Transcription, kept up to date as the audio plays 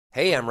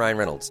Hey, I'm Ryan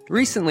Reynolds.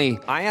 Recently,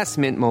 I asked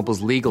Mint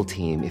Mobile's legal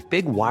team if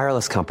big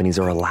wireless companies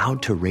are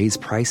allowed to raise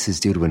prices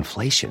due to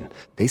inflation.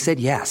 They said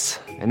yes.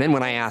 And then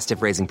when I asked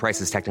if raising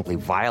prices technically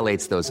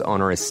violates those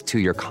onerous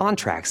two-year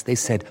contracts, they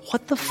said,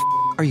 "What the f***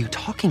 are you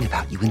talking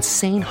about, you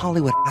insane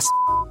Hollywood ass?"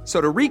 So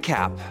to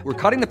recap, we're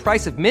cutting the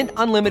price of Mint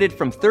Unlimited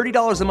from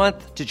 $30 a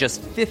month to just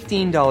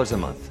 $15 a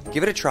month.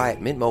 Give it a try at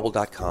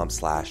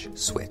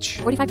mintmobile.com/switch.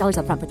 $45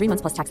 up front for 3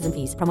 months plus taxes and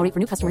fees. Promo rate for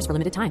new customers for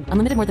limited time.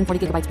 Unlimited more than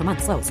 40 gigabytes per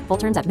month. Slows full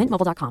terms at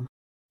mintmobile.com.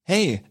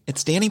 Hey,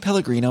 it's Danny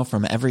Pellegrino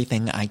from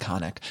Everything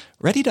Iconic.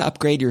 Ready to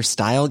upgrade your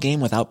style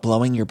game without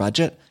blowing your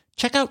budget?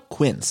 Check out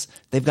Quince.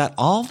 They've got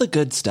all the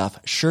good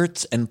stuff,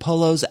 shirts and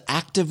polos,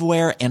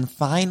 activewear, and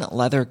fine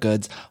leather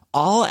goods,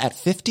 all at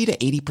 50 to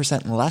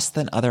 80% less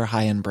than other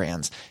high-end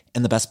brands.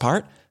 And the best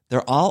part?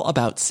 They're all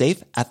about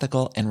safe,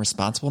 ethical, and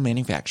responsible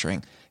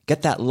manufacturing.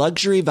 Get that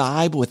luxury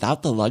vibe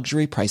without the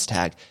luxury price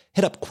tag.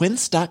 Hit up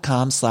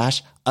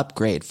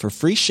quince.com/upgrade for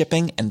free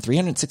shipping and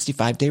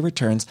 365-day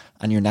returns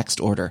on your next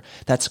order.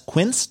 That's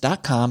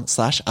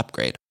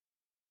quince.com/upgrade.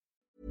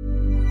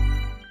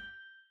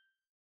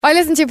 I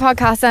listen to a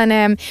podcast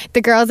and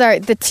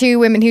the two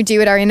women who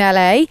do it are in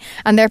LA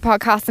and they're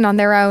podcasting on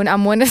their own,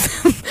 and one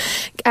of them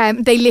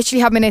they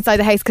literally have been inside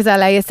the house because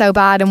LA is so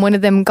bad, and one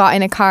of them got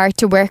in a car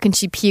to work and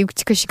she puked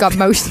because she got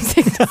motion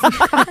sickness. Let's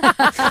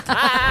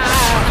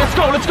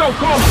go,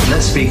 come on.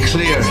 Let's be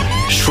clear.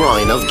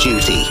 Shrine of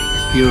Duty.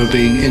 You're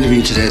being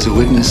interviewed today as a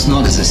witness,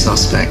 not as a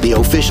suspect. The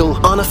official,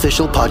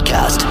 unofficial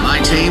podcast. My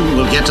team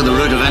will get to the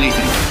root of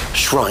anything.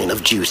 Shrine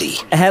of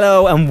Duty.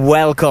 Hello and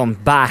welcome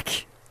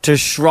back to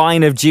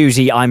Shrine of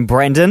Duty. I'm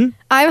Brendan.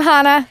 I'm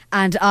Hannah.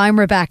 And I'm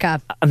Rebecca.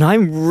 And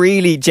I'm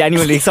really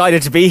genuinely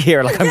excited to be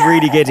here. Like, I'm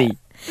really giddy.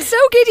 So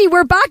giddy,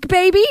 we're back,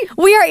 baby.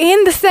 We are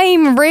in the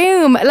same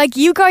room. Like,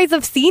 you guys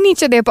have seen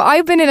each other, but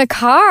I've been in a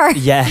car.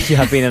 Yeah, you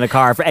have been in a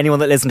car. For anyone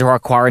that listened to our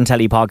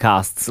Quarantelli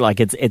podcasts, like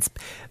it's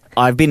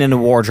I've been in a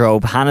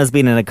wardrobe, Hannah's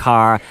been in a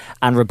car,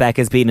 and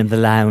Rebecca's been in the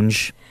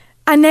lounge.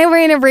 And now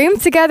we're in a room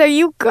together,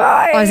 you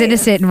guys. I was in a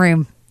sitting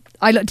room.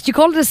 Did you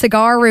call it a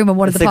cigar room in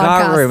one of the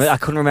podcasts? Cigar room. I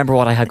couldn't remember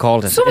what I had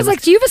called it. Someone's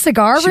like, do you have a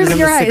cigar room in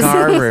your house?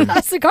 Cigar room.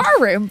 A cigar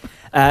room.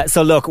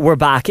 So look, we're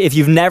back. If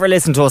you've never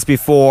listened to us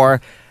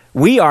before,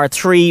 we are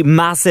three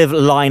massive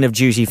Line of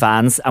Duty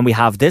fans, and we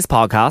have this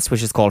podcast,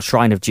 which is called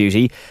Shrine of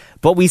Duty.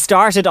 But we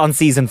started on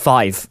season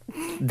 5.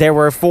 There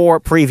were 4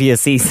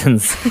 previous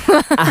seasons.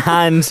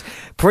 And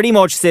pretty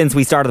much since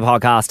we started the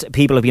podcast,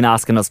 people have been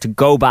asking us to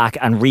go back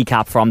and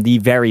recap from the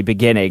very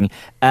beginning.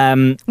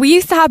 We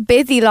used to have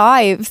busy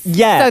lives.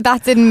 Yeah. So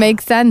that didn't make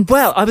sense.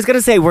 Well, I was going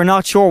to say, we're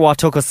not sure what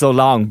took us so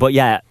long, but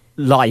yeah.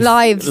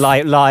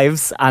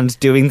 Lives and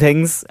doing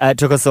things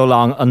took us so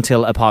long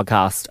until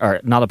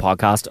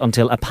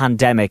until a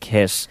pandemic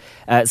hit.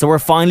 So we're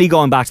finally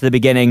going back to the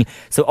beginning.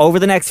 So over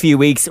the next few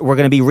weeks, we're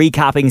going to be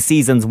recapping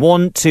seasons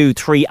 1, 2,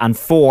 3 and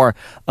 4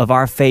 of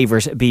our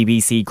favourite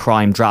BBC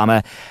crime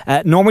drama.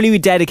 Normally we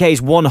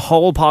dedicate one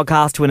whole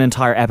podcast to an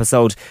entire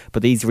episode,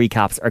 but these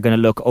recaps are going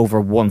to look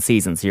over one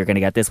season. So you're going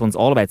to get this one's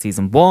all about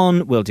season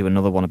 1. We'll do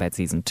another one about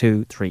season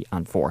 2, 3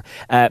 and 4.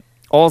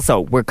 Also,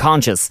 we're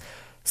conscious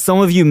some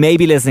of you may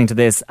be listening to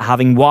this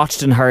having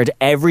watched and heard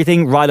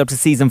everything right up to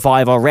season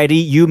 5 already.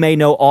 You may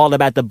know all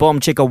about the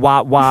bum chicka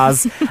wah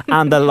wahs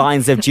and the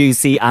lines of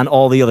Juicy and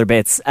all the other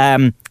bits.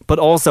 But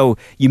also,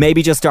 you may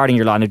be just starting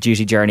your Line of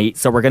Duty journey,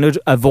 so we're going to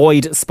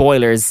avoid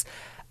spoilers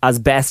as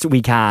best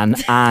we can.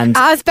 And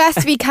as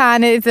best we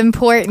can is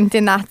important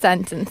in that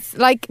sentence.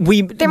 Like,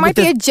 there might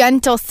be a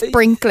gentle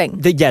sprinkling.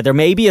 There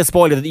may be a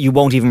spoiler that you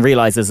won't even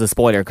realise is a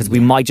spoiler, because we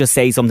might just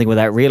say something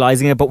without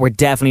realising it, but we're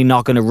definitely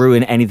not going to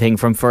ruin anything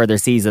from further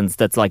seasons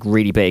that's like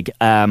really big.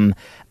 And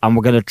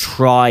we're going to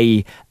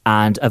try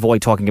and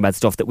avoid talking about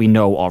stuff that we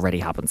know already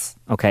happens.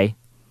 Okay?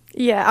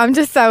 Yeah, I'm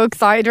just so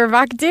excited we're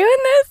back doing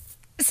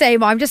this.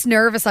 Same, I'm just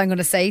nervous I'm going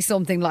to say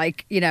something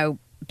like,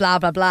 blah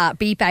blah blah,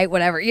 beep out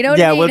whatever, you know what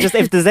I mean? Well, just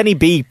if there's any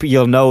beep,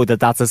 you'll know that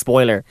that's a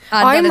spoiler.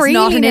 And I'm it's really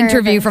not an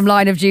interview nervous. from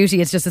Line of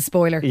Duty, it's just a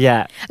spoiler.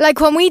 Yeah.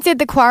 Like when we did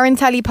the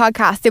Quarantelli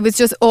podcast, it was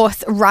just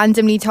us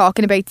randomly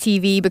talking about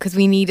TV because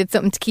we needed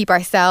something to keep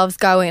ourselves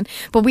going.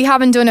 But we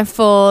haven't done a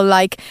full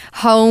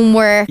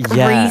homework,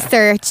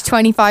 research,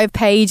 25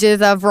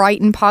 pages of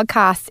writing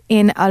podcasts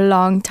in a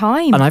long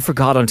time. And I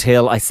forgot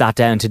until I sat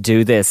down to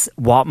do this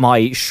what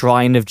my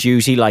Shrine of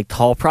Duty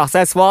thought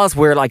process was.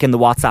 We're in the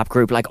WhatsApp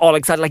group all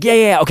excited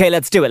yeah, okay,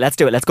 let's do it, let's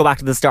go back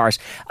to the start,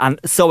 and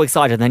so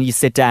excited. And then you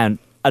sit down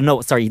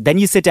then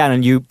you sit down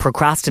and you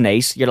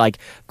procrastinate. You're like,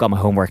 got my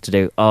homework to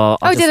do.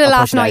 I did it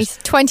last night,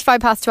 25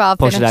 past 12.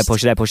 Push it out.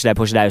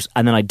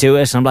 And then I do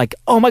it and I'm like,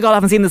 oh my God, I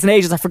haven't seen this in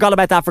ages. I forgot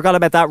about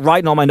that.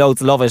 Writing all my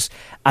notes, love it.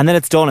 And then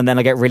it's done, and then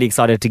I get really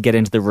excited to get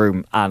into the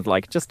room and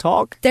just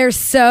talk. There's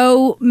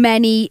so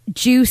many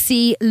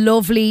juicy,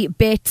 lovely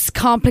bits,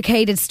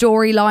 complicated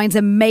storylines,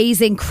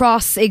 amazing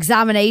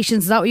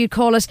cross-examinations, is that what you'd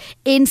call it,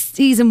 in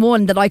season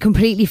 1 that I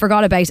completely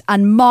forgot about.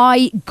 And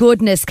my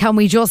goodness, can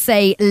we just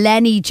say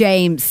Lenny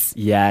James?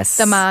 Yes.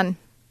 The man.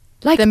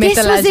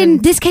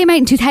 This came out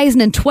in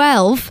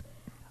 2012.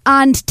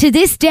 And to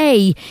this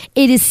day,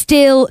 it is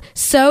still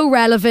so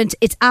relevant.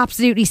 It's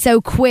absolutely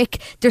so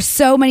quick. There's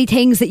so many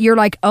things that you're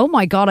like, oh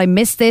my God, I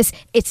missed this.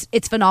 It's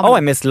phenomenal. Oh, I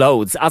missed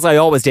loads, as I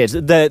always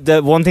did.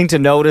 The one thing to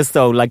notice,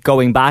 though, like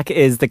going back,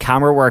 is the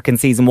camera work in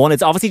season 1.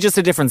 It's obviously just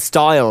a different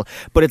style,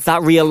 but it's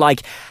that real,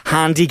 like,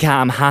 handy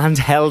cam,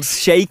 handheld,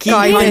 shaky.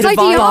 It's like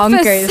The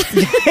Office.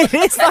 It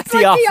is like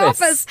The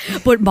Office.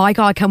 But my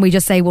God, can we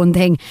just say one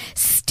thing?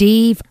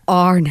 Steve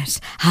Arnott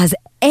has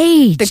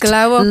aged the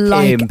glow up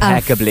like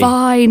impeccably. A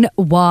fine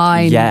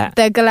wine. Yeah.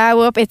 The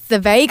glow up. It's the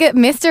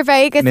Mr.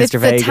 Vegas. It's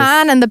the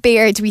tan and the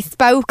beard. We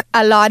spoke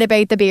a lot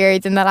about the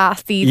beard in the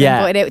last season,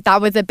 but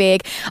that was a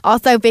big.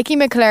 Also, Vicky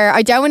McClure.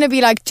 I don't want to be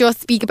like just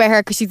speak about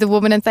her because she's a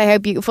woman and say how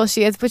beautiful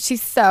she is, but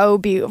she's so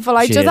beautiful.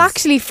 I just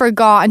actually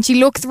forgot, and she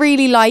looks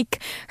really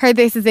like her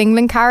This Is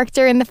England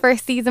character in the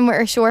first season with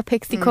her short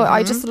pixie cut.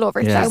 I just love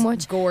her so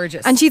much.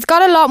 Gorgeous. And she's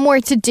got a lot more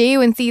to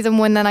do in season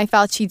 1 than I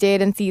felt she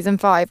did in season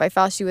 5. I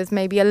felt she was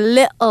maybe a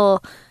little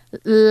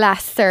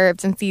less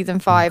served in season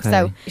 5.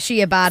 So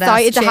she a badass.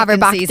 Excited to have her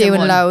back doing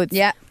 1. loads.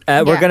 Yeah.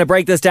 We're going to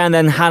break this down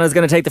then. Hannah's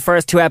going to take the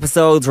first 2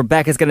 episodes.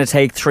 Rebecca's going to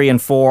take 3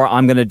 and 4.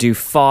 I'm going to do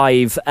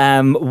 5.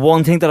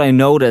 One thing that I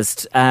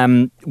noticed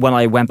when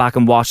I went back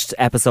and watched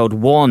episode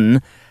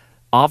 1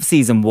 of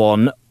season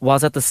 1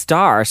 was at the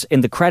start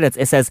in the credits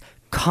it says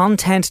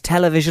Content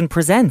Television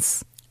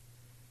Presents.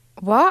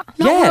 What?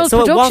 Not so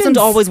World it wasn't Productions.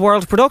 always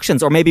World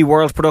Productions, or maybe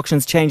World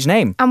Productions changed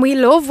name. And we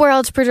love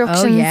World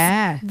Productions. Oh,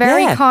 yeah.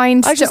 Very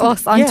kind I to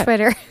us on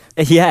Twitter.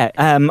 Yeah,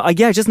 I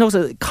just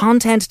noticed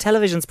Content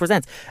Televisions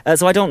Presents.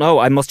 So I don't know.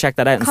 I must check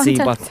that out and see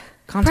what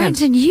content.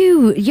 Brendan,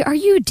 are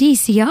you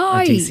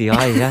DCI?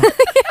 DCI, yeah.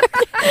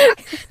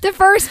 The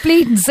first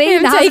bleeding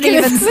scene hasn't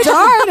even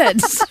started.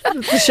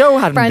 The show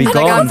hadn't Brendan's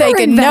begun. like, I'm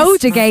taking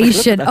notes.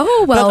 Investigation.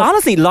 Oh, well. But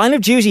honestly, Line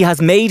of Duty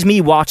has made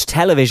me watch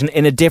television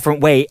in a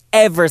different way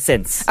ever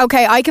since.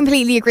 Okay, I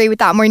completely agree with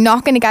that. And we're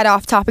not going to get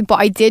off topic, but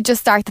I did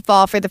just start The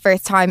Fall for the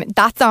first time.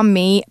 That's on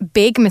me.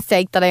 Big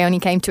mistake that I only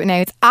came to it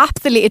now.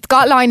 It's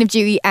got Line of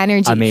Duty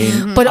energy. I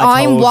mean, but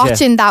I I'm told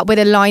watching that with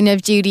a Line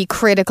of Duty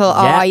critical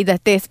eye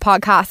that this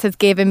podcast has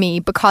given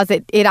me, because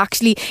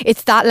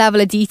it's that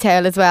level of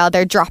detail as well.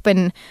 They're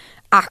dropping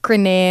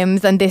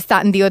acronyms and this,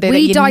 that and the other.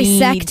 We that you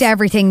dissect need.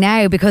 everything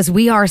now because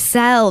we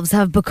ourselves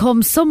have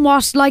become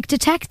somewhat like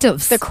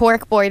detectives. The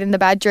cork board in the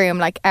bedroom,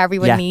 like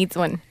everyone needs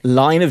one.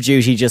 Line of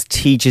Duty just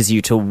teaches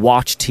you to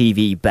watch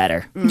TV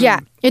better.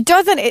 Yeah, it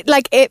doesn't.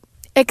 It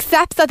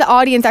accepts that the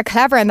audience are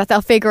clever and that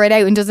they'll figure it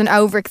out, and doesn't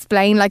over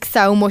explain like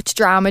so much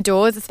drama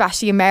does,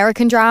 especially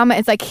American drama.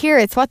 It's like, here,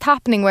 it's what's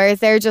happening, whereas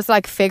they're just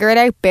like, figure it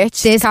out,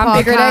 bitch. This Can't podcast,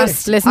 figure it out.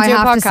 Listen to I your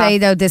have podcast. to say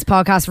though, this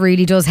podcast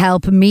really does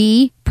help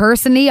me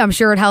personally. I'm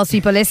sure it helps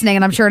people listening,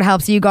 and I'm sure it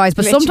helps you guys,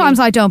 but Literally. sometimes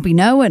I don't be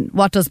knowing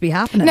what does be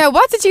happening. Now,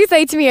 what did you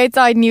say to me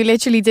outside and you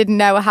literally didn't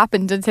know what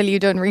happened until you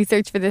done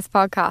research for this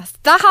podcast?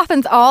 That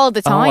happens all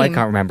the time. Oh, I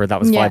can't remember. That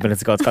was Yeah. 5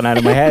 minutes ago. It's gone out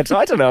of my head.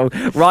 I don't know.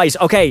 Right.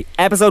 Okay.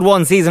 Episode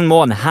 1, season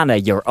 1. Hannah,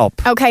 you're up.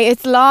 Okay,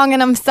 it's long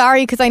and I'm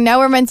sorry because I know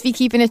we're meant to be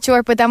keeping it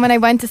short, but then when I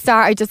went to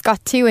start I just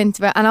got too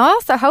into it, and I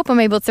also hope I'm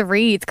able to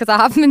read because I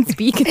haven't been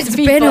speaking to people.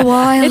 It's been a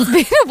while. It's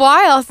been a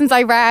while since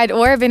I read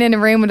or been in a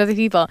room with other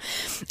people.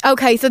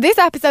 Okay, so this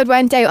episode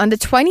went out on the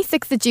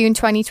 26th of June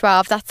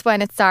 2012. That's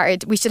when it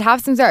started. We should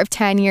have some sort of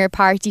 10-year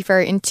party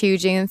for it in 2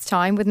 June's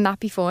time. Wouldn't that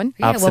be fun?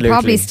 Yeah, Absolutely. we'll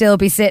probably still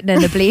be sitting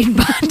in a bleeding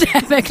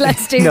pandemic.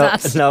 Let's do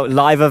that. No,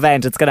 live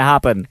event. It's going to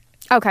happen.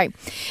 Okay.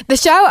 The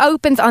show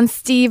opens on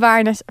Steve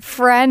Arnott,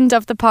 friend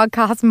of the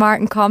podcast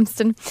Martin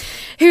Compston,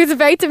 who's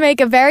about to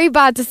make a very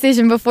bad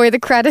decision before the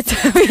credits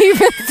have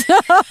even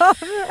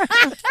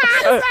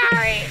started.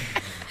 Sorry.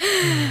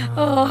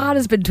 Oh,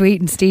 Hannah's been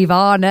tweeting Steve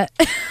Arnott.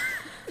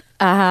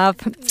 I have.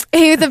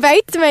 He was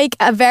about to make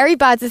a very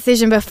bad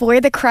decision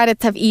before the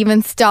credits have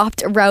even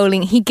stopped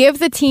rolling. He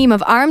gives a team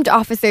of armed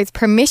officers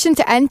permission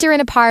to enter an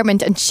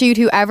apartment and shoot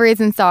whoever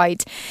is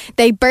inside.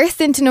 They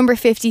burst into number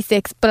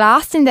 56,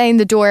 blasting down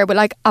the door with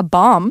like a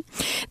bomb.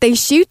 They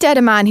shoot dead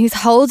a man who's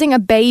holding a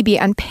baby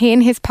and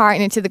pin his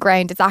partner to the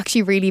ground. It's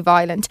actually really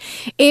violent.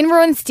 In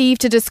runs Steve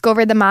to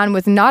discover the man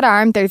was not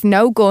armed. There's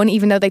no gun,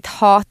 even though they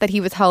thought that he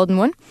was holding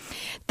one.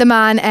 The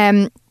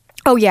man...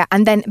 Oh yeah,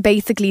 and then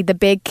basically the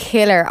big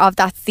killer of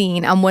that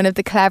scene, and one of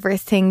the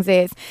cleverest things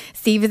is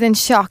Steve is in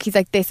shock. He's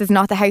like, this is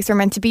not the house we're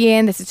meant to be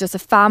in. This is just a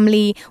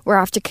family. We're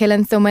after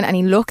killing someone. And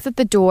he looks at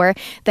the door.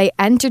 They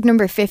entered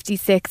number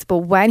 56, but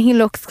when he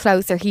looks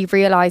closer, he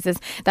realises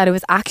that it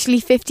was actually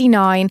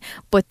 59,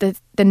 but the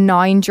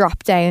 9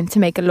 dropped down to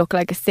make it look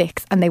like a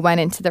 6, and they went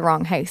into the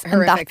wrong house.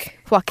 Horrific. And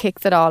that's what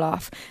kicks it all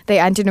off. They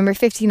entered number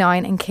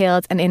 59 and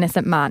killed an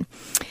innocent man.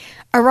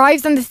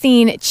 Arrives on the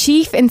scene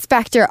Chief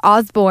Inspector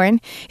Osborne,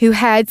 who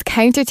heads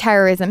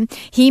counter-terrorism.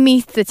 He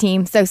meets the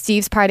team, so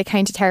Steve's part of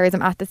counter-terrorism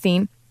at the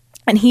scene.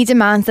 And he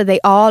demands that they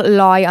all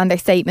lie on their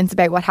statements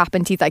about what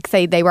happened. He's like,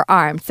 say they were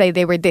armed, say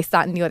they were this,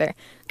 that and the other.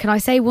 Can I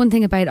say one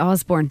thing about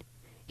Osborne?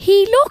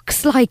 He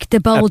looks like the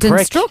bold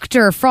prick.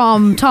 instructor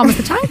from Thomas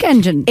the Tank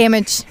Engine.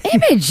 Image.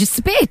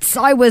 Spitz.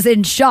 I was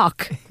in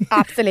shock.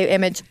 Absolute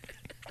image.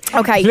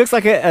 Okay. He looks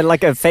like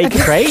a fake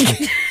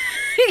Craig.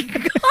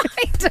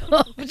 Kind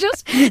of. There's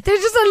just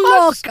a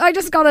look. I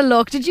just got a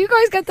look. Did you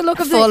guys get the look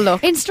of Full the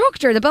look.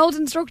 instructor, the bold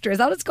instructor? Is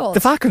that what it's called? The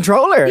fat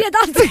controller. Yeah,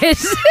 that's it.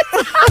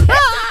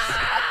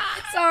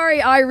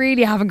 Sorry, I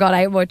really haven't got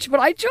out much, but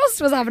I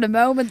just was having a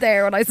moment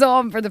there when I saw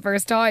him for the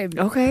first time.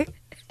 Okay.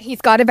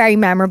 He's got a very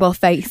memorable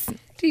face.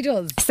 He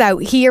does. So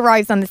he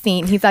arrives on the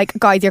scene. He's like,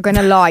 guys, you're going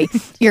to lie.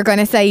 You're going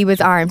to say he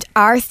was armed.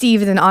 Our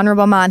Steve is an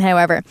honourable man,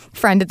 however,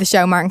 friend of the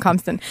show, Martin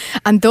Compston,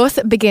 and thus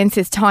begins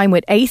his time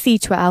with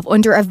AC12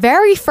 under a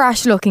very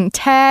fresh-looking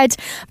Ted,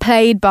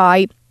 played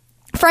by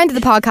friend of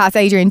the podcast,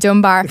 Adrian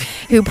Dunbar,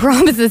 who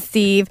promises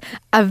Steve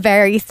a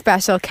very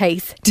special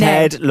case.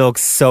 Ted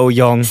looks so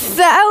young.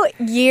 So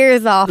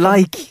years off.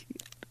 Like,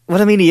 what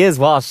I mean, he is,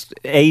 what,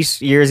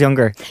 8 years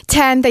younger?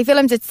 10. They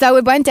filmed it. So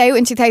it went out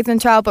in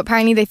 2012, but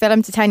apparently they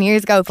filmed it 10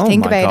 years ago, if you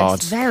think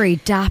about it. Very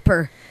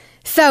dapper.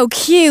 So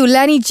cue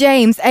Lenny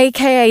James,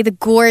 aka the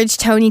gorge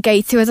Tony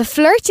Gates, who has a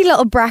flirty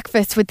little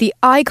breakfast with the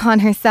icon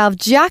herself,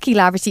 Jackie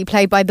Laverty,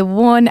 played by the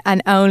one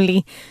and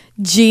only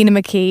Gina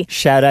McKee.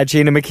 Shout out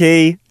Gina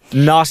McKee.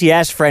 Not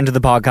yet friend of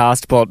the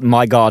podcast, but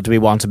my God, do we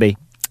want to be.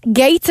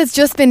 Gates has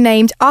just been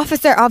named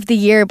Officer of the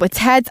Year, but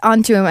Ted's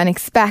onto him and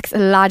expects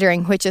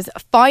laddering, which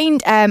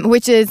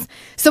is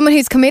someone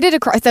who's committed a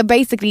crime. So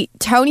basically,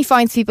 Tony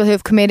finds people who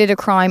have committed a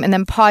crime and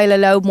then pile a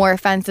load more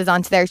offences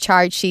onto their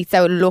charge sheet,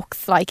 so it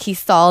looks like he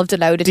solved a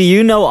load of... Do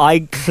you know,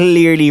 I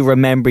clearly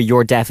remember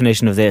your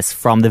definition of this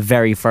from the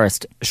very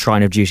first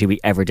Shrine of Duty we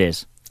ever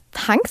did.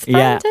 Thanks,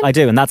 Brandon. Yeah, I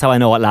do, and that's how I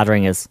know what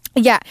laddering is.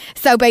 Yeah,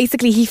 so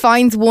basically he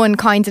finds one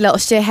kind of little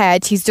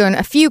shithead who's done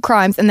a few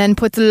crimes and then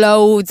puts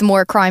loads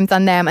more crimes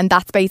on them, and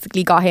that's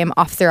basically got him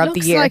Officer of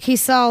the Year. Looks like he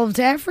solved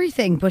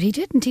everything, but he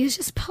didn't. He was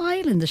just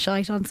piling the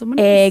shite on someone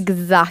else.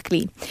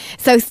 Exactly.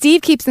 So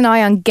Steve keeps an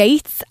eye on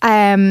Gates.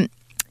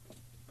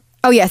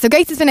 So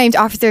Gates has been named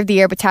Officer of the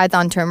Year, but Ted's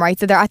onto him, right?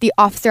 So they're at the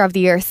Officer of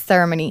the Year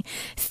ceremony.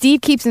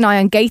 Steve keeps an eye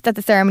on Gates at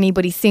the ceremony,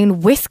 but he's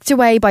soon whisked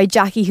away by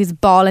Jackie, who's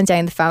bawling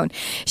down the phone.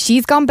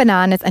 She's gone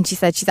bananas and she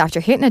said she's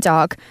after hitting a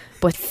dog,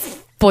 but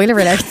spoiler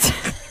alert,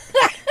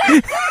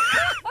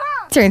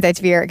 turns out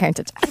to be her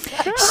accountant.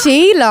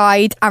 She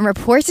lied and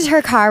reported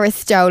her car as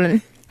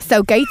stolen.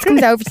 So Gates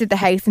comes over to the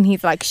house and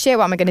he's like, shit,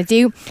 what am I going to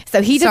do?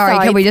 So he decides...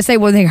 Sorry, can we just say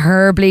one thing?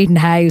 Her bleeding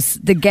house.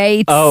 The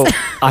Gates. Oh,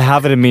 I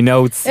have it in my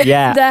notes.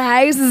 Yeah. The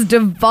house is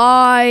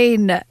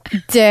divine.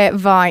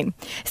 Divine.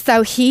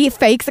 So he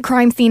fakes a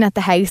crime scene at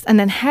the house and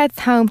then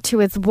heads home to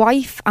his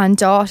wife and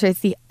daughters,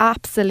 the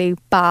absolute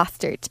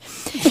bastard.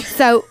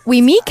 So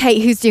we meet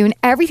Kate, who's doing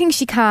everything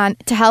she can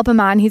to help a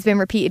man who's been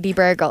repeatedly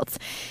burgled.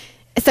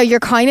 So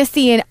you're kind of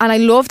seeing, and I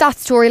love that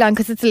storyline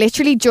because it's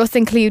literally just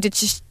included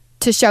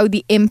to show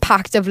the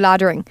impact of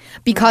laddering,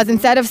 because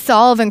instead of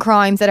solving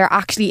crimes that are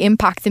actually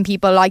impacting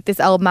people like this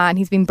old man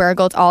who's been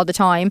burgled all the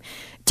time,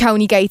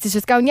 Tony Gates is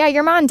just going, yeah,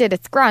 your man did,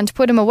 it's grand,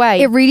 put him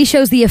away. It really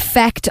shows the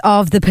effect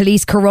of the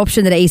police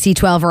corruption that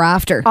AC12 are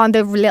after on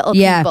the little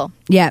people.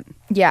 Yeah.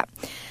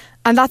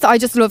 And I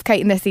just love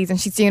Kate in this season.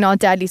 She's doing all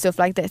deadly stuff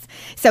like this.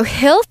 So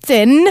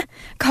Hilton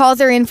calls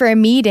her in for a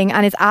meeting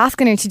and is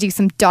asking her to do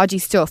some dodgy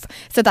stuff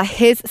so that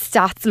his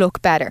stats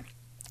look better.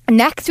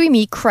 Next we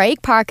meet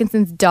Craig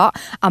Parkinson's Dot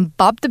and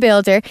Bob the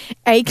Builder,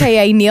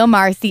 aka Neil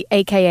Marcy,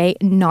 aka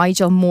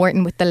Nigel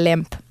Morton with the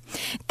limp.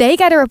 They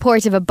get a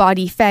report of a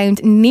body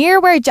found near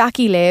where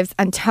Jackie lives,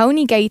 and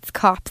Tony Gates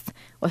cops,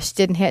 well, she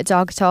didn't hit a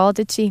dog at all,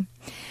 did she?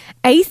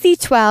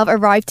 AC12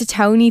 arrived to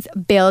Tony's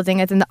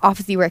building, as in the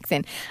office he works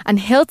in, and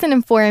Hilton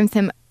informs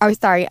him,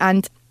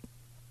 and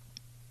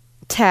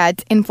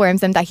Ted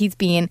informs him that he's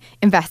being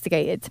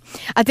investigated.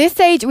 At this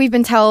stage, we've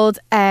been told,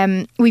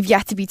 we've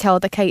yet to be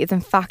told that Kate is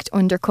in fact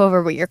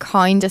undercover, but you're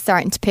kind of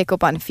starting to pick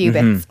up on a few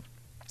bits.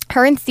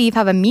 Her and Steve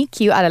have a meet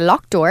cute at a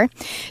locked door.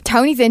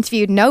 Tony's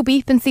interviewed no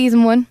beep in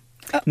season 1.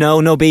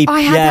 No beep. I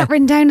had that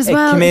written down as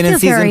well. It came in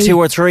season 2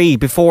 or 3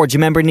 before. Do you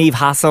remember Niamh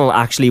Hassel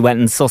actually went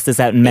and sussed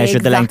this out and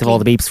measured the length of all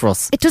the beeps for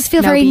us? It does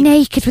feel very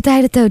naked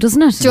without it though,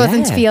 doesn't it?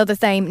 Doesn't feel the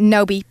same.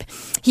 No beep.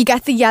 He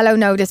gets a yellow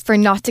notice for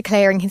not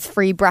declaring his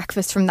free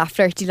breakfast from that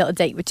flirty little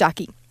date with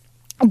Jackie.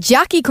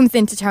 Jackie comes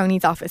into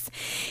Tony's office.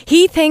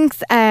 He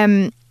thinks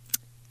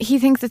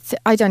it's,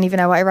 I don't even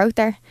know what I wrote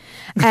there.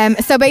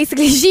 So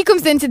basically she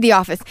comes into the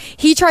office.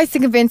 He tries to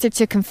convince her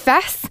to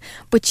confess,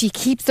 but she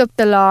keeps up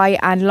the lie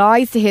and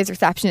lies to his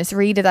receptionist,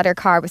 Rita, that her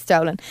car was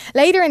stolen.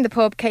 Later in the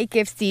pub, Kate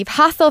gives Steve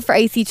hassle for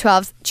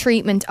AC12's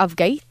treatment of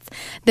Gates.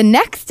 The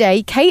next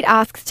day, Kate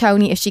asks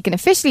Tony if she can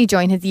officially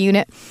join his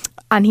unit,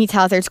 and he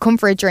tells her to come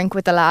for a drink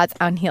with the lads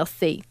and he'll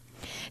see.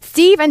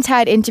 Steve and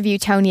Ted interview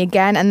Tony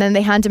again, and then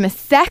they hand him a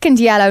second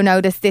yellow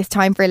notice, this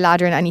time for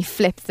laddering, and he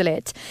flips the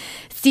lid.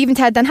 Steve and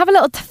Ted then have a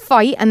little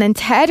fight, and then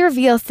Ted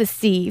reveals to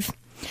Steve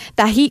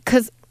that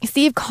because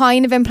Steve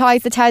kind of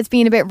implies that Ted's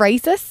being a bit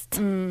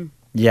racist.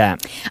 Yeah.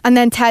 And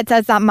then Ted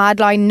says that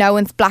mad line, no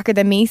one's blacker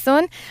than me,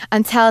 son,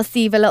 and tells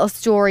Steve a little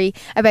story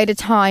about a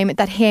time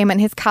that him and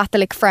his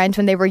Catholic friend,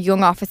 when they were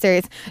young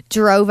officers,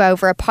 drove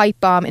over a pipe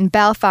bomb in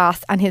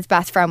Belfast and his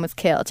best friend was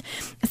killed.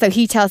 So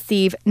he tells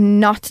Steve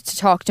not to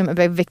talk to him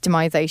about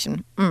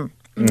victimisation.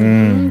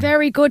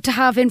 Very good to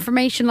have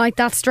information like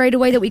that straight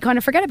away that we kind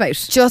of forget about.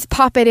 Just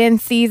pop it in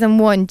season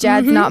 1.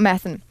 Jed's not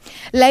messing.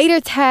 Later,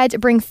 Ted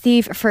brings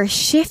Steve for a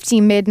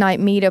shifty midnight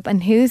meetup,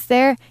 and who's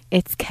there?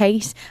 It's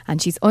Kate,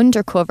 and she's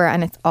undercover,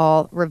 and it's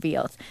all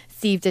revealed.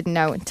 Steve didn't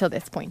know until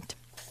this point.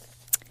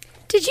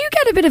 Did you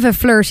get a bit of a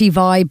flirty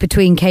vibe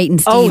between Kate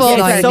and Steve?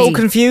 Oh, it's so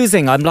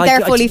confusing. I'm like,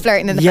 they're fully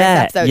flirting in the first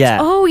episode. Yeah.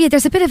 Oh, yeah,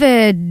 there's a bit of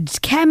a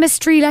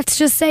chemistry, let's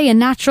just say, a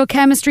natural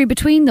chemistry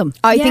between them.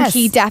 I think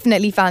he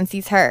definitely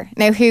fancies her.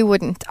 Now, who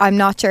wouldn't? I'm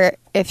not sure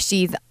if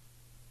she's,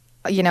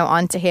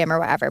 onto him or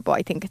whatever, but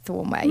I think it's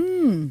one way.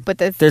 But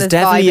there's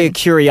definitely vibing. a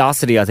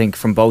curiosity, I think,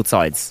 from both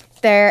sides.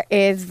 There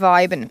is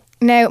vibing.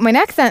 Now, my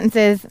next sentence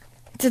is,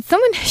 did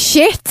someone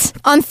shit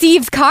on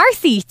Steve's car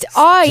seat?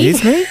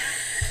 Excuse me?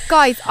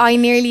 Guys, I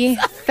nearly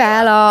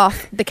fell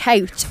off the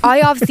couch.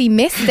 I obviously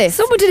missed this.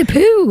 Someone did a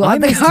poo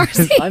on the car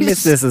seat. I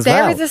missed this as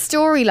There well. is a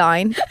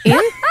storyline in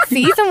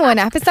season 1,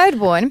 episode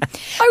 1.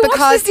 I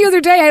watched this the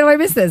other day. How did I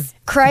miss this?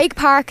 Craig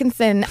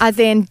Parkinson, as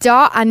in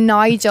Dot and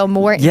Nigel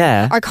Morton,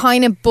 are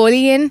kind of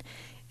bullying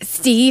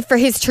Steve for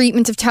his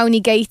treatment of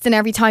Tony Gates, and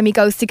every time he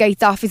goes to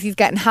Gates' office he's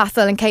getting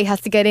hassled and Kate has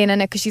to get in on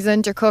it because she's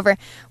undercover.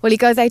 Well, he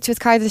goes out to his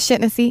car, there's shit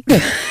in his seat.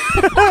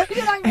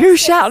 Who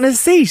shat on his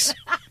seat?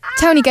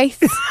 Tony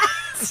Gates.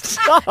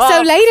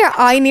 So later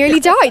I nearly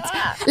died.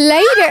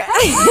 Later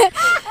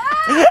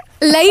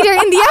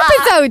in the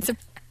episode,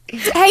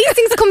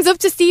 Hastings comes up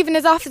to Steve in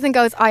his office and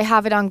goes, I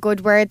have it on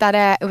good word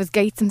that it was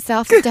Gates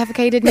himself who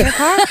defecated in your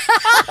car.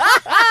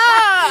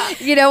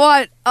 You know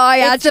what?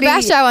 It's the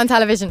best show on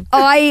television.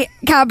 I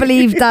can't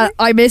believe that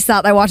I missed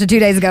that. I watched it 2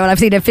 days ago and I've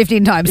seen it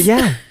 15 times.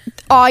 Yeah.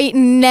 I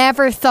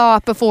never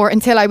thought before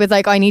until I was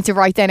like, I need to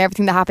write down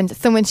everything that happened.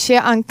 Someone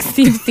shit on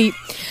Steve's seat.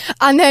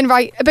 And then,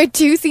 about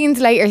 2 scenes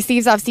later,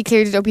 Steve's obviously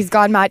cleared it up. He's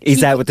gone mad.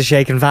 He's out with the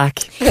shake and vac.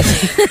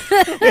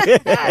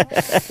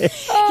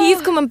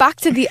 He's coming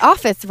back to the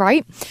office,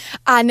 right?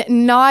 And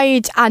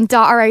Nige and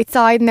Dot are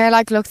outside and they're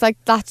like, looks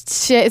like that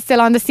shit is still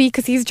on the seat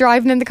because he's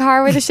driving in the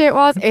car where the shit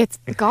was. It's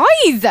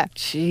guys.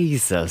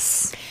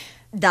 Jesus.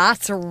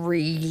 That's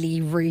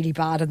really, really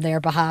bad on their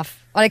behalf.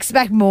 I'd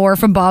expect more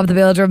from Bob the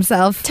Builder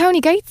himself.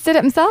 Tony Gates did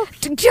it himself.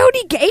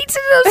 Tony Gates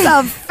did it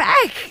himself.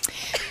 Feck.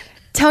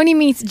 Tony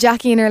meets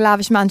Jackie in her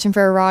lavish mansion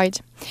for a ride.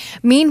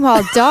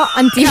 Meanwhile, Dot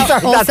and Dee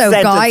also,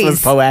 that guys,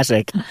 was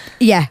poetic.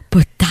 Yeah,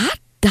 but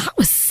that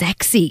was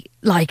sexy.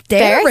 Like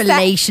their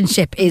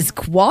relationship is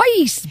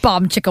quite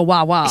bomb chicka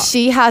wah wah.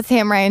 She has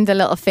him round the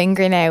little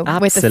finger now.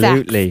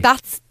 Absolutely. With the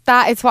sex.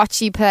 That is what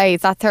she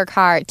plays. That's her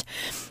card.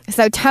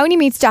 So Tony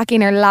meets Jackie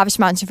in her lavish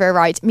mansion for a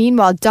ride.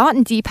 Meanwhile, Dot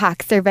and Deepak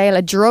surveil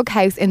a drug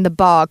house in the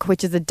Bog,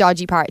 which is a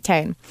dodgy part of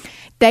town.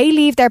 They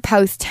leave their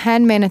post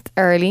 10 minutes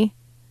early.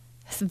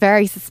 It's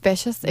very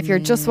suspicious. If you're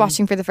just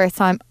watching for the first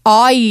time,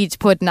 I'd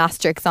put an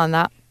asterisk on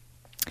that.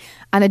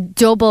 And a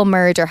double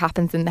murder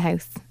happens in the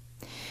house.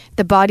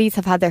 The bodies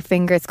have had their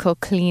fingers cut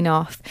clean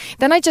off.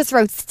 Then I just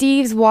wrote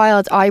Steve's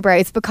wild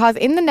eyebrows because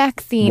in the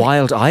next scene...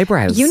 Wild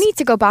eyebrows? You need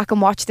to go back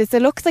and watch this.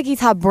 It looks like he's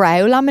had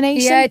brow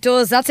lamination. Yeah, it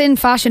does. That's in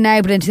fashion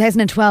now, but in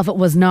 2012 it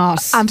was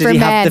not. And Did he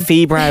have the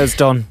fee brows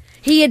done?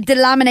 He had the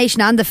lamination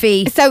and the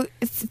fee. So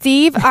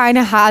Steve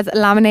Arna has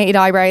laminated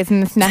eyebrows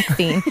in this next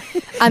scene.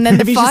 And then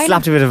Maybe the you just final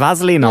slapped a bit of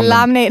Vaseline on them.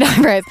 laminated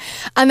eyebrows.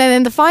 And then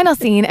in the final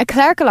scene, a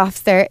clerical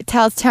officer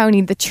tells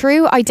Tony the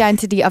true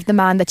identity of the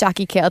man that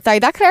Jackie killed. Sorry,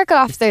 that clerical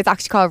officer is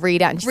actually called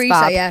Rita, and she's Rita,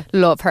 fab. yeah.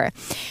 Love her.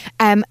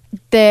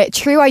 The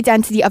true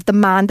identity of the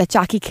man that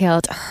Jackie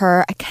killed,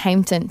 her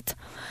accountant.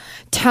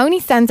 Tony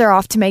sends her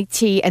off to make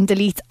tea and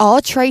deletes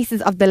all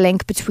traces of the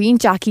link between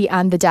Jackie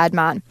and the dead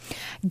man.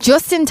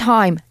 Just in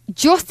time,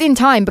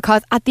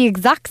 because at the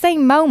exact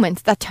same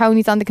moment that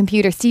Tony's on the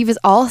computer, Steve is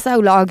also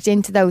logged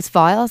into those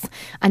files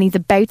and he's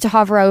about to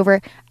hover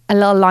over a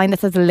little line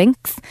that says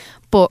links,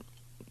 but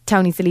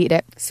Tony's deleted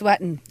it.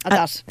 Sweating at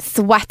that.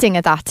 Sweating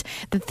at that.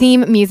 The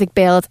theme music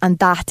builds, and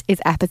that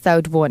is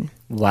episode 1.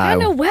 Wow. I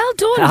know, well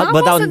done. That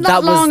But wasn't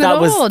that long at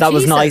all. That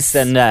was Jesus. nice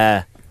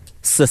and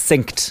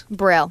succinct.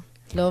 Brill.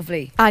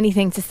 Lovely.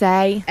 Anything to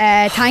say?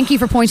 Thank you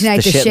for pointing out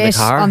the shit in shit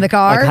on the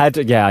car.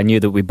 I knew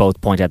that we both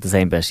point out the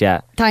same bit,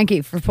 yeah. Thank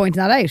you for pointing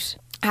that out.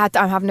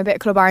 I'm having a bit of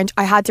Club Orange.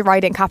 I had to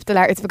write it in capital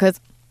letters because,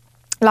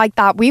 like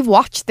that, we've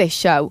watched this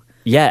show.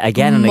 Yeah,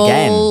 again and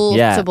again.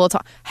 Yeah. Multiple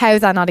times.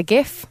 How's that not a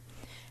GIF?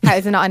 How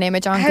is it not an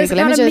image on How's Google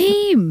it not Images?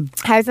 a meme?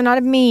 How's it not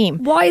a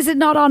meme? Why is it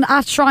not on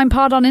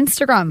 @ShrinePod on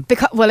Instagram?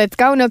 Because, well, it's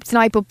going up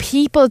tonight, but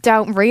people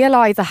don't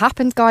realise it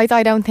happened, guys,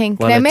 I don't think.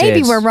 Well, now, it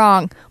maybe did. we're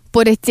wrong,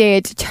 but it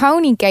did.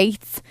 Tony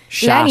Gates,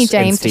 Shat Lenny in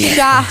James, Steve.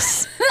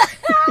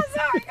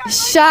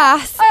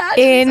 Shat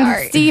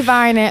in Steve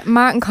Arnott,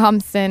 Martin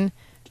Compson,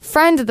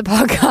 friend of the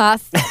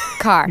podcast,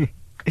 car.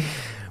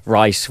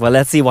 Right, well,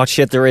 let's see what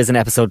shit there is in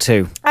episode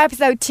 2.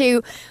 Episode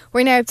 2,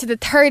 we're now up to the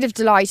 3rd of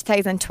July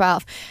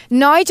 2012.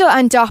 Nigel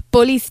and Dot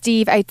bully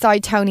Steve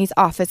outside Tony's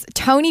office.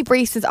 Tony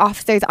briefs his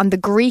officers on the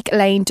Greek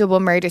Lane double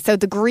murder. So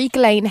the Greek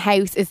Lane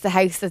house is the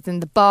house that's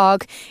in the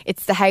bog.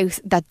 It's the house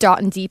that Dot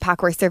and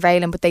Deepak were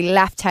surveilling, but they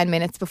left 10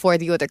 minutes before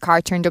the other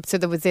car turned up. So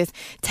there was this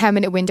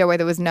 10-minute window where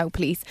there was no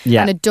police.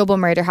 Yeah. And a double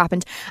murder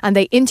happened. And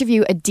they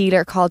interview a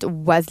dealer called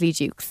Wesley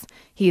Jukes.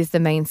 He is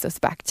the main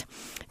suspect.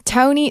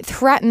 Tony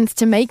threatens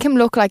to make him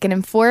look like an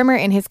informer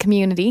in his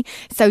community,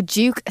 so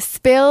Duke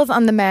spills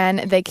on the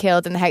men they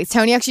killed in the house.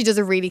 Tony actually does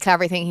a really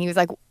clever thing. He was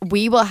like,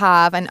 we will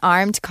have an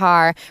armed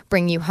car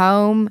bring you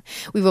home.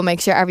 We will make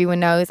sure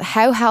everyone knows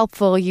how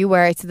helpful you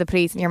were to the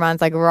police. And your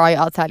man's like, right,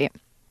 I'll tell you.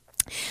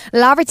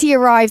 Laverty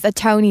arrives at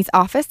Tony's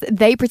office.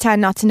 They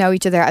pretend not to know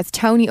each other as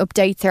Tony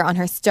updates her on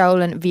her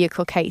stolen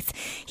vehicle case.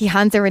 He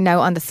hands her a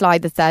note on the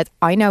slide that says,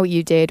 I know what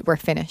you did, we're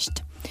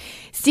finished.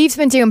 Steve's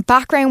been doing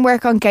background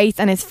work on Gates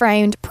and is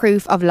found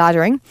proof of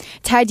laddering.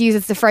 Ted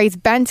uses the phrase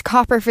bent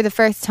copper for the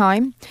first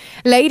time.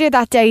 Later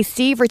that day,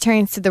 Steve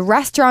returns to the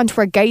restaurant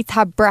where Gates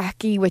had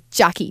brekkie with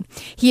Jackie.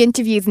 He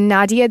interviews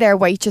Nadia, their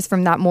waitress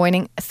from that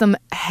morning. Some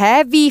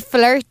heavy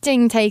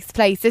flirting takes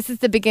place. This is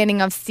the beginning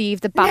of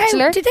Steve the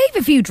Bachelor. Now, did they have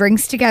a few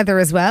drinks together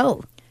as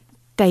well?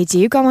 They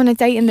do go on a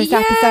date in this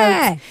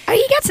episode.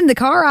 He gets in the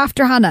car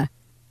after Hannah.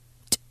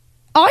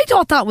 I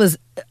thought that was...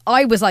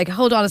 I was like,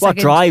 hold on a second.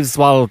 What drives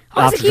while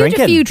after drinking?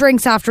 He had a few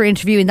drinks after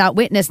interviewing that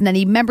witness, and then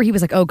he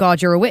was like, oh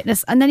God, you're a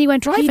witness. And then he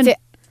went driving.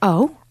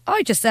 Oh?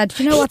 I just said,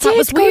 you know what, that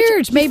was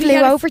weird. Maybe he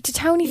flew over to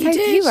Tony's house.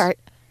 You were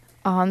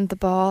on the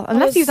ball.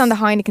 Unless he was on the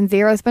Heineken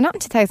Zeros, but not in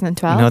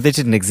 2012. No, they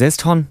didn't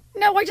exist, hon.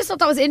 No, I just thought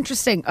that was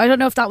interesting. I don't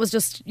know if that was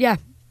just, it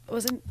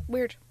wasn't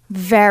weird.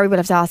 Very will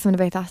have to ask someone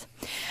about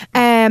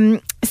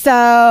that.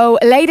 So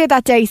later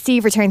that day,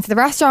 Steve returns to the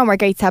restaurant where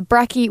Gates had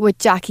brekkie with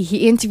Jackie.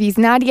 He interviews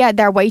Nadia,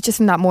 their waitress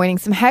from that morning.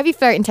 Some heavy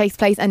flirting takes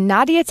place and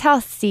Nadia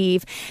tells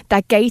Steve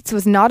that Gates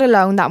was not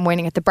alone that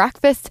morning at the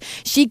breakfast.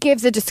 She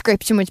gives a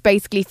description which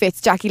basically fits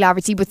Jackie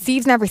Laverty, but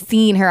Steve's never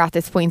seen her at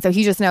this point, so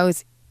he just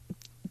knows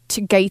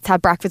Gates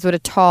had breakfast with a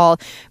tall,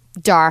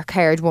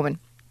 dark-haired woman.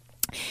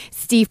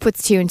 Steve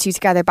puts 2 and 2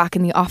 together back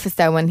in the office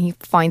though when he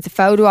finds a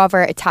photo of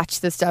her attached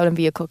to the stolen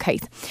vehicle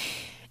case.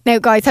 Now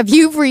guys, have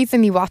you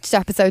recently watched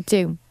episode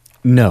 2?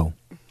 No.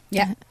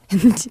 Yeah.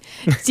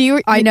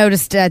 I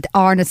noticed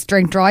Arnott's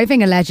drink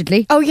driving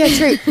allegedly. Oh yeah,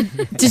 true.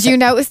 Did you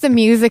notice the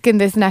music in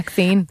this next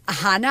scene?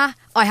 Hannah,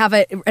 I have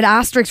an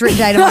asterisk written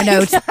down in my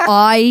notes.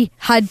 I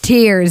had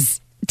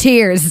tears.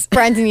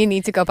 Brendan, you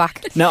need to go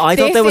back. No, I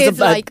thought there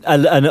was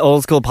an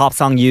old school pop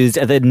song used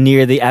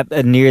near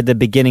the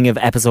beginning of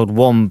episode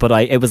 1, but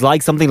it was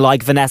like something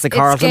like Vanessa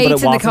Carlton, but it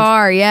wasn't. In the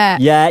car, yeah.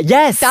 Yeah,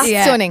 yes. That's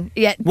stunning.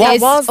 Yeah,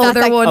 what was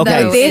other like, one?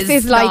 Okay. Though, this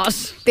is like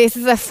not. This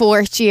is a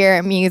 4th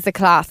year music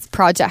class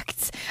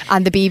project,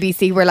 and the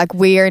BBC were like,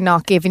 we're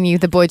not giving you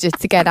the budget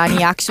to get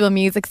any actual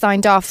music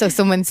signed off, so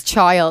someone's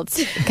child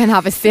can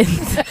have a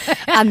synth,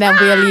 and then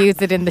we'll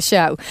use it in the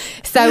show.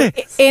 So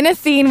in a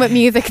scene with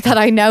music that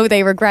I know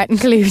they regret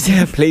including.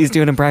 Please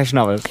do an impression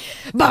of it.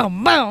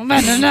 Boom, boom,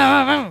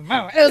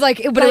 it was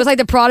like, but it was like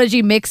the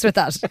Prodigy mixed with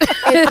that.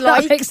 It's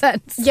like, that makes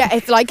sense. Yeah,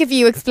 it's like if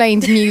you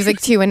explained music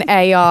to an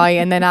AI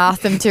and then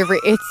asked them to.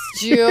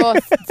 It's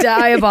just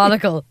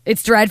diabolical.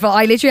 It's dreadful.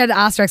 I literally had an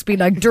asterisk being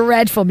like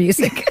dreadful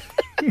music.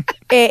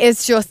 It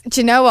is just, do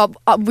you know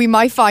what? We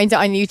might find it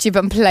on YouTube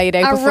and play it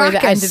out before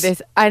the end of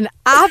this. An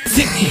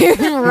absolute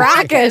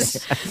racket.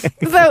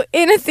 So,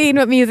 in a scene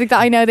with music that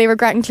I know they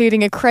regret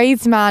including, a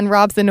crazed man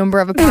robs a number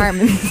of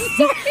apartments.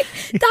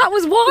 That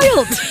was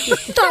wild.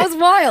 That was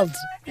wild.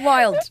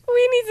 Wild.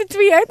 We need to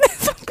tweet out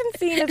this fucking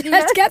scene.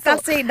 Let's get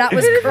that scene. That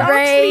was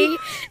crazy.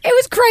 It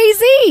was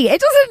crazy.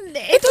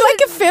 It's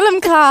like a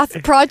film class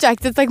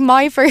project. It's like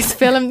my first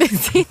film this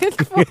season.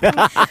 It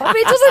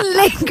doesn't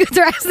link with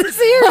the rest of the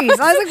series.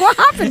 I was like, what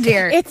happened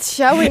here? It's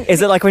showing.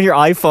 Is it like when your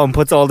iPhone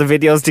puts all the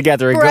videos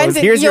together and Brendan,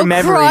 goes, here's your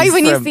memories? You'll cry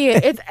when you see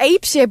it. It's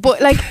ape shit.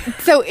 But like,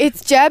 so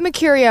it's Jed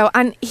Mercurio,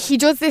 and he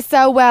does this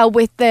so well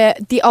with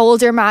the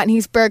older man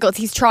who's burgled.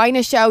 He's trying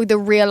to show the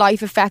real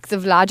life effects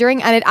of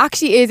laddering, and it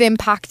actually is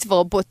impactful.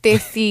 But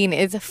this scene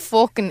is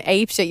fucking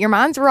apeshit. Your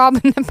man's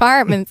robbing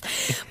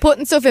apartments,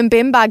 putting stuff in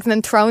bin bags and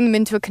then throwing them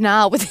into a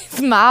canal with this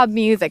mad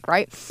music,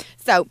 right?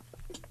 So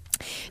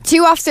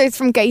 2 officers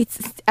from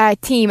Gates'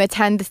 team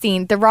attend the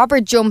scene. The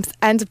robber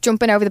ends up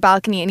jumping over the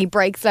balcony and he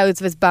breaks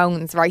loads of his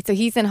bones, right? So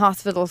he's in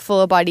hospital,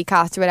 full body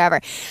cast or whatever.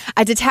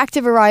 A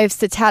detective arrives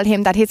to tell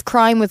him that his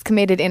crime was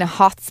committed in a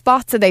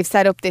hotspot. So they've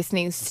set up this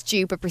new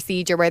stupid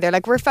procedure where they're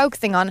like, we're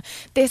focusing on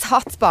this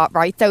hotspot,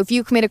 right? So if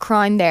you commit a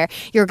crime there,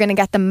 you're going to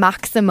get the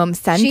maximum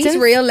sentence. She's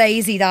real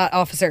lazy, that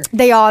officer.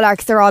 They all are,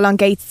 because they're all on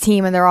Gates'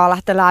 team and they're all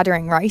at the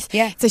laddering, right?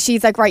 Yeah. So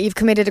she's like, right, you've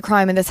committed a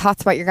crime in this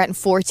hotspot, you're getting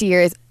 40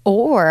 years.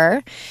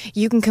 Or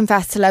you can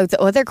confess to loads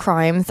of other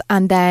crimes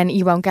and then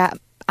you won't get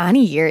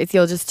any years.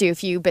 You'll just do a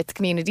few bits of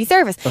community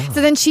service.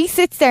 So then she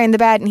sits there in the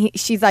bed and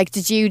she's like,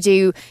 did you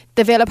do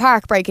the Villa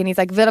Park break-in? He's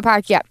like, Villa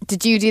Park, yeah.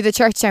 Did you do the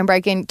Churchtown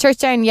break-in?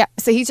 Churchtown, yeah.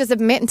 So he's just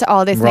admitting to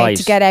all this now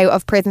to get out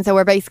of prison. So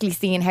we're basically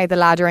seeing how the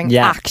laddering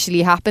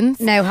actually happens.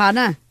 Now,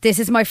 Hannah, this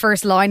is my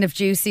first line of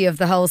Juicy of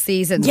the whole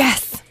season.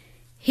 Yes.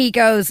 He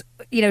goes,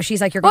 she's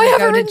like, you're going to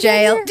go to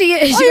jail. She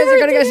goes, you're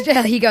going to go to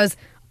jail. He goes,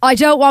 I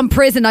don't want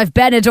prison. I've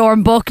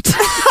Benidorm booked.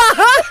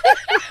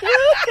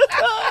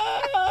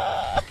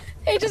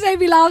 It just made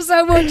me laugh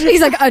so much.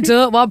 He's like, I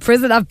don't want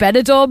prison. I've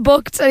Benidorm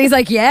booked. And he's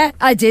like, yeah,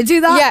 I did do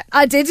that. Yeah,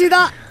 I did do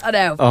that. I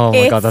know. Oh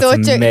my God,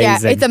 that's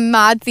amazing. It's a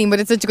mad scene, but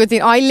it's such a good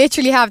scene. I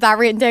literally have that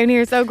written down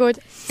here. So good.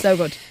 So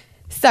good.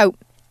 So,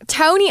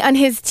 Tony and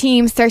his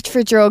team search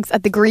for drugs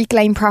at the Greek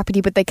Lane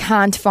property, but they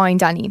can't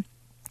find any.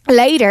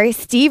 Later,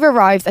 Steve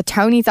arrives at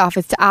Tony's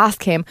office to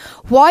ask him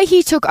why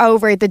he took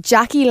over the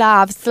Jackie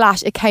Lav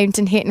 /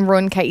 accountant hit and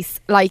run case.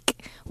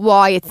 Like,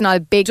 why it's not a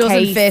big case.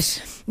 Doesn't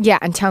fit. Yeah,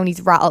 and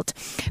Tony's rattled.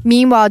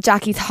 Meanwhile,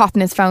 Jackie's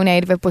hopping his phone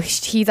out of it, but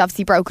he's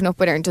obviously broken up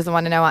with her and doesn't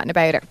want to know anything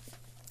about her.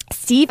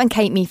 Steve and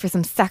Kate meet for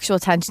some sexual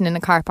tension in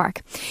a car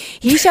park.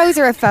 He shows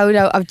her a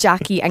photo of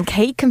Jackie and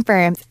Kate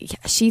confirms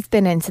she's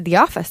been into the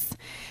office.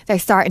 They're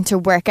starting to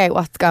work out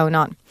what's going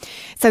on.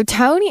 So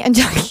Tony and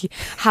Jackie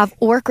have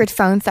awkward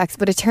phone sex,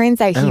 but it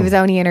turns out he was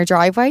only in her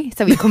driveway,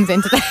 so he comes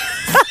into the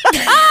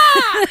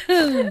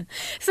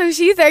So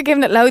she's there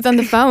giving it loads on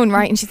the phone,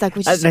 right? And she's like,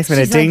 next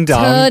minute, ding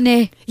dong.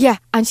 Tony. Yeah,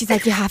 and she's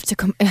like, you have to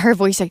come. In her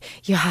voice, like,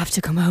 you have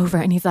to come over.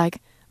 And he's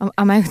like,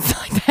 I'm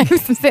outside the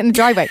house. I'm sitting in the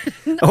driveway.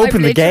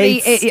 Open the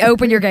gates.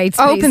 Open your gates,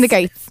 please. Open the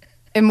gates.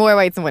 In more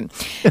ways than one.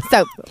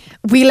 So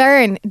we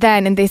learn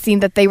then in this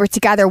scene that they were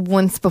together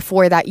once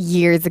before that,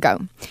 years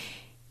ago.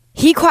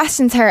 He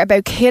questions her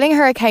about killing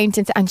her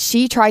accountant and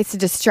she tries to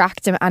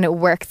distract him, and it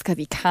works because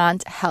he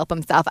can't help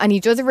himself. And he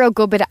does a real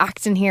good bit of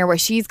acting here where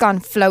she's gone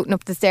floating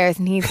up the stairs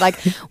and he's like,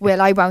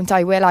 will I, won't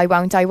I,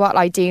 what'll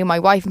I do, my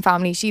wife and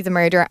family, she's a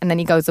murderer, and then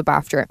he goes up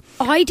after her.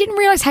 I didn't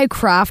realise how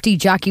crafty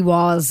Jackie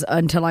was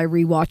until I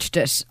rewatched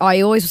it.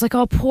 I always was like,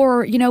 oh,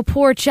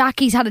 poor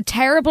Jackie's had a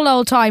terrible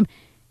old time.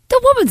 The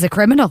woman's a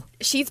criminal.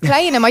 She's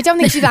playing him. I don't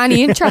think she's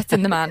any interest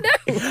in the man.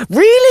 No.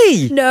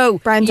 Really? No.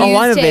 Brandon. Oh,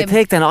 I'm a bit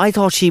thick then. I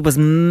thought she was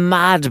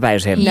mad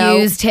about him. No.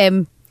 Used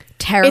him.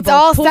 Terrible. It's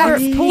all poor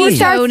he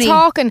starts Tony.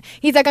 talking.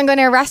 He's like, I'm going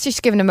to arrest you.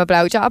 She's giving him a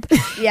blowjob.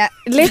 Yeah.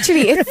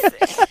 Literally.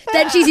 It's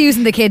Then she's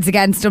using the kids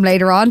against him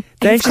later on.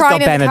 Then she's got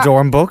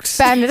Benidorm booked.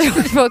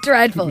 Benidorm booked.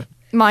 Dreadful.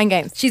 Mind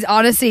games. She's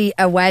honestly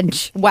a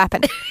wench.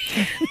 Weapon.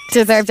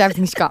 Deserved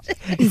everything she got.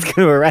 He's going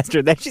to arrest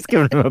her. Then she's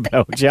giving him a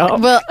blowjob.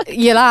 Well,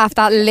 you laugh.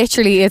 That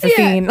literally is a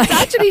scene. It's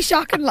actually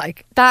shocking.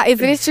 Like, that is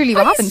literally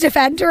what I used happened. to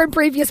defend her in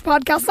previous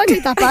podcasts. I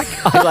take that back.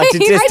 I'd like to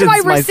distance How do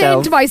I myself.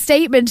 rescind my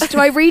statement? Do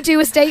I redo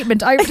a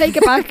statement? I take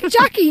it back.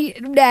 Jackie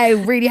now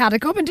really had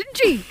it coming, didn't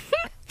she?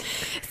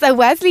 So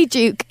Wesley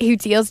Duke, who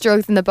deals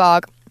drugs in the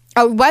bog.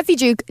 Wesley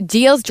Duke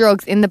deals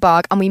drugs in the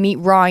bog, and we meet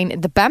Ryan,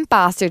 the bent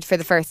bastard, for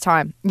the first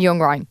time. Young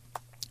Ryan.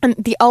 And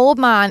the old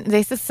man,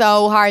 this is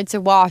so hard to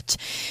watch,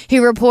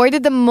 who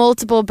reported the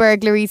multiple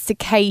burglaries to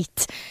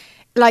Kate.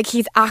 Like,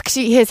 his house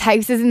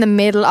is in the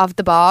middle of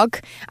the bog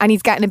and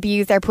he's getting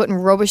abused. They're putting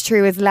rubbish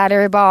through his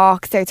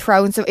letterbox. They're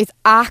throwing so it's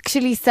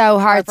actually so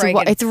hard to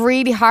watch. It's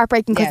really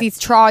heartbreaking because he's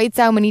tried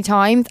so many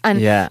times, and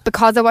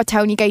because of what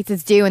Tony Gates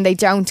is doing, they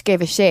don't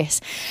give a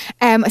shit.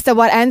 So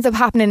what ends up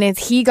happening is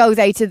he goes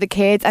out to the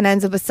kids and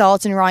ends up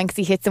assaulting Ryan because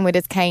he hits him with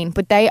his cane.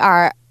 But they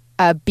are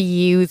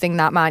abusing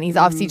that man. He's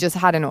obviously just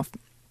had enough.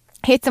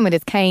 Hits him with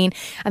his cane,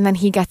 and then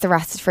he gets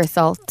arrested for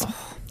assault.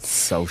 Oh,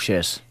 so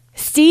shit.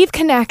 Steve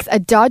connects a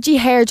dodgy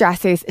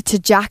hairdresser's to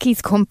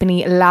Jackie's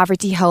company,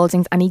 Laverty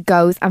Holdings, and he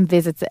goes and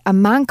visits it. A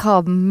man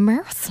called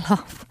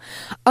Miroslav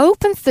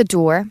opens the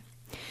door,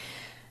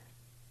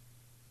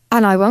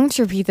 and I won't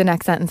repeat the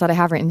next sentence that I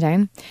have written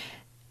down.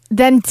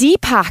 Then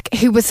Deepak,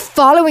 who was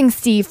following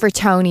Steve for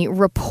Tony,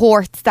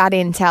 reports that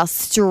intel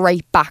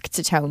straight back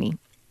to Tony.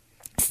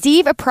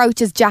 Steve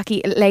approaches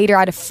Jackie later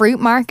at a fruit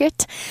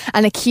market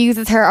and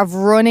accuses her of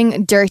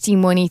running dirty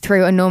money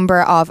through a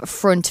number of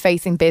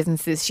front-facing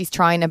businesses. She's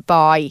trying to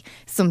buy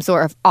some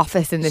sort of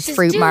office in this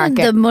fruit market.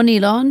 She's doing the money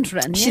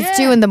laundering. She's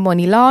doing the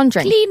money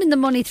laundering. Cleaning the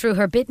money through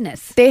her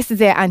business. This is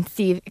it, and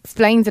Steve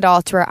explains it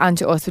all to her and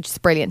to us, which is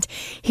brilliant.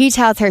 He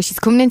tells her she's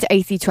coming into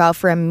AC12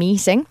 for a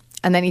meeting.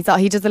 And then he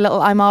does a little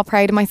I'm all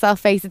proud of myself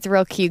face. It's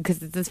real cute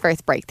because it's his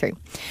first breakthrough.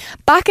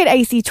 Back at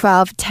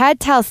AC12, Ted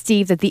tells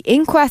Steve that the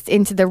inquest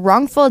into the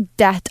wrongful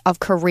death of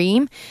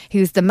Kareem,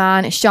 who's the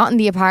man shot in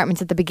the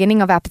apartment at the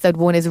beginning of episode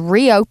 1, is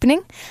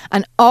reopening.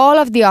 And all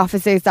of the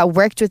officers that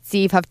worked with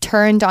Steve have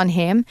turned on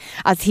him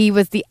as he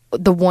was the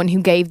one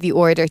who gave the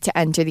order to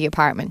enter the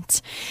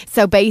apartment.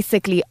 So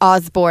basically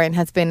Osborne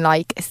has been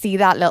like, see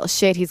that little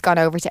shit who's gone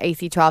over to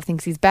AC12,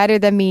 thinks he's better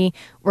than me.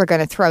 We're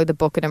going to throw the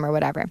book at him or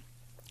whatever.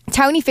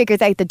 Tony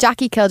figures out that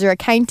Jackie killed her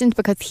accountant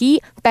because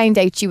he found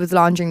out she was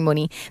laundering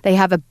money. They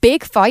have a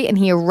big fight and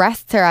he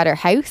arrests her at her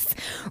house.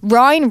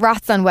 Ryan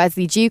rats on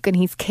Wesley Duke and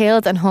he's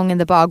killed and hung in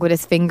the bog with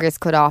his fingers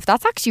cut off.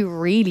 That's actually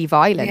really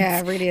violent. Yeah,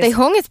 it really is. They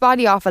hung his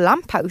body off a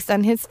lamppost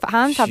and his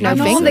hands have no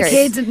and fingers. all the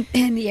kids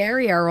in the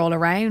area are all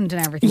around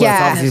and everything. Well,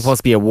 it's obviously supposed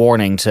to be a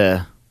warning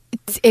to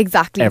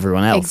exactly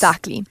everyone else.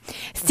 Exactly.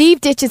 Steve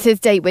ditches his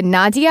date with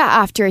Nadia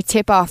after a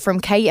tip-off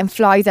from Kate and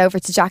flies over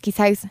to Jackie's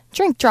house.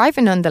 Drink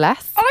driving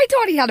nonetheless. I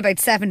thought he had about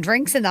 7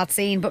 drinks in that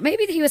scene, but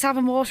maybe he was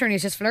having water and he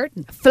was just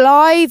flirting.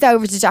 Flies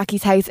over to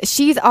Jackie's house.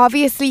 She's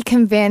obviously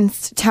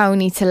convinced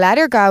Tony to let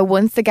her go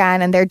once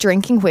again and they're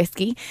drinking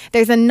whiskey.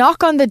 There's a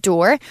knock on the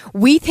door.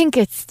 We think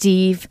it's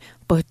Steve,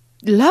 but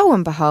lo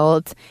and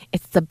behold,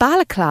 it's the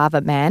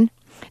balaclava men.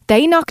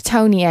 They knock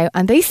Tony out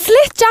and they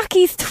slit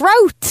Jackie's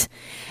throat.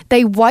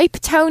 They wipe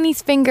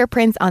Tony's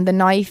fingerprints on the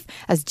knife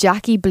as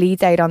Jackie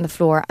bleeds out on the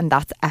floor, and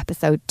that's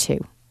episode 2.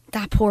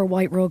 That poor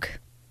white rug.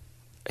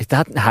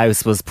 That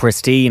house was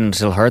pristine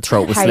until her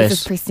throat was House slit.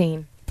 was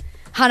pristine.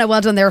 Hannah, well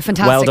done. They were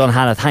fantastic. Well done,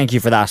 Hannah. Thank you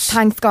for that.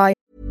 Thanks, guys.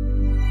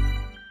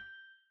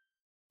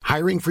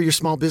 Hiring for your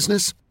small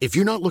business? If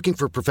you're not looking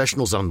for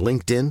professionals on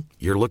LinkedIn,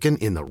 you're looking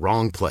in the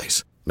wrong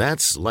place.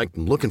 That's like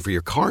looking for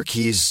your car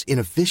keys in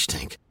a fish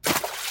tank.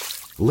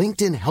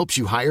 LinkedIn helps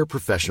you hire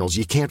professionals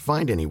you can't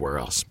find anywhere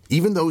else,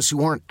 even those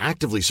who aren't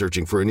actively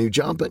searching for a new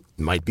job but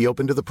might be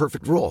open to the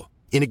perfect role.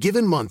 In a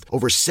given month,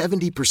 over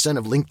 70%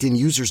 of LinkedIn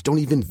users don't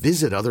even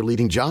visit other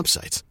leading job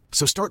sites.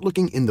 So start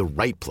looking in the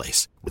right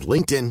place. With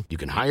LinkedIn, you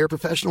can hire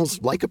professionals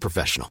like a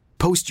professional.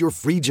 Post your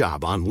free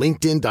job on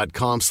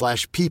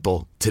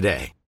linkedin.com/people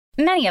today.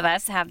 Many of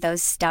us have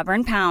those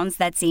stubborn pounds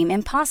that seem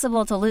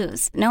impossible to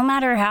lose, no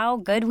matter how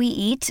good we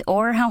eat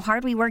or how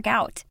hard we work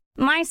out.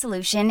 My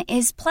solution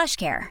is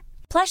PlushCare.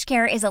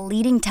 PlushCare is a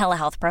leading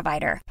telehealth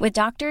provider with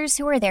doctors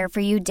who are there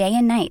for you day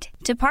and night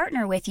to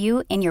partner with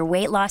you in your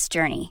weight loss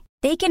journey.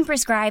 They can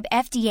prescribe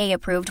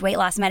FDA-approved weight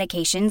loss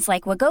medications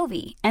like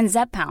Wegovy and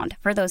Zepbound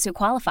for those who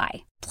qualify.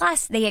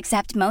 Plus, they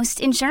accept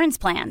most insurance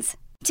plans.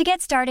 To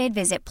get started,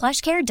 visit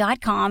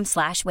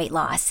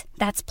plushcare.com/weightloss.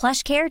 That's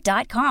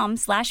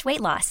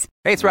plushcare.com/weightloss.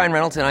 Hey, it's Ryan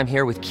Reynolds, and I'm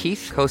here with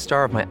Keith,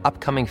 co-star of my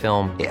upcoming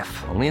film,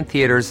 If, only in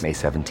theaters May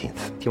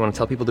 17th. Do you want to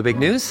tell people the big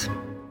news?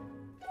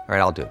 All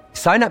right, I'll do it.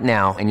 Sign up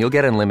now and you'll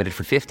get unlimited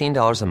for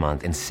 $15 a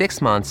month and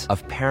 6 months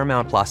of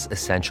Paramount Plus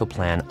Essential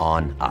Plan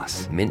on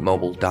us.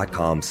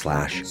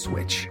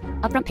 MintMobile.com/switch.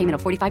 Upfront payment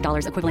of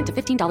 $45 equivalent to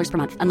 $15 per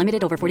month.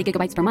 Unlimited over 40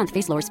 gigabytes per month.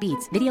 Face lower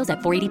speeds. Videos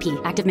at 480p.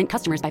 Active Mint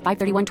customers by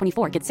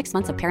 531.24 get 6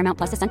 months of Paramount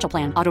Plus Essential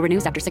Plan. Auto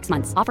renews after 6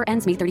 months. Offer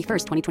ends May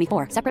 31st,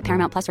 2024. Separate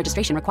Paramount Plus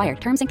registration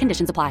required. Terms and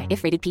conditions apply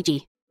if rated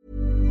PG.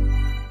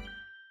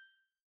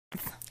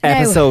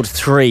 Episode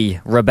 3,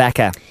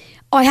 Rebecca.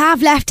 I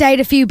have left out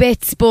a few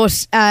bits,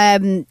 but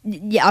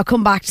yeah, I'll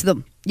come back to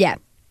them. Yeah,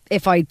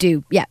 if I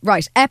do. Yeah,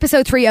 right.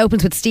 Episode 3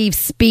 opens with Steve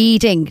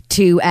speeding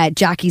to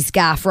Jackie's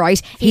gaff,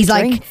 right? He's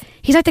like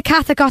the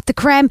cat that got the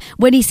creme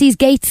when he sees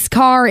Gates'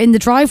 car in the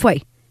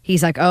driveway.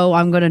 He's like, oh,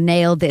 I'm going to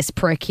nail this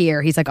prick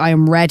here. He's like, I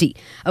am ready.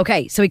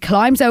 Okay, so he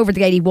climbs over the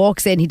gate. He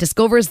walks in. He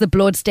discovers the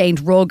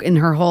blood-stained rug in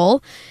her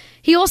hall.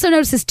 He also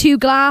notices 2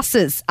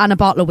 glasses and a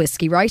bottle of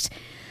whiskey, right?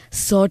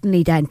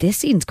 Suddenly then, this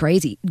scene's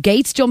crazy.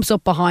 Gates jumps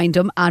up behind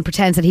him and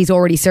pretends that he's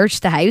already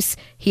searched the house.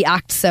 He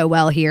acts so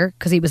well here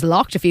because he was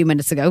locked a few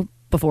minutes ago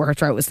before her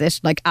throat was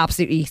slit, like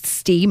absolutely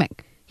steaming.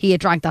 He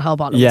had drank the whole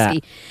bottle of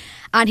whiskey.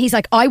 And he's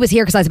like, I was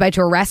here because I was about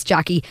to arrest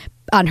Jackie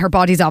and her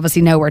body's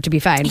obviously nowhere to be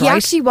found, He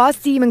actually was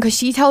steaming because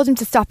she told him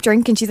to stop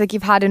drinking. She's like,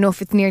 you've had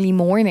enough, it's nearly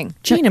morning.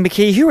 Gina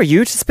McKee, who are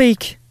you to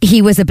speak?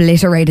 He was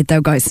obliterated though,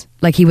 guys.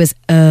 Like he was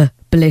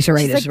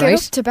obliterated, She's like, right?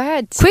 Get up to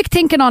bed. Quick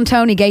thinking on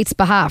Tony Gates'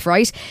 behalf,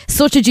 right?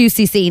 Such a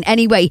juicy scene.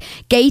 Anyway,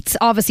 Gates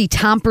obviously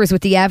tampers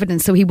with the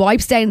evidence, so he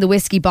wipes down the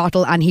whiskey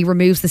bottle and he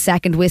removes the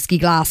second whiskey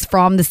glass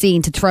from the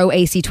scene to throw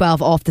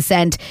AC-12 off the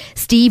scent.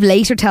 Steve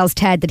later tells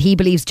Ted that he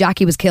believes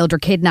Jackie was killed or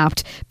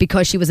kidnapped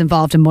because she was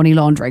involved in money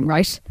laundering,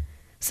 right?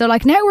 So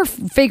like now we're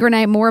figuring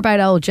out more about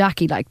old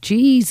Jackie. Like,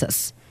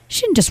 Jesus,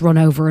 she didn't just run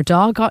over a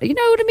dog. You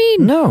know what I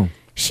mean? No.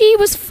 She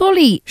was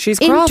fully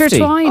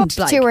intertwined.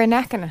 Up to her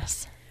neck in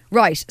it.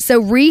 Right, so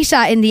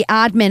Rita in the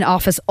admin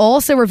office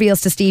also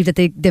reveals to Steve that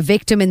the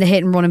victim in the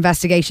hit and run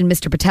investigation,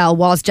 Mr. Patel,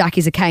 was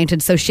Jackie's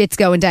accountant, so shit's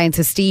going down,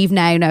 so Steve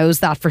now knows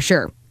that for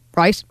sure,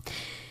 right?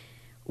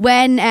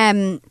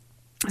 When,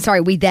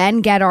 we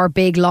then get our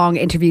big long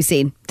interview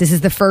scene. This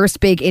is the first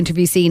big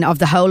interview scene of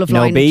the whole of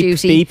Line of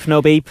Duty. No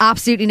beep.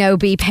 Absolutely no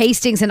beep.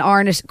 Hastings and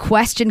Arnott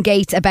question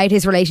Gates about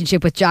his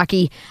relationship with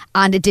Jackie,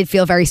 and it did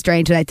feel very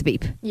strange without the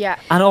beep. Yeah.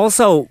 And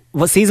also,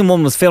 season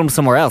 1 was filmed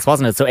somewhere else,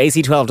 wasn't it? So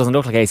AC-12 doesn't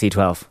look like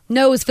AC-12.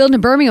 No, it was filmed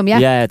in Birmingham, yeah.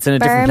 Yeah, it's in a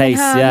different place.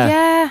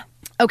 Yeah.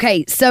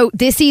 Okay, so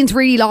this scene's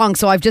really long,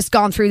 so I've just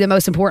gone through the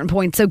most important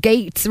points. So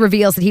Gates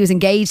reveals that he was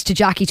engaged to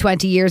Jackie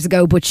 20 years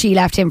ago, but she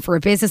left him for a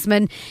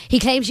businessman. He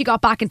claims she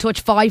got back in touch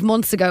 5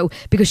 months ago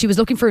because she was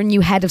looking for a new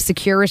head of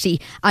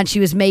security and she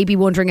was maybe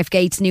wondering if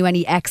Gates knew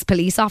any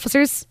ex-police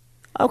officers.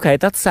 Okay,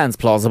 that sounds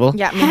plausible.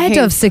 Yeah, Head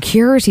of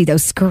security, though,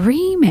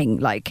 screaming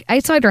like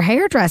outside her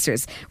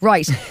hairdressers.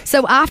 Right.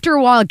 So after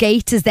a while,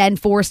 Gates is then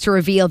forced to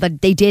reveal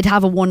that they did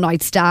have a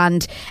one-night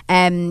stand.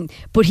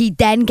 But he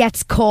then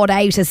gets caught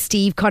out as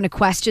Steve kind of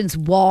questions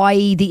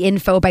why the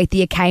info about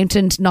the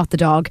accountant, not the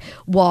dog,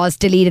 was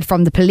deleted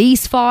from the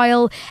police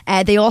file.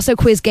 They also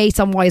quiz Gates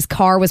on why his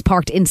car was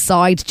parked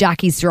inside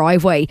Jackie's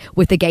driveway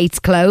with the gates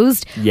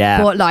closed.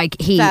 Yeah. But like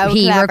he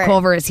clever.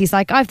 recovers. He's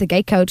like, I have the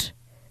gate code.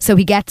 So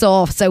he gets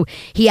off. So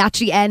he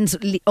actually ends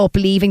up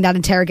leaving that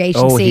interrogation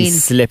scene. Oh,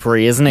 he's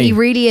slippery, isn't he? He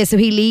really is. So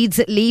he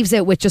leaves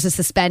it with just a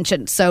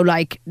suspension. So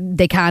like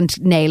they can't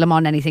nail him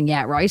on anything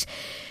yet, right?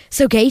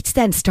 So Gates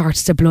then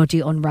starts to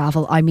bloody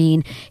unravel. I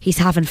mean, he's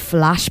having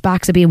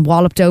flashbacks of being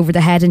walloped over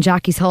the head in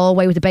Jackie's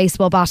hallway with a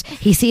baseball bat.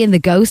 He's seeing the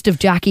ghost of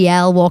Jackie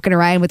L walking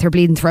around with her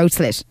bleeding throat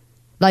slit.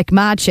 Like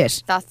mad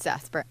shit. That's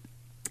desperate.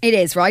 It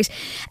is, right?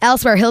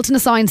 Elsewhere, Hilton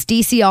assigns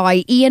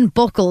DCI Ian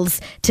Buckles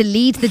to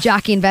lead the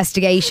Jackie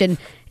investigation.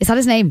 Is that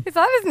his name? Is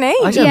that his name?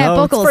 I don't know.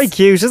 Buckles. It's very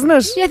cute, isn't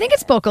it? Yeah, I think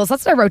it's Buckles.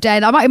 That's what I wrote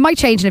down. It might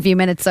change in a few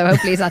minutes, so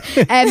hopefully it's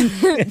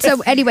not.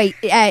 So anyway,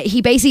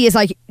 he basically is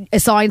like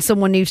assigned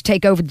someone new to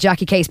take over the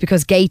Jackie case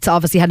because Gates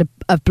obviously had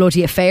a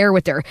bloody affair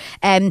with her.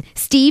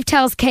 Steve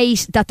tells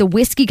Kate that the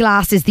whiskey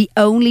glass is the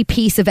only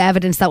piece of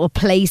evidence that will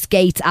place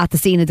Gates at the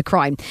scene of the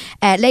crime.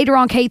 Later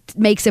on, Kate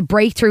makes a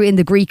breakthrough in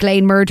the Greek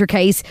Lane murder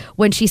case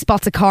when she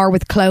spots a car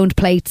with cloned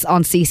plates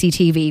on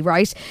CCTV,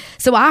 right?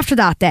 So after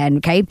that then,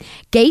 okay,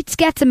 Gates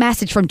gets a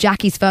message from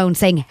Jackie's phone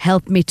saying,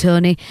 "Help me,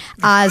 Tony,"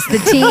 as the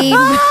team...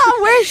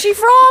 Where's she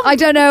from? I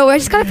don't know. I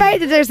just kind of found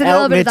that there's a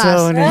little bit of that.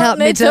 Tony. Help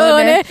me,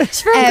 Tony.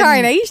 She's from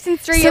Coronation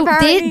Street, so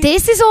apparently.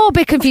 this is all a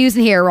bit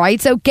confusing here, right?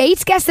 So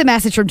Gates gets the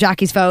message from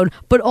Jackie's phone,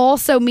 but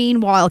also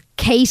meanwhile,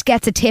 Kate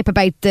gets a tip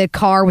about the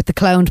car with the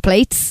cloned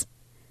plates.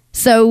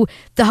 So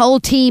the whole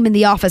team in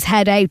the office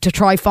head out to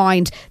try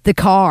find the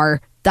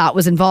car that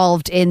was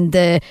involved in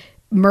the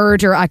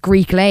murder at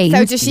Greek Lane.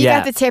 So does she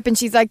get the tip and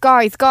she's like,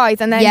 guys,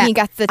 and then he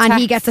gets the text.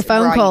 And he gets a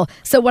phone call.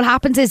 So what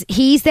happens is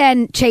he's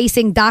then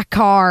chasing that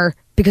car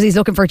because he's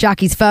looking for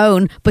Jackie's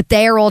phone, but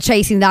they're all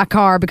chasing that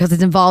car because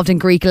it's involved in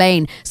Greek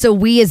Lane. So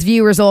we as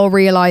viewers all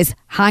realise,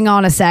 hang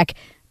on a sec,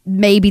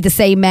 maybe the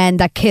same men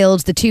that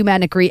killed the two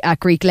men at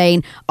Greek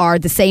Lane are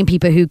the same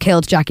people who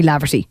killed Jackie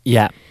Laverty.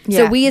 Yeah.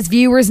 So we as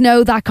viewers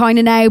know that kind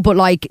of now, but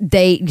like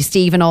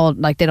Steve and all,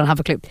 like they don't have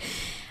a clue.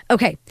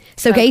 Okay,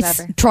 so Gates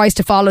clever. tries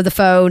to follow the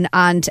phone,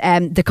 and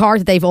the car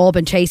that they've all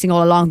been chasing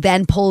all along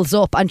then pulls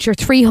up, and sure,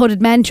 3 hooded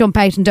men jump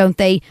out and don't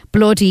they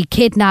bloody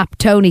kidnap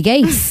Tony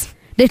Gates.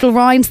 Little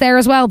Ryan's there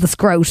as well, the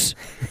scrote.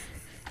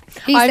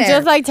 I'm there.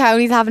 just like,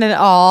 Tony's having an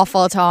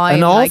awful time.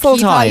 He thought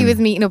time. he was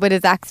meeting up with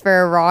his ex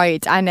for a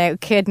ride and now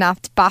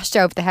kidnapped, bashed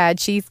over the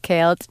head. She's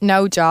killed.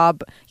 No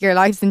job. Your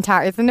life's in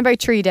tatters in about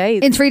 3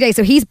 days. In 3 days.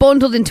 So he's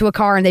bundled into a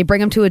car and they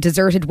bring him to a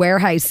deserted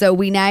warehouse. So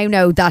we now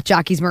know that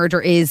Jackie's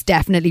murder is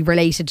definitely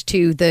related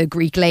to the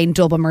Greek Lane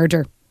double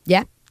murder.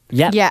 Yeah?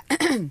 Yeah.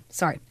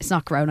 Sorry, it's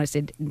not corona. I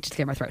did just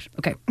clear my throat.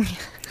 Okay.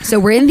 So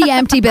we're in the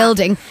empty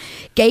building.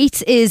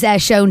 Gates is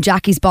shown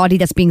Jackie's body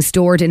that's being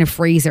stored in a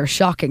freezer.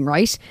 Shocking,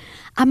 right?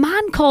 A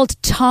man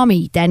called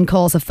Tommy then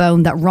calls a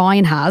phone that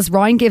Ryan has.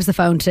 Ryan gives the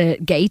phone to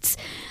Gates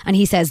and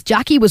he says,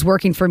 "Jackie was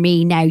working for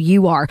me, now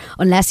you are,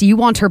 unless you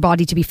want her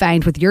body to be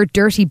found with your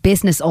dirty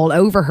business all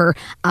over her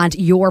and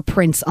your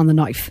prints on the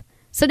knife."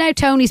 So now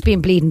Tony's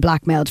being bleeding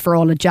blackmailed for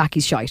all of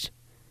Jackie's shite.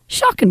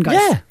 Shocking, guys.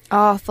 Yeah.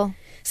 Awful.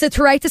 So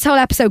throughout this whole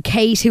episode,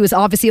 Kate, who is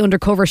obviously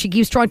undercover, she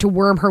keeps trying to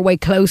worm her way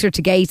closer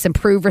to Gates and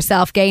prove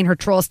herself, gain her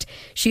trust.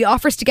 She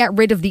offers to get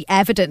rid of the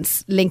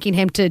evidence linking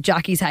him to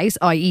Jackie's house,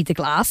 i.e. the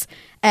glass,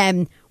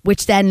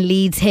 which then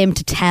leads him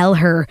to tell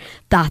her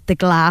that the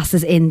glass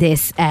is in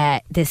this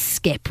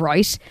skip,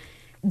 right?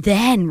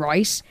 Then,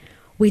 right,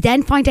 we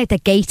then find out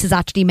that Gates has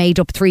actually made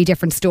up 3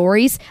 different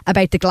stories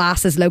about the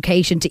glass's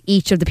location to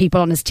each of the people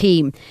on his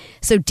team.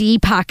 So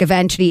Deepak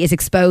eventually is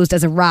exposed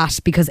as a rat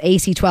because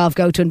AC-12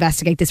 go to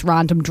investigate this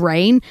random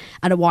drain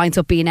and it winds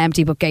up being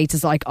empty, but Gates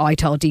is like, I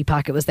told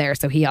Deepak it was there,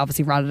 so he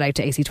obviously ratted out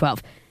to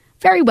AC-12.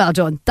 Very well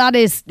done. That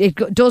is, it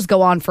does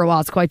go on for a while.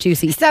 It's quite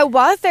juicy. So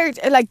was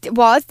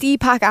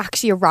Deepak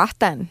actually a rat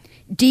then?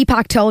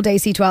 Deepak told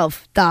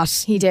AC-12 that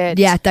he did.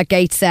 Yeah, that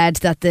Gates said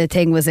that the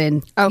thing was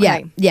in.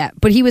 Okay. Yeah.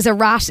 But he was a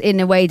rat in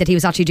a way that he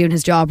was actually doing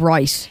his job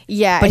right.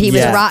 Yeah. But he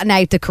was ratting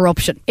out the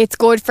corruption. It's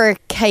good for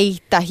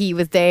Kate that he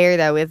was there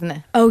though, isn't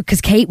it? Oh,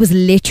 because Kate was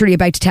literally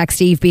about to text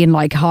Steve being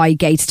like, "Hi,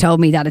 Gates told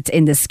me that it's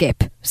in the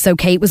skip." So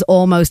Kate was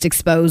almost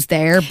exposed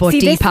there, but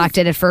Deepak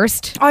did it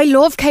first. I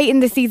love Kate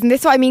in this season.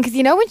 This is what I mean, because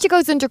you know when she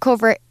goes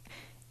undercover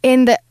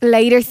in the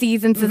later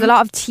seasons, there's a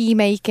lot of tea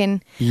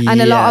making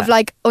and a lot of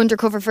like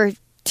undercover for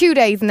 2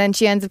 days and then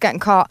she ends up getting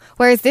caught.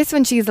 Whereas this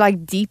one, she's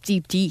like deep.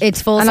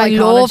 It's full and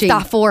psychology. I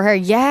love that for her,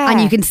 yeah.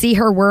 And you can see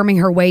her worming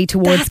her way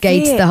towards That's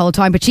Gates it. the whole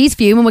time. But she's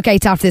fuming with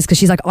Gates after this because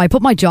she's like, I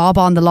put my job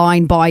on the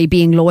line by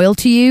being loyal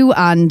to you,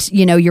 and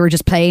you know, you were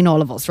just playing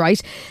all of us,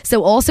 right?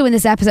 So also in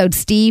this episode,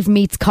 Steve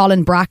meets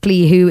Colin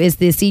Brackley, who is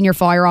the senior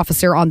fire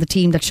officer on the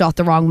team that shot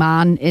the wrong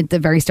man at the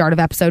very start of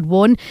episode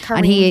 1.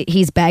 And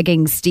he's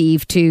begging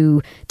Steve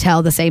to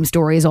tell the same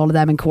story as all of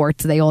them in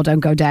court so they all don't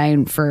go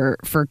down for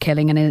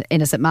killing an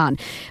innocent man.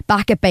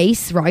 Back at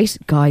base, right,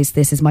 guys,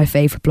 this is my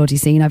favourite bloody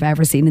scene I've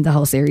ever seen in the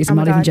whole series. I'm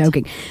not even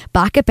joking.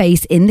 Back at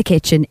base in the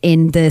kitchen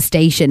in the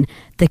station,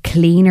 the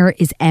cleaner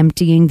is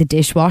emptying the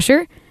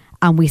dishwasher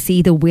and we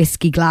see the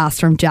whiskey glass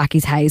from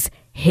Jackie's house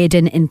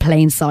hidden in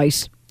plain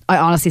sight. I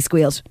honestly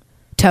squealed.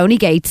 Tony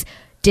Gates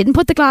didn't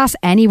put the glass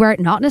anywhere,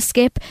 not in a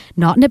skip,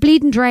 not in a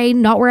bleeding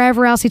drain, not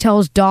wherever else he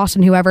told Dot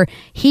and whoever.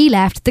 He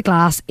left the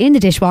glass in the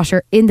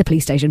dishwasher in the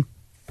police station.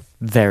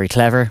 Very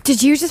clever.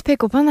 Did you just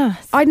pick up on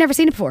that? I'd never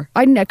seen it before.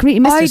 I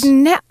completely missed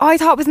it. I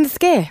thought it was in the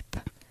skip.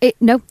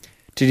 No.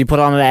 Did you put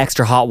on an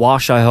extra hot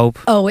wash, I hope?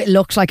 Oh, it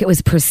looked like it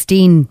was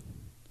pristine.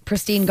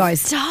 Pristine,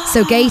 guys. Stop.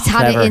 So Gates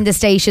had it in the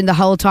station the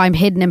whole time,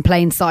 hidden in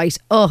plain sight.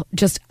 Oh,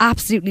 just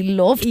absolutely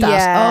loved that.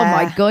 Yeah.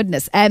 Oh my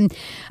goodness.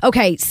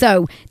 Okay,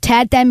 so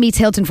Ted then meets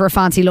Hilton for a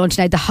fancy lunch.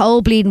 Now the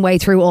whole bleeding way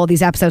through all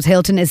these episodes,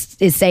 Hilton is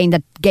saying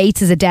that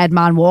Gates is a dead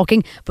man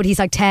walking, but he's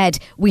like, Ted,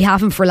 we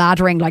have him for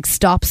laddering, like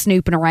stop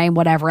snooping around,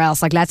 whatever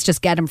else, like let's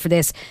just get him for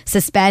this,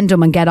 suspend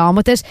him and get on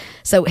with it.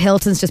 So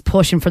Hilton's just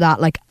pushing for that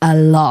like a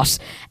lot.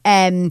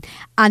 And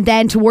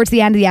then towards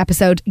the end of the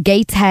episode,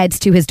 Gates heads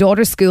to his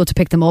daughter's school to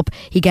pick them up.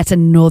 He gets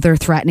another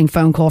threatening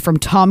phone call from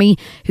Tommy,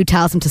 who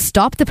tells him to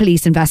stop the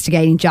police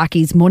investigating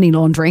Jackie's money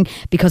laundering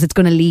because it's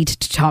going to lead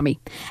to Tommy.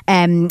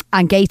 And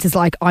Gates is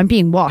like, I'm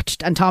being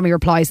watched. And Tommy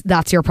replies,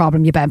 that's your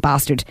problem, you bent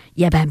bastard.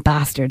 You bent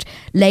bastard.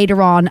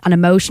 Later on, an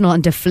emotional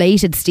and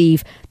deflated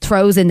Steve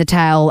throws in the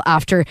towel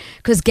after,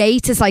 because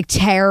Gates is like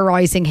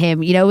terrorising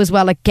him, you know, as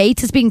well. Like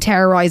Gates is being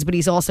terrorised, but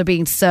he's also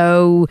being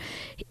so,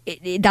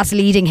 that's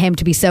leading him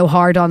to be so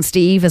hard on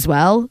Steve as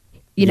well.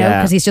 You know,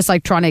 because he's just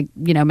like trying to,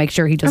 you know, make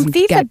sure he doesn't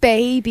Steve's get... a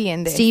baby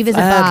in this. Steve is a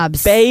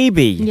babs.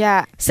 Baby.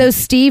 Yeah. So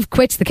Steve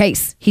quits the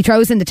case. He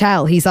throws in the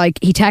towel. He's like,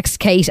 he texts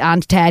Kate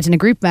and Ted in a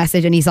group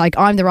message and he's like,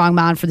 I'm the wrong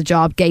man for the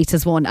job. Gates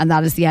has won. And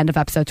that is the end of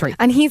episode 3.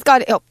 And he's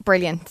got,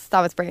 brilliant. That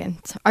was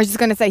brilliant. I was just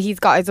going to say he's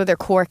got his other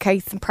court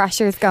case and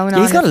pressures going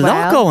on. He's got as a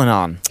lot going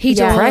on. He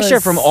does. Pressure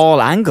from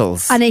all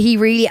angles. And he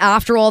really,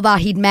 after all that,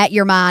 he'd met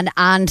your man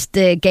and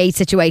the Gates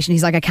situation.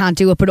 He's like, I can't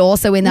do it. But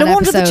also in that no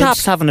wonder episode, the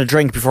chap's having a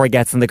drink before he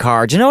gets in the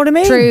car. Do you know what I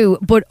mean? True.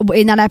 But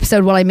in that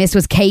episode, what I missed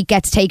was Kate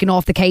gets taken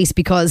off the case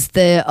because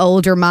the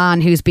older man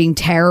who's being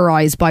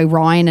terrorised by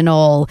Ryan and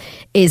all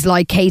is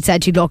like, Kate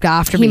said she'd look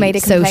after me. Made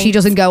a so complaint. she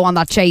doesn't go on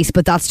that chase.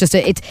 But that's just,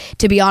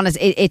 to be honest,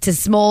 it's a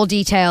small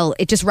detail.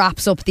 It just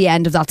wraps up the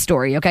end of that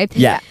story, okay?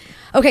 Yeah.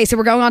 Okay, so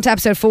we're going on to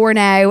episode 4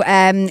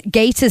 now.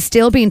 Gates is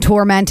still being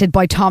tormented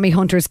by Tommy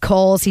Hunter's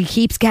calls. He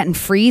keeps getting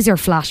freezer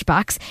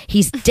flashbacks.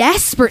 He's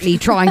desperately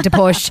trying to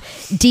push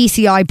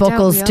DCI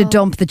Buckles to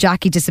dump the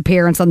Jackie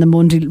disappearance on the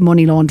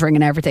money laundering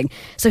and everything.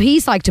 So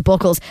he's like to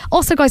Buckles.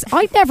 Also, guys,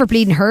 I've never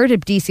bleeding heard of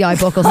DCI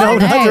Buckles. No,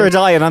 neither did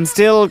I, and I'm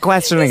still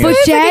questioning but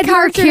it. Jed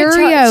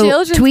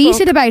Mercurio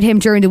tweeted about him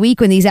during the week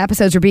when these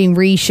episodes were being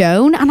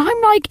re-shown, and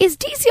I'm like, is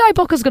DCI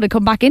Buckles going to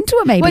come back into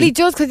it maybe? Well, he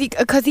does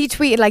because he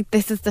tweeted like,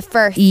 this is the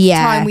first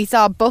time we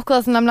saw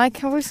Buckles, and I'm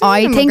like,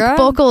 I think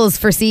Buckles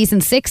for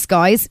season 6,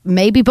 guys.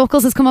 Maybe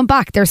Buckles is coming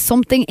back. There's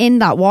something in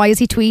that. Why is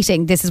he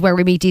tweeting? This is where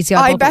we meet DCI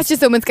Buckles. I bet you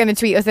someone's going to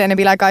tweet us in and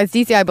be like, guys,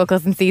 DCI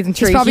Buckles in season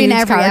 3. He's probably in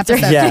every episode.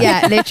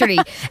 Yeah, literally.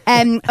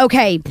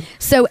 Okay,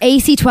 so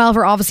AC12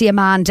 are obviously a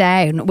man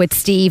down with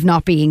Steve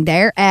not being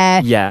there.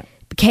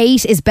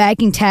 Kate is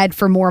begging Ted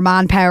for more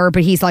manpower,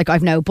 but he's like,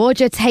 I've no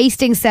budgets.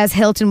 Hastings says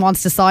Hilton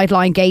wants to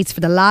sideline Gates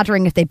for the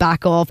laddering if they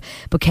back off,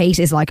 but Kate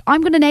is like,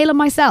 I'm going to nail him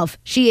myself.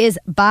 She is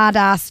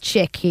badass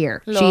chick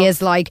here. Love. She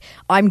is like,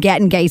 I'm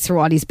getting Gates for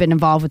what he's been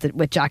involved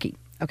with Jackie.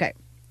 Okay,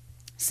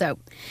 so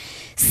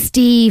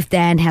Steve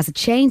then has a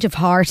change of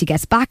heart. He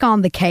gets back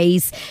on the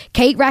case.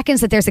 Kate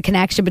reckons that there's a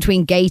connection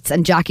between Gates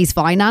and Jackie's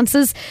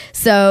finances.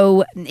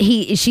 So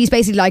she's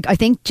basically like, I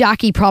think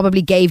Jackie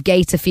probably gave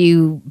Gates a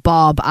few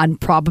bob,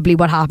 and probably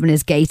what happened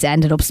is Gates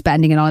ended up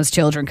spending it on his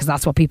children, because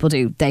that's what people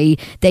do. They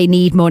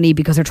need money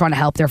because they're trying to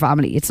help their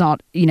family. It's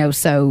not,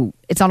 so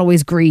it's not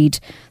always greed.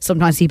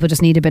 Sometimes people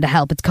just need a bit of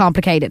help. It's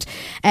complicated.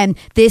 And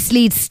this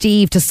leads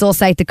Steve to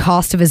suss out the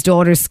cost of his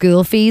daughter's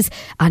school fees.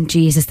 And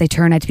Jesus, they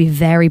turn out to be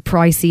very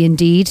pricey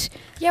indeed.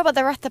 Yeah, but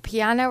they're at the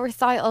piano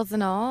recitals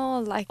and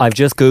all. Like, I've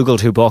just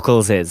Googled who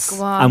Buckles is.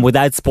 Go on. And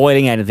without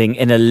spoiling anything,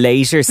 in a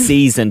later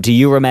season, do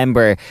you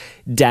remember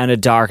down a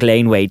dark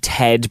laneway,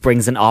 Ted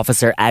brings an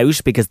officer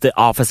out because the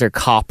officer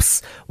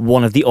cops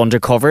one of the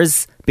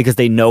undercovers because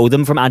they know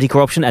them from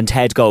anti-corruption, and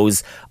Ted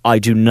goes, I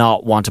do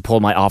not want to pull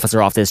my officer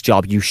off this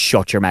job. You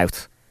shut your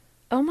mouth.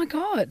 Oh my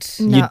God.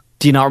 no.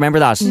 Do you not remember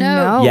that?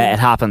 No. Yeah, it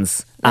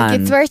happens.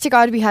 I swear to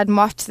God we had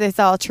watched this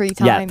all 3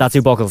 times. Yeah, that's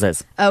who Buckles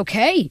is.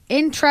 Okay,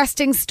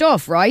 interesting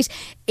stuff, right?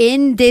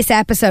 In this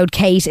episode,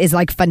 Kate is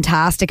like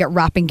fantastic at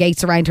wrapping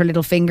Gates around her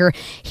little finger.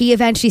 He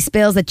eventually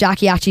spills that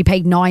Jackie actually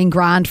paid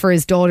 $9,000 for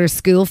his daughter's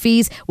school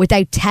fees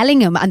without telling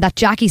him, and that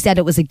Jackie said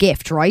it was a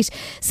gift, right?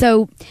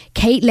 So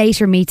Kate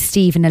later meets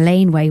Steve in a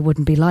laneway,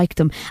 wouldn't be like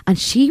them, and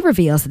she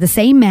reveals that the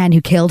same men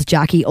who killed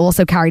Jackie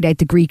also carried out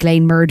the Greek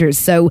Lane murders.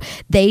 So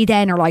they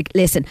then are like,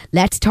 listen,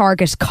 let's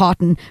target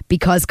Cotton,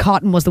 because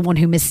Cotton was the one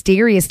who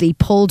mysteriously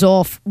pulled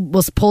off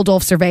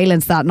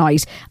surveillance that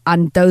night,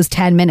 and those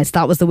 10 minutes,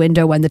 that was the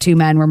window when the 2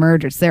 men were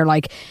murdered. So they're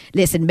like,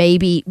 listen,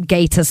 maybe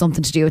Gates has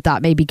something to do with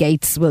that. Maybe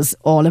Gates was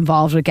all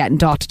involved with getting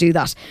Dot to do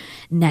that.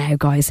 Now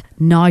guys,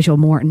 Nigel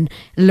Morton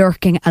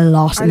lurking a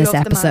lot in this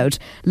episode.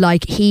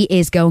 Like, he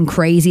is going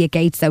crazy at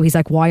Gates though. He's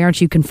like, why aren't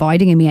you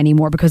confiding in me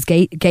anymore? Because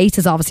Gates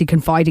is obviously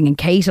confiding in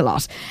Kate a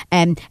lot.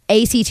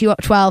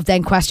 AC12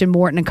 then questioned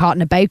Morton and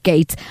Cotton about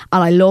Gates,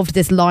 and I loved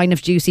this line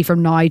of juicy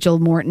from Nigel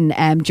Morton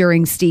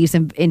during Steve's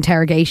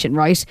interrogation,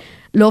 right?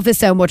 Love this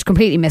so much,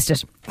 completely missed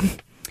it.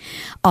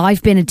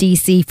 I've been a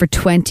DC for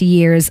 20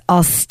 years.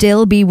 I'll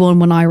still be one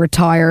when I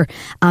retire.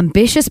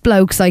 Ambitious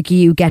blokes like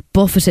you get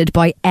buffeted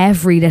by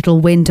every little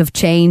wind of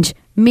change.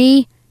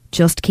 Me,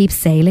 just keep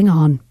sailing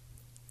on.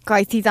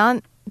 Guys, he's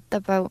on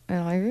the boat in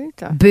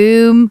Iruta.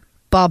 Boom.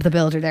 Bob the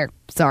Builder there.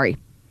 Sorry.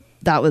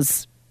 That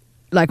was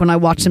like when I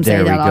watched him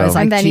say that, I was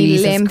like, and then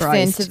Jesus he limps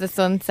Christ. into the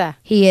sunset.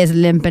 He is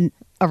limping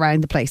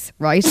around the place,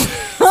 right?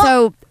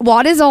 So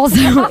what is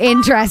also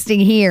interesting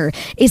here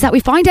is that we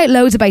find out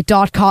loads about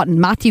Dot Cotton,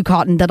 Matthew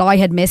Cotton, that I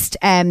had missed.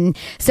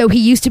 So he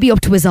used to be up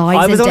to his eyes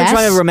in debt. I was only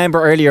trying to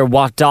remember earlier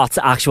what Dot's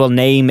actual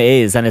name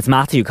is, and it's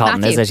Matthew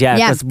Cotton, is it? Yeah,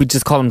 because we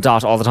just call him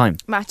Dot all the time.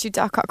 Matthew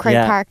Dot Cotton,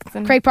 Craig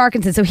Parkinson. Craig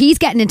Parkinson. So he's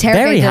getting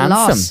interrogated very a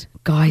lot. handsome.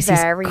 Guys,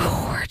 very he's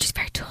gorgeous,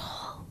 very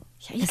tall.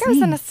 Yeah, he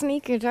goes in a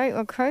sneaker out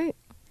with Craig.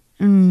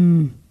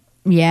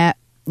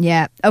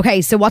 Yeah.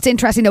 Okay, so what's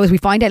interesting though is we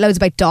find out loads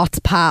about Dot's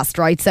past,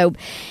 right? So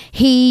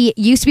he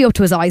used to be up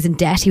to his eyes in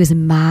debt. He was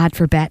mad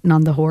for betting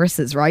on the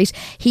horses, right?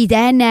 He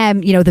then,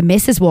 the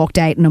missus walked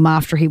out on him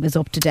after he was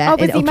up to debt. Oh,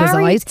 was he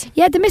married? His eyes.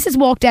 Yeah, the missus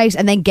walked out,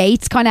 and then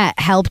Gates kind of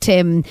helped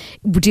him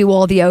do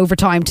all the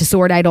overtime to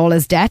sort out all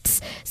his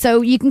debts.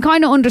 So you can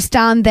kind of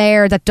understand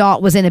there that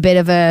Dot was in a bit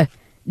of a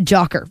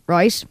jocker,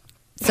 right?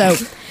 So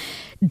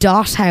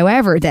Dot,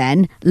 however,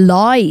 then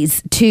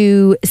lies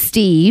to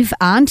Steve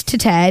and to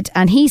Ted,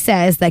 and he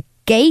says that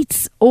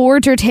Gates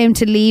ordered him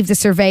to leave the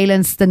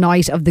surveillance the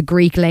night of the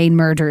Greek Lane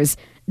murders. ...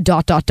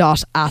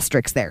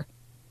 asterisk there.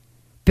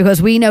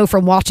 Because we know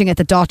from watching it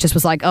that Dot just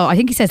was like, oh, I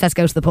think he says let's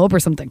go to the pub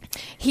or something.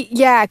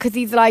 Because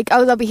he's like,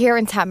 oh, they'll be here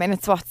in 10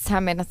 minutes. What's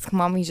 10 minutes?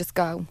 Come on, we just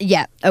go.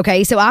 Yeah,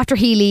 okay. So after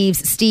he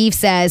leaves, Steve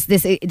says,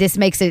 this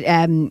makes it...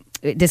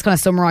 this kind of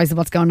summarises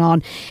what's going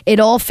on. It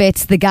all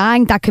fits. The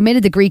gang that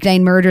committed the Greek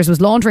Lane murders was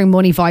laundering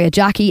money via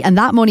Jackie, and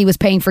that money was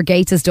paying for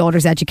Gates'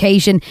 daughter's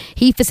education.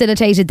 He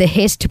facilitated the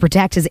hit to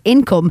protect his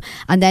income.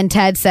 And then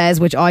Ted says,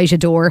 which I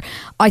adore,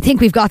 I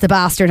think we've got the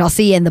bastard. I'll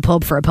see you in the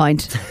pub for a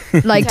pint.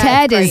 Like,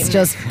 Ted is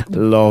just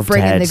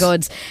bringing the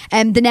goods.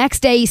 The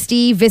next day,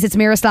 Steve visits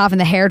Miroslav and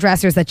the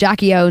hairdressers that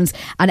Jackie owns,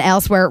 and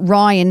elsewhere,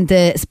 Ryan,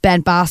 the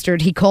spent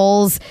bastard, he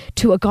calls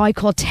to a guy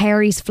called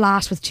Terry's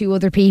flat with 2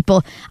 other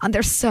people, and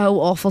they're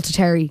so awful to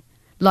Terry.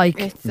 Like,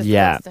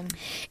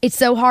 it's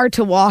so hard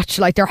to watch.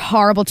 Like, they're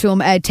horrible to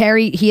him.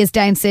 Terry, he has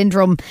Down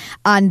syndrome,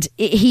 and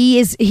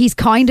he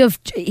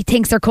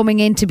thinks they're coming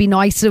in to be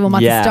nice to him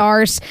at the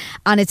start,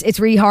 and it's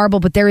really horrible.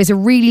 But there is a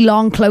really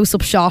long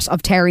close-up shot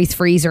of Terry's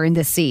freezer in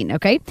this scene.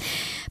 Okay,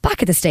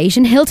 back at the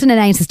station, Hilton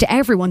announces to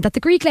everyone that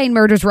the Greek Lane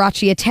murders were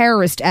actually a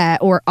terrorist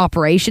or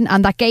operation,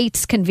 and that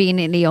Gates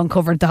conveniently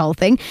uncovered the whole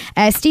thing.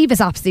 Steve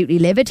is absolutely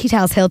livid. He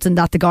tells Hilton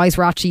that the guys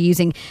were actually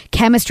using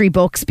chemistry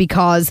books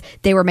because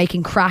they were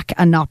making crack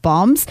and not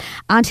bombs,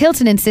 and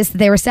Hilton insists that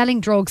they were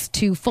selling drugs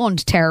to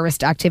fund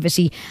terrorist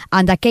activity,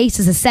 and that Gates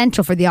is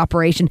essential for the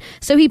operation.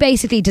 So he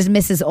basically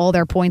dismisses all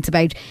their points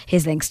about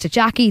his links to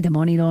Jackie, the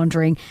money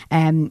laundering,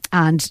 and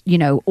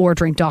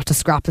ordering Dot to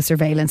scrap the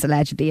surveillance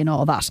allegedly and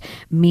all that.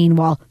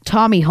 Meanwhile,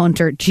 Tommy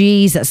Hunter,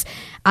 Jesus,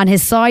 and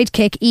his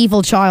sidekick,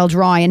 evil child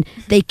Ryan,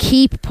 they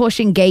keep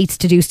pushing Gates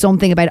to do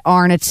something about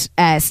Arnott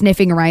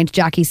sniffing around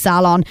Jackie's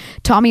salon.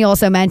 Tommy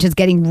also mentions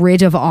getting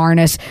rid of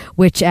Arnott,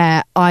 which who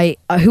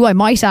I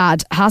might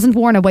add hasn't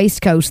worn a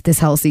waistcoat this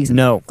whole season.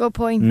 No. Good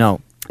point. No.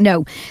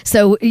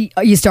 So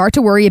you start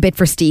to worry a bit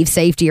for Steve's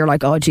safety. You're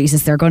like, oh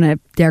Jesus, they're gonna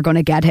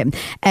get him.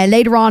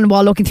 Later on,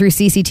 while looking through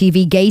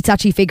CCTV, Gates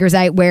actually figures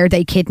out where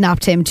they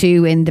kidnapped him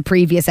to in the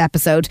previous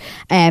episode,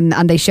 and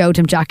they showed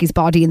him Jackie's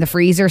body in the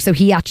freezer. So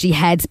he actually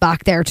heads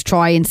back there to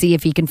try and see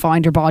if he can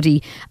find her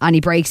body, and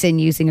he breaks in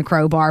using a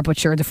crowbar, but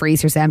sure, the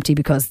freezer's empty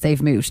because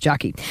they've moved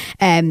Jackie.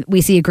 We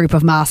see a group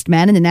of masked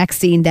men in the next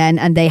scene then,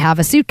 and they have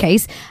a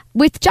suitcase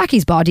with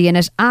Jackie's body in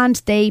it,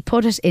 and they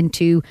put it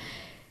into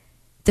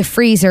the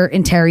freezer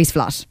in Terry's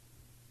flat.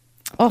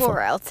 Awful.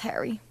 Poor old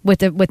Terry. With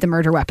the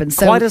murder weapons.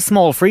 So, quite a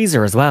small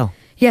freezer as well.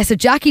 Yeah, so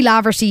Jackie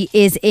Laverty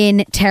is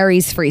in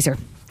Terry's freezer.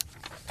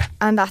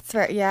 And that's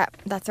where,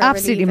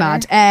 absolutely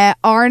mad.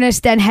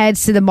 Arnott then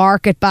heads to the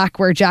market back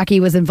where Jackie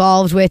was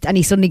involved with, and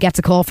he suddenly gets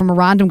a call from a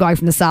random guy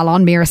from the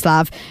salon,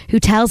 Miroslav, who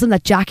tells him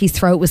that Jackie's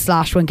throat was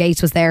slashed when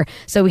Gates was there.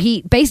 So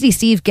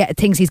Steve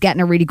thinks he's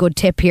getting a really good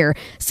tip here.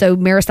 So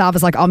Miroslav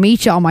is like, I'll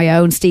meet you on my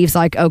own. Steve's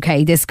like,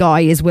 okay, this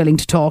guy is willing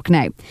to talk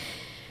now.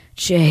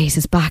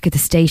 Jesus, back at the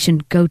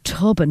station, go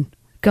tubbing.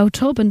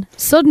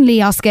 Suddenly,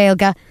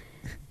 Oscailga,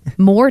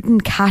 Morton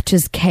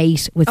catches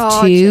Kate with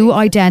two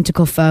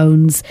identical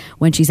phones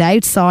when she's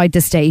outside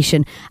the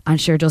station,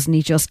 and sure doesn't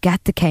he just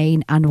get the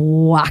cane and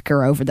whack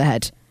her over the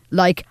head.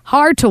 Like,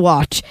 hard to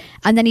watch.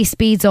 And then he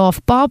speeds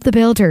off. Bob the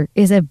Builder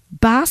is a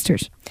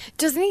bastard.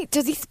 Doesn't he?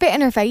 Does he spit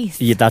in her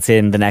face? Yeah, that's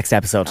in the next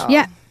episode.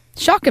 Yeah.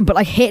 Shocking, but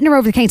like hitting her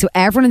over the cane, so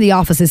everyone in the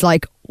office is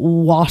like,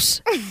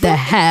 what the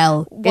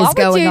hell is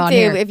going on here? What would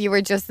you do if you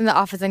were just in the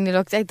office and you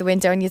looked out the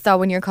window and you saw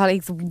one of your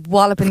colleagues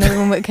walloping the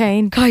room with a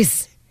cane?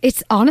 Guys,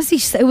 it's honestly,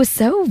 it was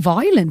so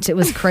violent. It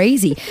was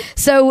crazy.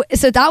 So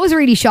that was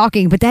really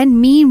shocking. But then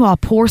meanwhile,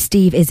 poor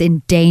Steve is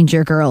in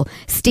danger, girl.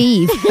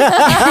 Steve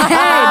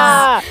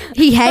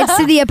he heads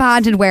to the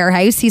abandoned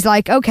warehouse. He's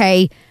like,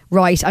 okay,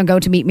 right, I'm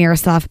going to meet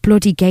Miroslav.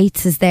 Bloody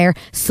Gates is there.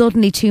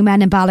 Suddenly 2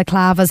 men in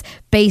balaclavas,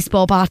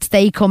 baseball bats,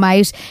 they come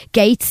out.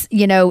 Gates,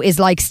 is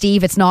like,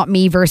 Steve, it's not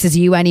me versus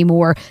you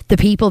anymore. The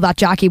people that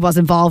Jackie was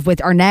involved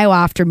with are now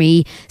after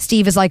me.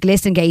 Steve is like,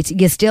 listen, Gates,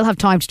 you still have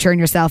time to turn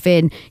yourself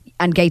in.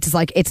 And Gates is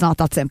like, it's not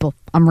that simple.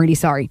 I'm really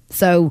sorry.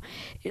 So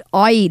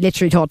I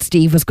literally thought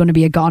Steve was going to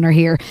be a goner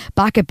here.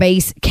 Back at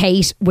base,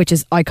 Kate, which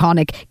is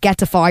iconic,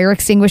 gets a fire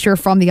extinguisher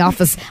from the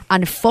office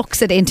and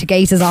fucks it into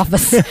Gates'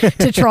 office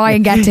to try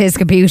and get to his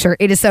computer.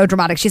 It is so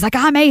dramatic. She's like,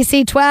 I'm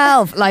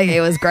AC12. Like, it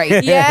was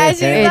great. Yeah,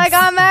 she's like,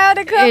 I'm out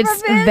of cover.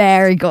 It's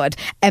very good.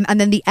 And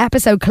then the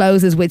episode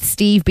closes with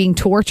Steve being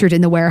tortured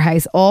in the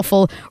warehouse.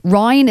 Awful.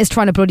 Ryan is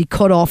trying to bloody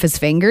cut off his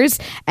fingers.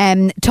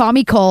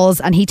 Tommy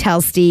calls and he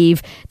tells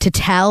Steve to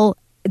tell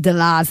the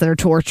lads that are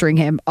torturing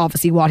him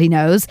obviously what he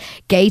knows.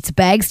 Gates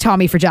begs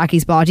Tommy for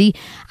Jackie's body,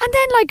 and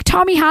then like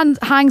Tommy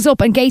hangs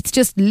up and Gates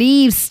just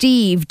leaves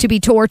Steve to be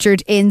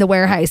tortured in the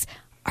warehouse.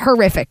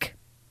 Horrific.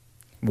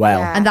 Well,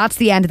 yeah. And that's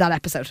the end of that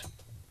episode.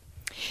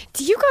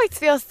 Do you guys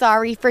feel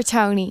sorry for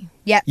Tony?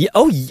 Yeah.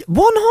 Oh,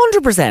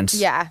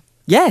 100%. Yeah.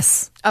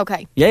 Yes.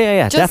 Okay.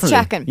 Yeah, just definitely.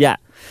 checking. Yeah.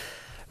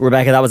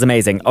 Rebecca, that was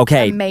amazing.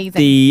 Okay, amazing.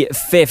 The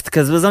 5th,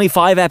 because there was only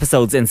 5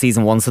 episodes in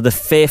season 1, so the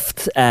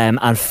 5th and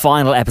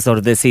final episode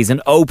of this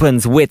season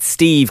opens with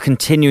Steve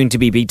continuing to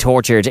be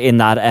tortured in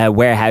that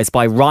warehouse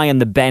by Ryan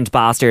the bent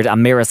bastard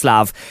and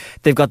Miroslav.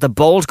 They've got the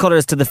bolt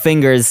cutters to the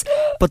fingers,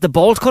 but the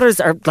bolt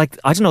cutters are like,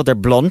 I don't know, they're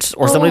blunt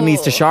or somebody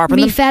needs to sharpen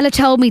them. Me fella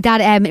told me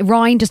that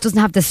Ryan just doesn't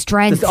have the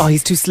strength.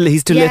 He's too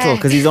little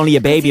because he's only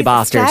a baby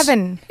bastard.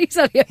 7. He's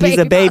only a baby He's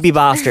a baby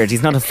bastard.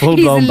 He's not a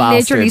full-blown bastard.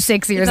 He's literally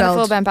 6 years He's not old.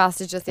 a full-blown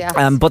bastard just yet.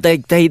 But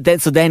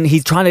so then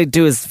he's trying to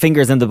do his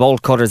fingers in the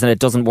bolt cutters and it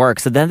doesn't work.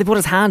 So then they put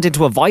his hand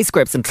into a vice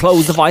grips and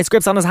close the vice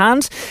grips on his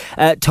hand.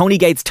 Tony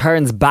Gates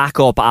turns back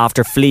up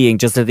after fleeing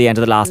just at the end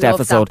of the last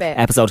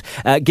episode.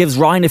 Gives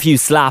Ryan a few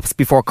slaps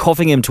before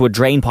cuffing him to a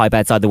drain pipe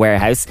outside the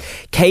warehouse.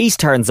 Kate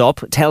turns up,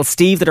 tells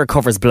Steve that her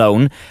cover's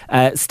blown.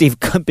 Steve,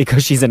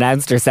 because she's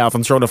announced herself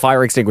and thrown a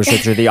fire extinguisher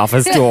through the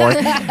office door.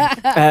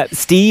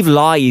 Steve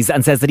lies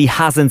and says that he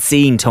hasn't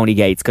seen Tony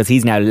Gates because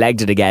he's now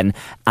legged it again.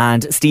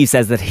 And Steve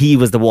says that he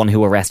was the one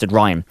who arrested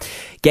Ryan.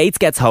 Gates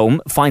gets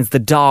home, finds the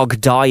dog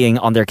dying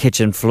on their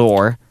kitchen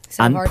floor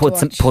and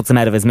puts him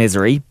out of his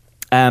misery.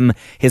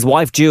 His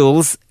wife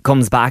Jules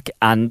comes back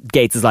and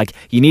Gates is like,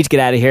 you need to get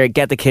out of here,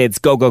 get the kids,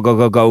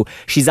 go.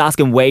 She's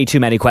asking way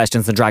too many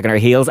questions and dragging her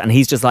heels, and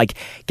he's just like,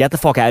 get the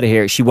fuck out of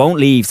here. She won't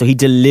leave, so he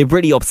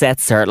deliberately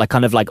upsets her,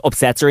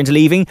 upsets her into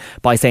leaving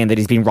by saying that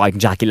he's been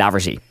writing Jackie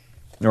Laverty.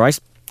 Alright?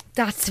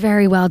 That's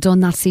very well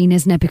done, that scene,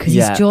 isn't it? Because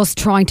he's just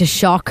trying to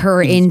shock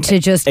her into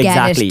just get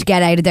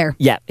out of there.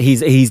 Yeah,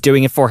 he's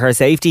doing it for her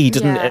safety. He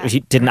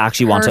didn't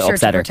actually want to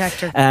upset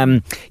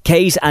her.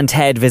 Kate and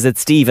Ted visit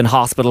Steve in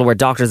hospital where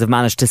doctors have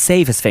managed to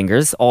save his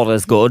fingers. All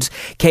is good.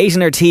 Kate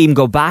and her team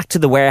go back to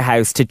the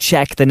warehouse to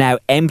check the now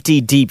empty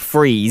deep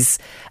freeze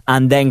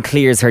and then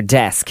clears her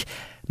desk.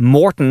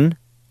 Morton,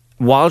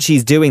 while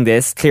she's doing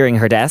this, clearing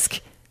her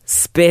desk,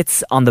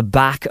 spits on the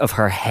back of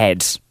her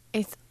head.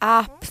 It's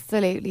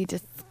absolutely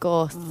disgusting.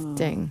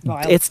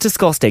 It's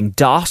disgusting.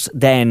 Dot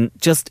then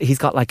he's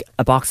got like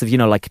a box of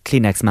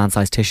Kleenex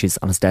man-sized tissues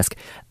on his desk,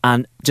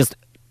 and just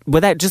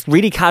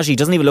really casually,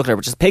 doesn't even look at her,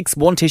 but just picks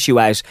one tissue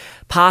out,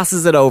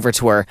 passes it over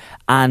to her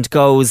and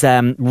goes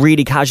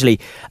really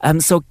casually,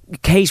 so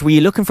Kate, were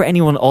you looking for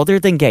anyone other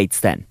than Gates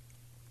then?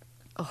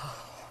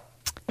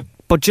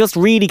 But just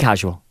really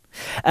casual.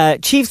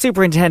 Chief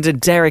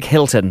Superintendent Derek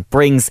Hilton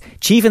brings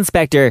Chief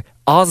Inspector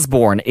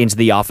Osborne into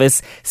the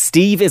office.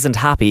 Steve isn't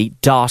happy.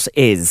 Dot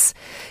is.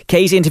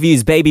 Kate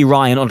interviews baby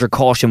Ryan under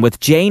caution with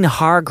Jane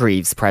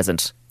Hargreaves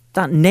present.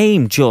 That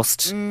name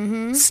just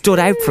stood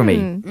out for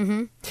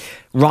me.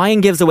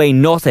 Ryan gives away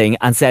nothing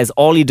and says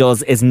all he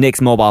does is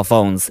nicks mobile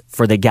phones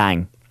for the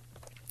gang.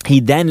 He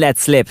then let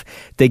slip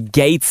the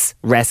Gates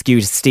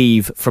rescued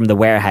Steve from the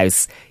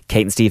warehouse.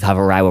 Kate and Steve have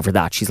a row over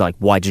that. She's like,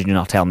 why did you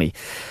not tell me?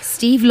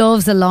 Steve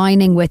loves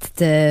aligning with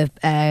the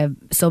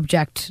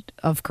subject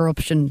of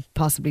corruption,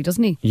 possibly,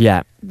 doesn't he?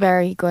 Yeah.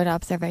 Very good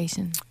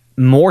observation.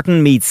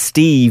 Morton meets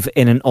Steve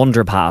in an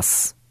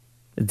underpass.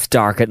 It's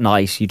dark at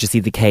night. You just see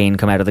the cane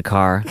come out of the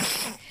car.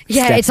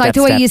 Yeah, it's like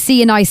the way you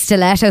see a nice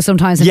stiletto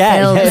sometimes in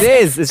films. Yeah, it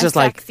is. It's just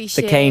like the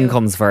cane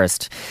comes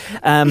first.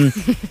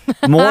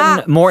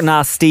 Morton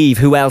asks Steve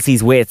who else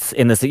he's with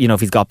in this, if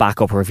he's got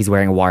backup or if he's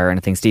wearing a wire or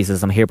anything. Steve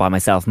says, I'm here by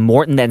myself.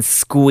 Morton then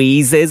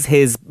squeezes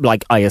his,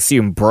 I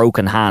assume,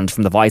 broken hand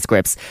from the vice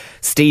grips.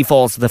 Steve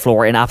falls to the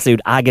floor in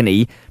absolute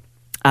agony.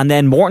 And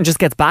then Morton just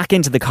gets back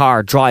into the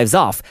car, drives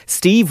off.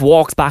 Steve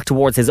walks back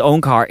towards his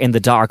own car in the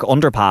dark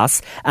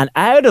underpass, and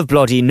out of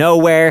bloody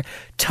nowhere,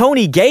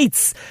 Tony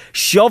Gates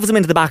shoves him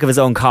into the back of his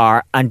own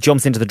car and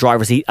jumps into the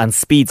driver's seat and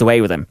speeds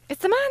away with him. Is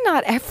the man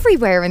not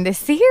everywhere in this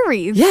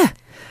series? Yeah.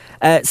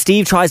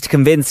 Steve tries to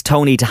convince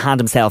Tony to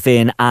hand himself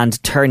in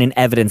and turn in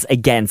evidence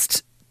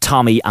against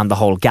Tommy and the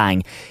whole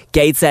gang.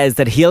 Gates says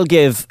that he'll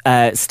give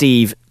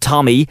Steve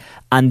Tommy,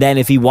 and then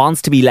if he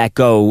wants to be let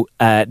go,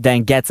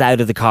 then gets out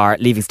of the car,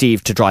 leaving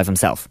Steve to drive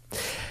himself.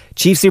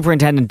 Chief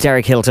Superintendent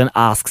Derek Hilton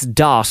asks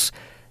Dot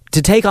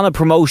to take on a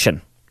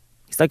promotion.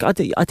 He's like, I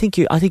think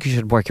you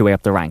should work your way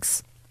up the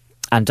ranks.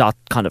 And Dot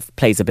kind of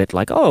plays a bit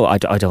like, oh, I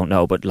don't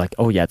know, but like,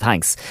 oh yeah,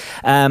 thanks.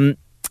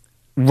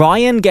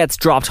 Ryan gets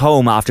dropped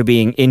home after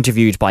being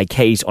interviewed by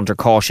Kate under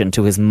caution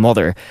to his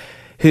mother,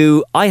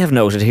 who I have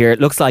noted here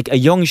looks like a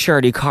young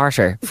Shirley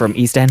Carter from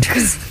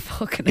EastEnders.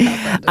 Fucking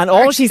hell. And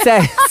all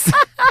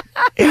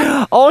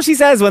she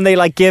says when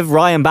they give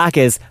Ryan back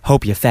is,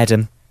 hope you fed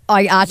him.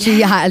 I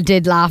actually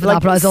did laugh at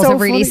that, but I was also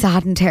really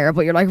sad and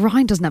terrible. You're like,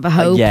 Ryan doesn't have a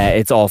hope. Yeah,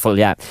 it's awful,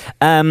 yeah.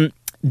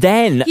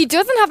 Then he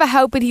doesn't have a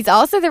hope, but he's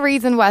also the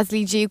reason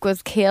Wesley Duke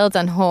was killed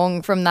and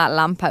hung from that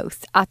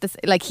lamppost at this.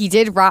 Like, he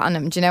did rat on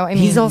him. Do you know what I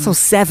mean? He's also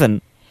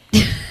 7.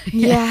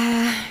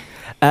 Yeah.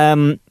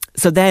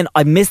 So then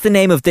I missed the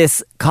name of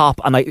this cop,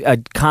 and I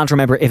can't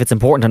remember if it's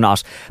important or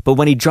not. But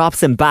when he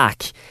drops him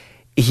back,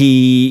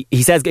 he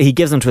says he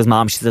gives him to his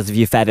mom. She says, "If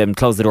you fed him,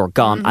 close the door,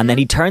 gone." Mm-hmm. And then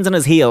he turns on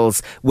his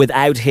heels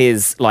without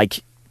his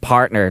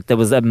partner. There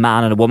was a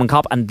man and a woman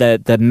cop, and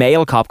the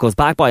male cop goes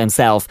back by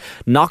himself,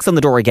 knocks on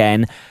the door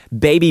again.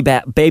 Baby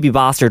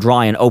bastard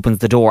Ryan opens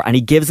the door, and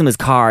he gives him his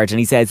card, and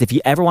he says, "If you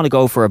ever want to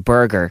go for a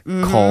burger,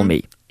 call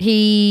me."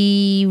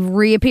 He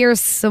reappears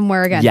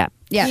somewhere again.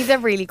 Yeah. He's a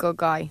really good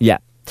guy. Yeah.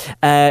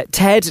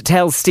 Ted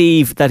tells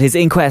Steve that his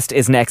inquest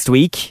is next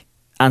week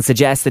and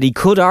suggests that he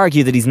could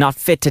argue that he's not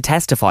fit to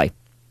testify.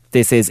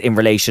 This is in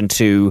relation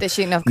to the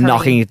shooting of Curly.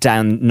 Knocking it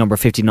down number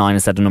 59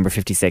 instead of number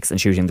 56 and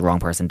shooting the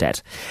wrong person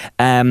dead.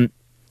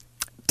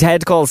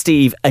 Ted calls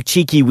Steve a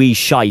cheeky wee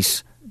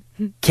shite.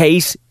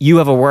 Kate, you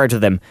have a word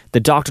with him. The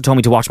doctor told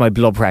me to watch my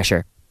blood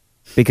pressure,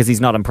 because he's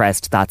not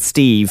impressed that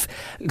Steve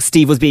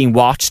was being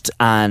watched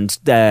and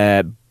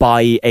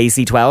by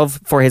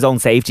AC-12 for his own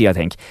safety, I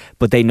think.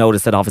 But they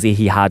noticed that obviously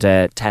he had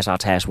a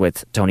tete-a-tete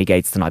with Tony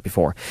Gates the night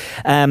before.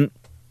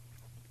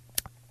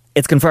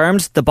 It's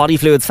confirmed the body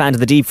fluids found in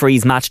the deep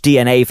freeze match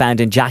DNA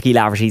found in Jackie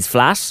Laverty's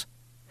flat.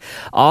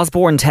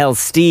 Osborne tells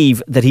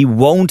Steve that he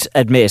won't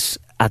admit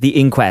at the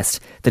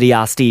inquest that he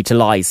asked Steve to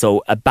lie.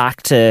 So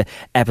back to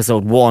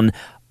episode 1,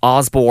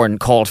 Osborne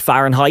called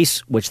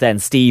Fahrenheit, which then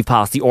Steve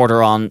passed the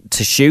order on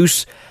to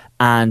shoot,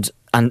 and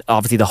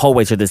obviously the whole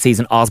way through the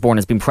season Osborne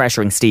has been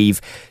pressuring Steve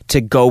to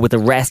go with the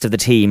rest of the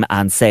team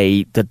and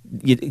say that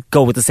you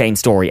go with the same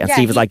story. And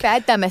Steve was like, he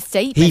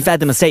fed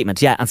them a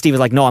statement. Yeah, and Steve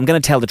was like, no, I'm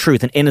going to tell the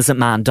truth. An innocent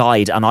man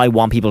died and I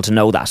want people to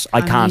know that.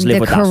 I can't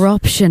live with that. The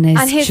corruption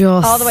is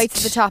just all the way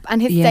to the top.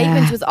 And his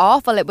statement was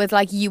awful. It was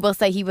like, you will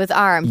say he was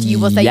armed, you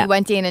will say you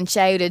went in and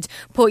shouted,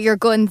 put your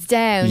guns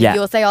down,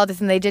 you'll say all this,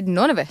 and they did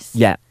none of it.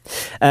 Yeah.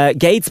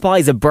 Gates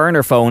buys a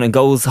burner phone and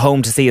goes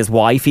home to see his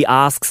wife. He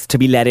asks to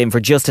be let in for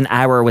just an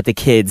hour with the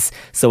kids,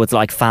 so it's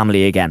like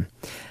family again.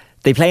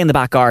 They play in the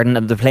back garden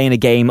and they're playing a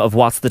game of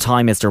What's the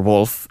Time, Mr.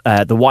 Wolf.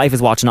 The wife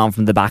is watching on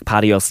from the back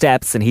patio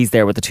steps and he's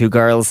there with the 2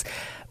 girls.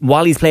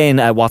 While he's playing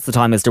What's the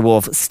Time, Mr.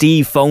 Wolf,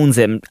 Steve phones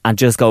him and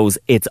just goes,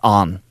 "It's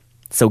on."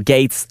 So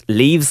Gates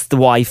leaves the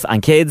wife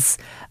and kids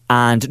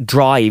and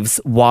drives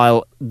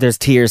while there's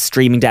tears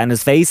streaming down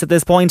his face at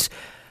this point,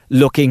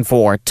 looking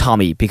for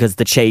Tommy, because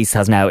the chase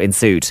has now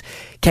ensued.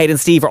 Kate and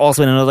Steve are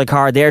also in another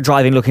car. They're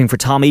driving looking for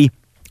Tommy.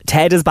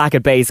 Ted is back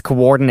at base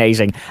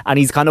coordinating, and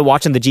he's kind of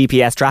watching the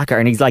GPS tracker,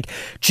 and he's like,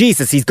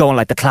 Jesus, he's going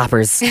like the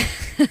clappers.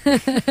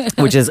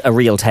 Which is a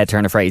real Ted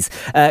Turner phrase.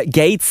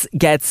 Gates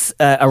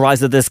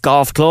arrives at this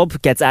golf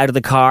club, gets out of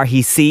the car,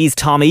 he sees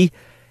Tommy.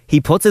 He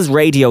puts his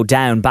radio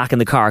down back in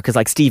the car because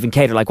Steve and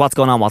Kate are like, what's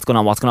going on?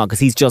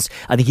 Because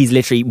I think he's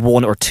literally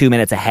 1 or 2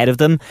 minutes ahead of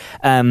them.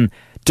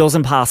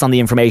 Doesn't pass on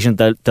the information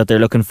that they're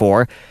looking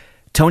for.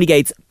 Tony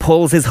Gates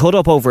pulls his hood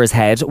up over his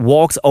head,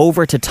 walks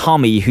over to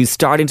Tommy, who's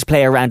starting to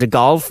play a round of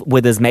golf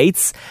with his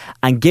mates,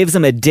 and gives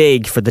him a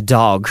dig for the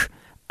dog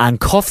and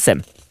cuffs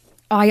him.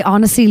 I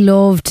honestly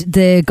loved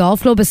the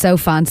golf club is so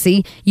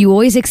fancy. You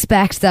always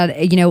expect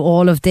that, you know,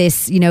 all of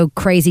this, you know,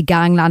 crazy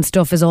gangland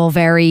stuff is all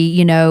very,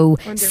 you know,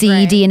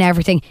 seedy and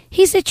everything.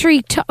 He's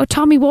literally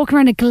Tommy walking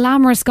around a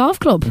glamorous golf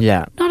club.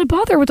 Yeah. Not a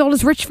bother with all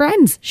his rich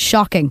friends.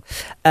 Shocking.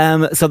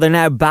 So they're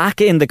now back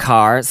in the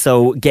car.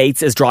 So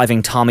Gates is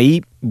driving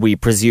Tommy, we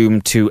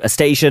presume, to a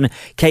station.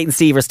 Kate and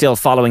Steve are still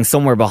following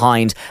somewhere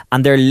behind,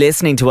 and they're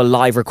listening to a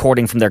live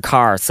recording from their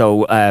car.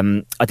 So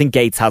I think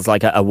Gates has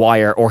like a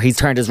wire, or he's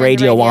turned his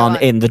radio on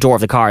in the door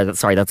of the car.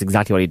 That's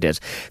exactly what he did.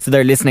 So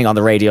they're listening on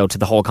the radio to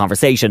the whole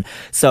conversation.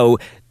 So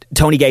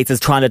Tony Gates is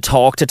trying to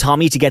talk to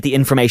Tommy to get the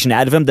information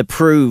out of him that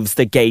proves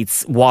that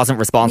Gates wasn't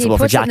responsible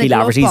for Jackie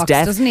Laverty's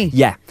death. Doesn't he?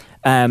 Yeah.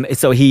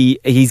 So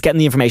he's getting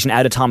the information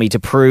out of Tommy to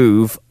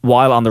prove,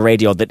 while on the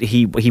radio, that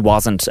he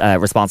wasn't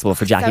responsible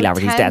for Jackie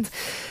Laverty's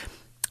death.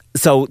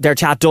 So their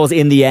chat does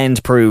in the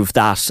end prove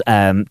that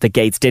the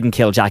Gates didn't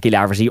kill Jackie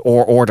Laverty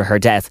or order her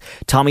death.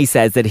 Tommy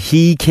says that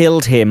he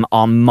killed him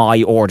on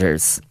my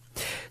orders.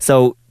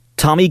 So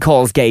Tommy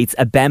calls Gates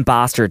a bent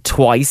bastard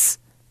twice.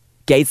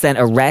 Gates then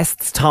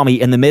arrests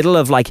Tommy in the middle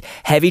of like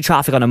heavy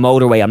traffic on a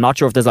motorway. I'm not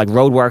sure if there's like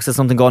roadworks or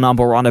something going on,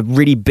 but we're on a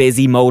really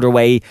busy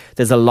motorway.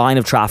 There's a line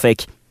of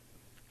traffic.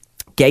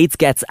 Gates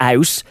gets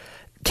out.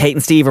 Kate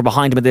and Steve are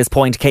behind him at this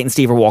point. Kate and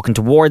Steve are walking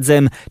towards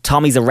him.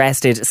 Tommy's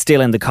arrested,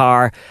 still in the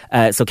car.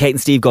 So Kate and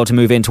Steve go to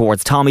move in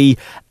towards Tommy,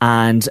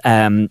 and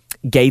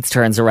Gates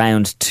turns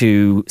around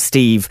to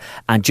Steve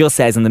and just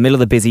says in the middle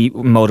of the busy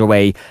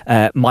motorway,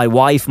 my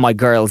wife, my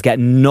girls get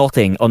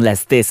nothing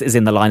unless this is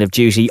in the line of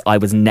duty. I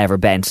was never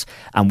bent.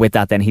 And with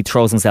that, then he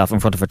throws himself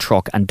in front of a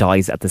truck and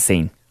dies at the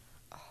scene.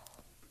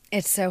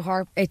 It's so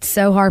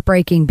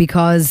heartbreaking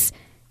because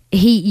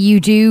you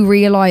do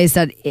realise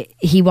that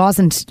he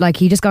wasn't, like,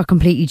 he just got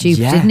completely duped,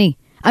 didn't he?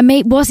 And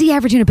mate, was he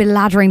ever doing a bit of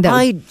laddering though?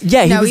 He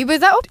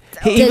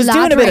was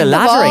doing a bit of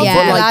laddering,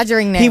 but like,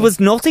 laddering now. He was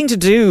nothing to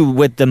do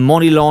with the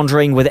money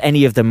laundering, with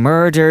any of the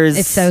murders.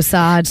 It's so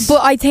sad.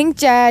 But I think,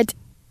 Jed,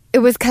 it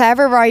was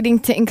clever writing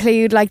to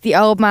include like the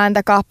old man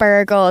that got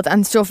burgled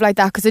and stuff like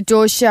that, because it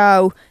does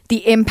show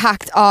the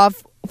impact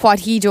of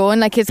what he done.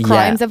 Like his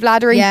crimes of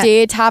laddering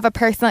did have a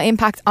personal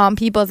impact on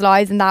people's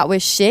lives, and that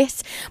was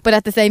shit. But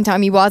at the same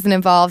time, he wasn't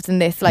involved in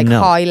this like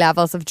high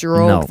levels of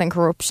drugs and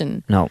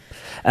corruption. No.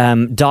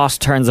 Dot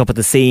turns up at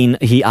the scene.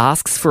 He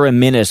asks for a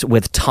minute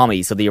with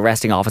Tommy. So the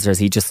arresting officers,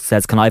 he just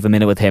says, can I have a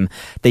minute with him?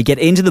 They get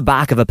into the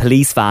back of a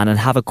police van and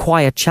have a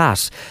quiet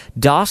chat.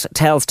 Dot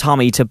tells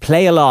Tommy to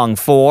play along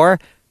for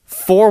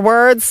 4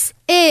 words.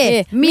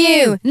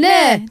 Immunity.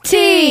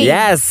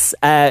 Yes.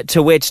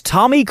 To which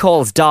Tommy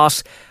calls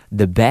Dot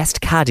the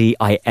best caddy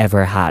I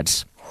ever had.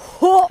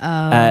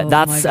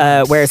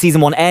 That's where season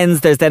 1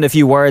 ends. There's then a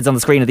few words on the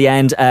screen at the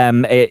end.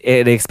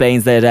 It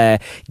explains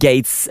that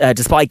Gates,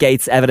 despite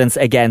Gates' evidence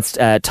against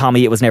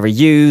Tommy, it was never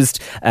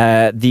used.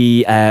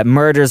 The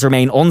murders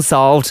remain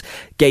unsolved.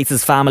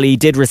 Gates' family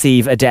did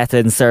receive a death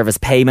in service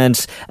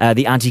payment.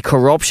 The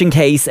anti-corruption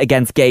case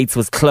against Gates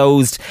was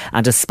closed,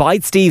 and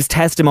despite Steve's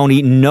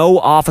testimony, no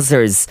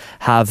officers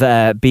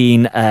have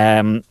been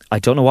I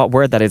don't know what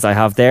word that is I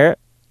have there.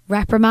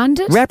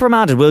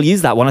 Reprimanded, we'll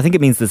use that one. I think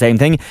it means the same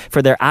thing,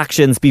 for their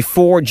actions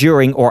before,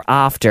 during or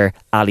after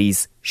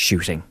Ali's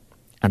shooting.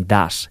 And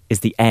that is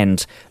the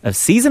end of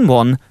season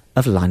 1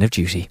 of Line of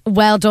Duty.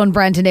 Well done,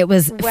 Brendan. It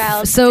was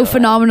so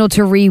phenomenal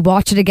to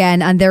re-watch it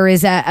again. And there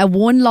is a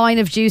one line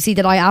of Duty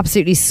that I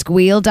absolutely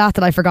squealed at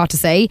that I forgot to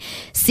say.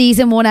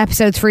 Season 1,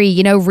 episode 3,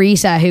 you know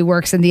Rita, who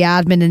works in the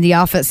admin in the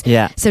office.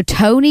 Yeah. So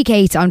Tony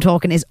Gates, I'm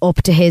talking, is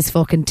up to his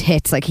fucking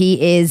tits. Like,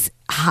 he is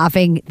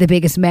having the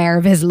biggest mare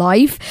of his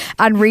life,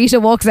 and Rita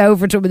walks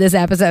over to him in this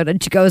episode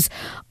and she goes,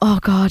 oh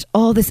God,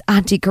 all this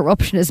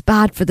anti-corruption is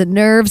bad for the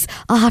nerves,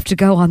 I'll have to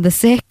go on the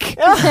sick.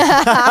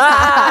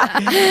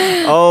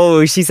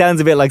 Oh, she sounds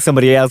a bit like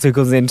somebody else who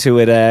comes into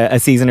it a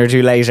season or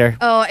 2 later.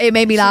 Oh, it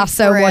made me laugh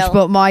so much,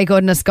 but my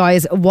goodness,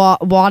 guys,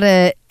 what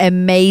a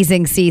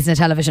amazing season of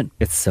television.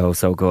 It's so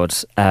good.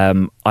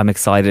 I'm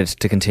excited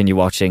to continue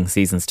watching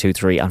seasons 2,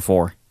 3 and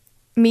 4.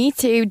 Me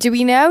too. Do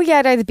we know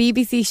yet, are the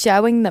BBC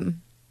showing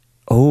them?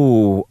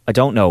 Oh, I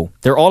don't know.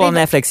 They're all on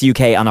Netflix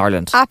UK and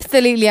Ireland.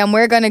 Absolutely, and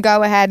we're going to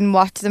go ahead and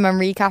watch them and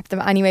recap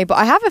them anyway. But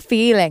I have a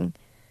feeling.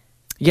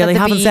 Yeah, they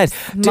haven't said.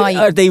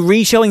 Are they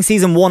re-showing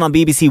season 1 on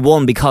BBC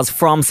 1 because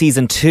from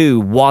season 2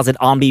 was it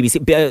on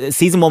BBC?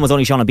 Season 1 was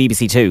only shown on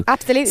BBC 2.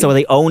 Absolutely. So are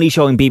they only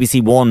showing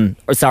season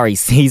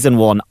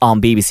 1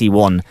 on BBC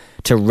 1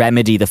 to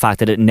remedy the fact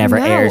that it never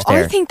airs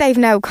there? I think they've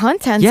no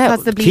content. Yeah,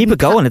 keep it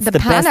going. It's the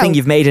best thing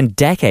you've made in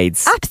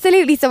decades.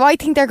 Absolutely. So I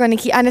think they're going to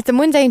keep, and it's a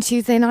Monday and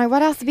Tuesday night.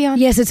 What else to be on?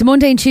 Yes, it's a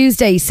Monday and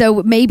Tuesday.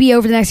 So maybe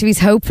over the next few weeks,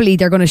 hopefully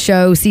they're going to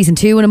show season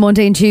 2 on a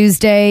Monday and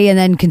Tuesday, and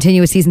then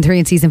continue with season 3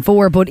 and season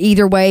 4. But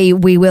either way,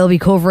 we will be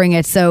covering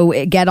it.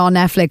 So get on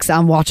Netflix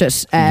and watch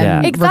it.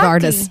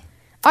 Regardless.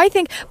 I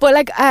think, but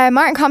like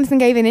Martin Compson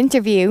gave an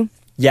interview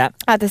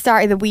at the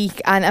start of the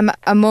week, and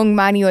among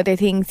many other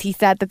things, he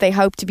said that they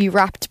hope to be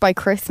wrapped by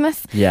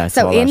Christmas. Yeah,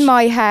 so in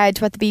my head,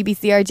 what the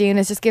BBC are doing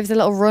is just give us a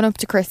little run up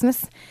to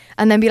Christmas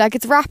and then be like,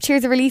 it's wrapped,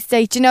 here's a release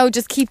date,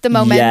 just keep the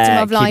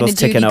momentum of Line of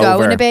Duty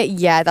going a bit.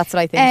 Yeah, that's what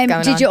I think is going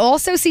on. Did you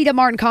also see that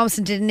Martin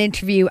Compston did an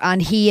interview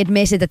and he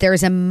admitted that there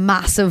is a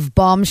massive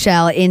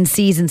bombshell in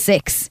season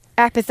 6?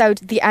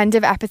 The end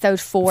of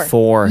episode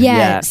 4.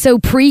 Yeah. So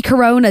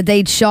pre-corona,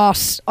 they'd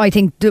shot, I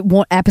think,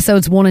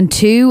 episodes 1 and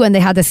 2, and they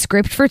had the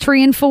script for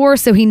 3 and 4.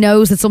 So he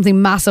knows that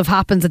something massive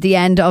happens at the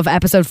end of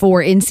episode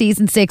 4 in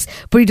season 6,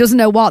 but he doesn't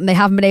know what, and they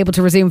haven't been able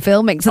to resume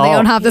filming, so they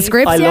don't have the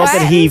script yet. I love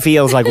that he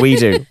feels like we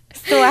do.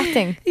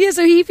 Sweating. Yeah,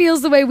 so he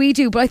feels the way we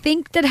do, but I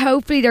think that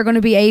hopefully they're going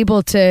to be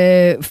able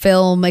to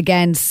film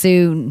again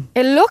soon.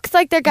 It looks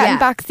like they're getting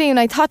back soon.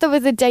 I thought there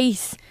was a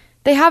date.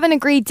 They have an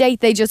agreed date,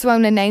 they just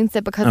won't announce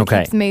it because it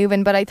keeps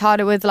moving, but I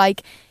thought it was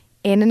like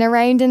in and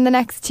around in the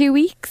next 2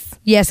 weeks.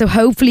 Yeah, so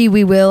hopefully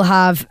we will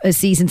have a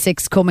season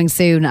 6 coming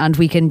soon and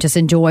we can just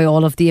enjoy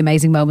all of the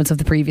amazing moments of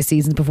the previous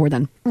seasons before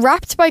then.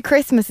 Wrapped by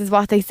Christmas is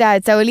what they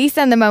said, so at least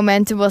then the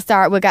momentum will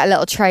start. We'll get a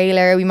little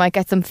trailer, we might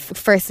get some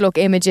first look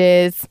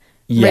images.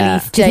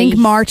 Release date. Do you think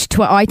March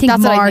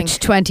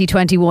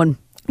 2021?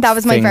 That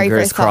was my very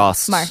first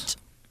crossed. thought. March.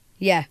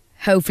 Yeah.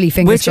 Hopefully,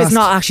 fingers crossed. Which is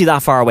not actually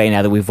that far away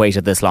now that we've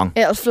waited this long.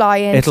 It'll fly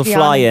in. It'll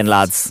fly in,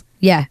 lads.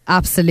 Yeah,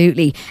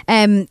 absolutely.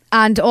 And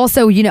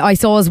also, I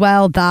saw as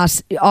well that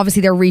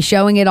obviously they're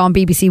re-showing it on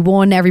BBC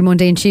One every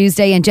Monday and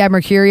Tuesday, and Jed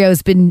Mercurio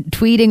has been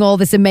tweeting all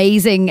this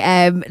amazing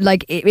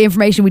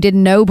information we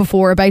didn't know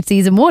before about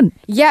season 1.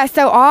 Yeah,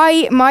 so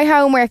my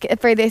homework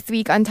for this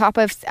week on top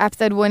of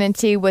episode 1 and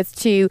 2 was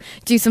to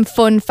do some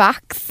fun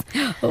facts.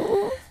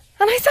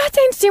 And I sat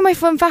down to do my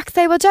fun facts,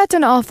 say, well, Jed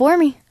done it all for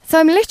me. So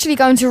I'm literally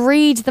going to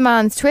read the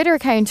man's Twitter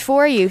account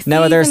for you.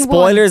 Now, are there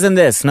spoilers in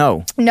this?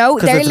 No. No,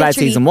 because it's about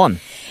season 1.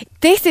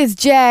 This is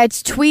Jed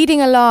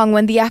tweeting along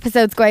when the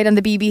episodes go out on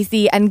the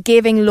BBC and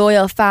giving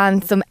loyal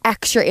fans some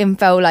extra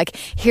info, like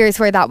here's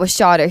where that was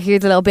shot, or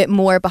here's a little bit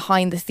more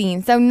behind the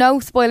scenes. So no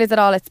spoilers at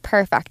all, it's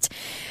perfect.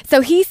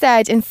 So he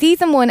said in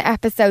season 1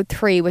 episode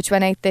 3, which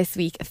went out this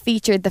week,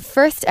 featured the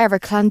first ever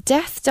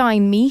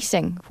clandestine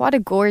meeting, what a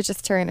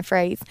gorgeous turn of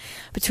phrase,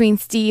 between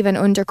Steve and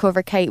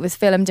undercover Kate was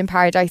filmed in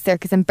Paradise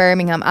Circus in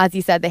Birmingham. As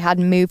you said, they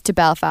hadn't moved to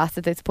Belfast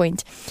at this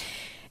point.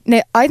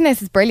 Now, I think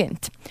this is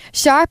brilliant.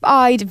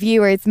 Sharp-eyed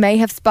viewers may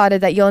have spotted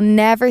that you'll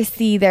never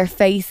see their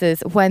faces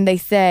when they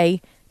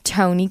say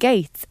Tony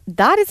Gates.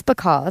 That is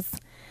because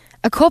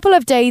a couple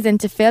of days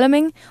into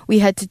filming, we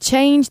had to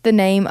change the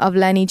name of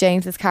Lenny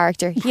James's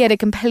character. He had a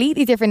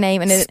completely different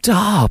name. And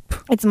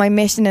it's my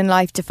mission in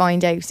life to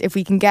find out if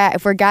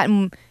we're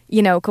getting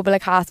a couple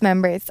of cast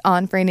members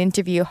on for an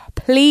interview.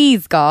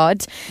 Please,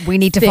 God. We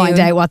need to find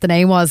out what the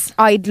name was.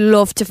 I'd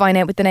love to find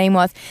out what the name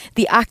was.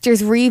 The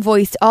actors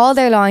revoiced all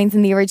their lines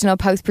in the original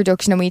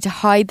post-production and we had to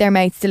hide their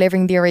mouths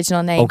delivering the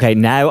original name. Okay,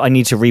 now I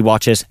need to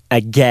rewatch it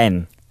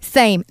again.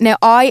 Same. Now,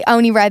 I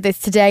only read this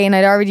today and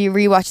I'd already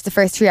rewatched the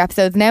first 3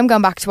 episodes. Now I'm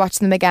going back to watch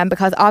them again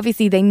because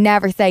obviously they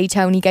never say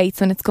Tony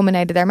Gates when it's coming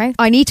out of their mouth.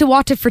 I need to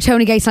watch it for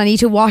Tony Gates. I need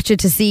to watch it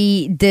to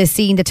see the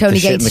scene that Tony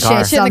Gates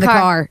shits on the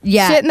car.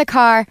 Yeah. Shit in the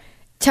car.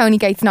 Tony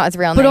Gates, not his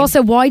real name. But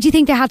also, why do you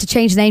think they had to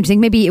change the name? Do you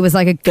think maybe it was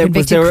like a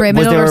convicted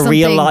criminal or something? Was there a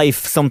real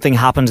life something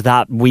happened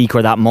that week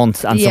or that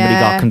month and somebody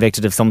got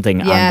convicted of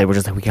something and they were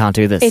just like, we can't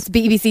do this? It's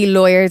BBC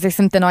lawyers or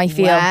something, I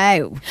feel.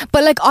 Wow.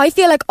 But I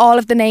feel like all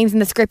of the names in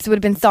the scripts would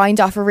have been signed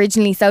off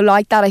originally, so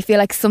like that I feel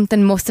like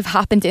something must have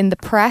happened in the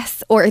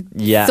press or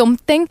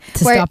something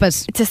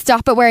to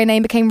stop it where a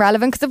name became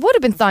relevant, because it would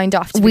have been signed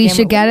off. We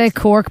should get a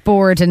cork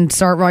board and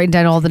start writing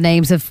down all the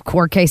names of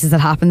court cases that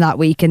happened that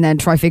week and then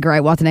try figure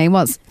out what the name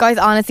was. Guys,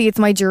 honestly, it's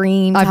my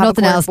dream. I've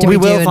nothing else to we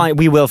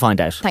will find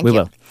out. Thank you.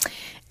 Will.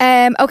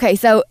 Okay,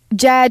 so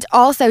Jed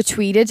also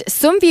tweeted,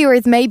 some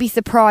viewers may be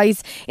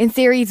surprised in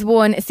Series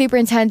 1,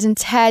 Superintendent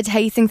Ted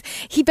Hastings,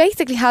 he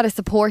basically had a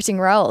supporting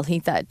role, he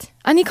said.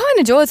 And he kind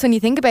of does when you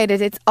think about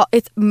it.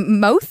 It's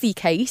mostly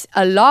Kate,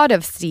 a lot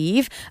of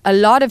Steve, a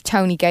lot of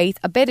Tony Gates,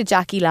 a bit of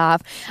Jackie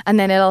Lav, and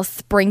then a little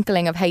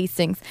sprinkling of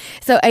Hastings.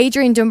 So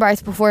Adrian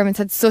Dunbar's performance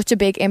had such a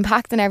big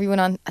impact on everyone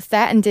on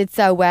set and did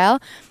so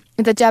well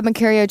that Jed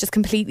Mercurio just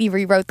completely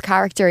rewrote the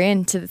character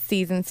into the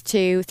seasons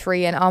 2,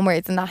 3 and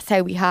onwards, and that's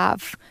how we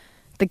have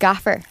the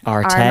gaffer,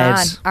 our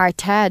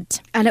Ted.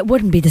 And it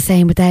wouldn't be the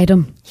same without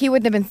him. He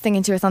wouldn't have been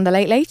singing to us on the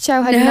Late Late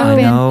Show had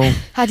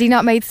he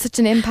not made such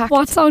an impact.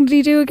 What song did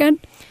he do again?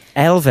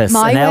 Elvis,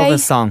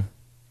 Elvis song.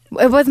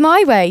 It was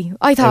My Way.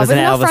 I thought it was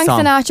not Frank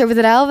Sinatra. Was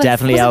it Elvis?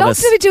 Definitely Elvis. Was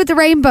it nothing to do with the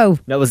rainbow?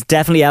 No, it was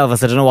definitely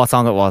Elvis. I don't know what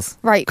song it was.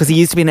 Right. Because he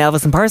used to be an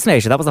Elvis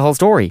impersonator. That was the whole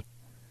story.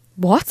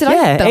 What?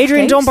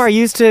 Adrian Dunbar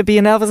used to be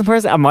an Elvis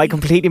impersonator. Am I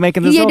completely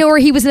making this up? Or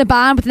he was in a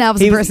band with an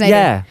Elvis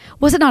impersonator.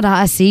 Was it not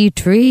I See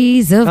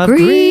Trees of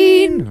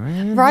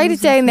Green? Write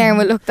it down there and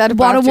we'll look that up.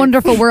 What a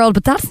wonderful world.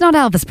 But that's not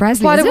Elvis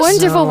Presley. What a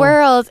wonderful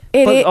world.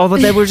 But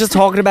they were just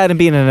talking about him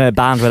being in a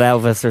band with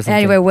Elvis or something.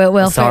 Anyway,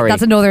 we'll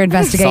that's another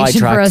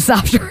investigation for us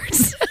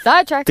afterwards.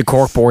 Sidetrack. The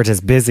cork board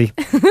is busy.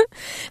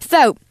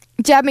 So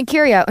Jed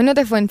Mercurio,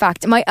 another fun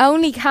fact, my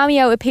only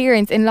cameo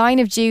appearance in Line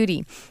of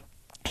Duty.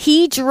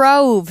 He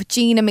drove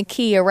Gina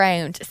McKee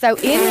around. So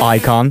in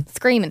Icon.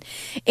 Screaming.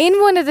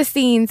 In one of the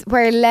scenes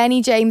where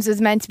Lenny James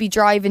was meant to be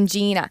driving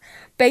Gina,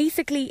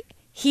 basically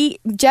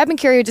Jed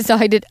Mercurio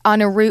decided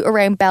on a route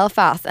around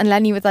Belfast, and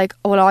Lenny was like,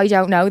 well, I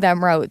don't know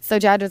them roads. So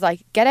Jed was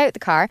like, get out the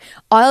car,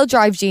 I'll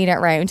drive Gina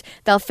around,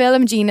 they'll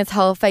film Gina's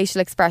whole facial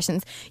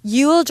expressions,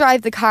 you'll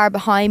drive the car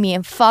behind me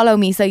and follow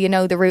me so you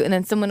know the route, and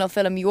then someone will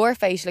film your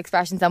facial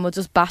expressions and we'll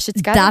just bash it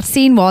together. That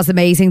scene was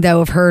amazing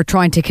though, of her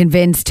trying to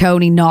convince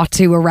Tony not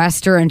to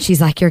arrest her, and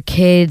she's like, your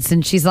kids,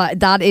 and she's like,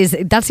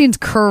 that seems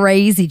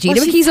crazy.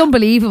 Gina McKee's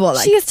unbelievable.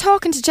 She is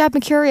talking to Jed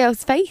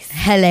Mercurio's face.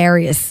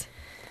 Hilarious.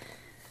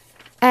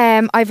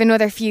 I have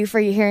another few for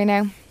you here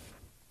now.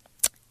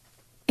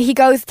 He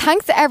goes,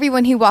 thanks to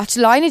everyone who watched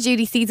Line of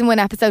Duty Season 1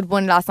 Episode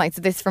 1 last night.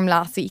 So this is from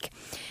last week.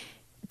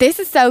 This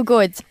is so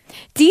good.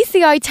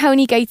 DCI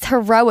Tony Gates'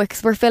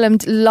 heroics were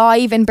filmed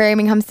live in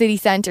Birmingham City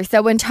Centre.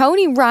 So when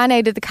Tony ran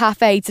out of the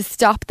cafe to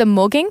stop the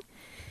mugging,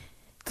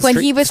 the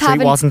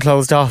street wasn't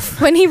closed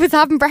off. When he was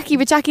having brekkie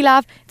with Jackie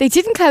Lav, they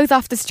didn't close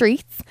off the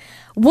streets.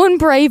 One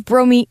brave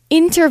brummie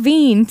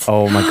intervened.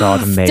 Oh my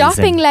God, amazing.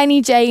 Stopping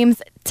Lenny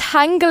James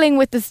tangling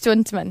with the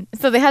stuntman.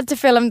 So they had to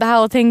film the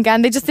whole thing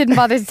again. They just didn't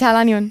bother to tell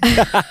anyone.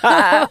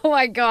 Oh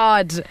my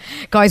God.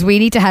 Guys, we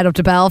need to head up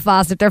to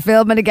Belfast if they're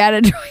filming again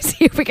and try to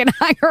see if we can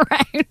hang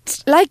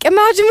around. Like,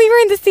 imagine we were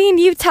in the scene,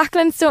 you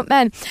tackling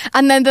stuntmen.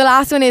 And then the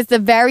last one is the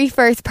very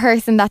first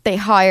person that they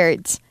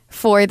hired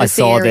for the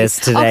series. I saw this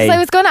today. So I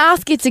was going to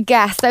ask you to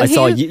guess. So I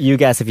saw you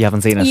guess if you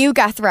haven't seen it. You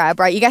guess, Rob,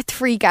 right? You get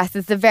 3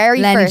 guesses. The very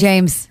Lenny first.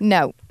 James.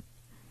 No.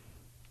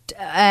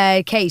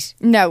 Kate.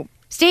 No.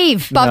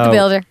 Steve. Bob the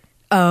Builder.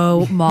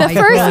 Oh my The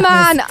first goodness.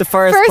 man. The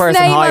first person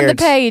name hired. on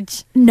the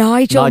page.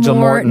 Nigel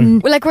Morton.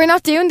 Well, like, we're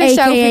not doing the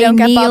show if AKA we don't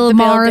get Neil Bob the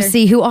Builder.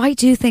 Morrissey, who I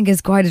do think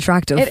is quite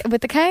attractive.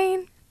 With the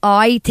cane.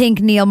 I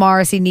think Neil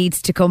Morrissey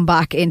needs to come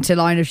back into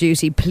Line of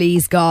Duty.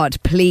 Please, God,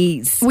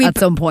 please, at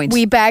some point.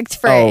 We begged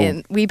for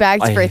it. We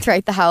begged for it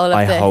throughout the whole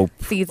of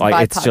the season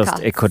 5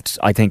 podcast.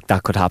 I think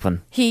that could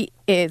happen. He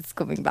is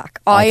coming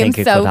back. I am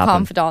so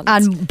confident.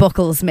 And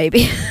Buckles,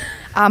 maybe.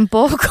 And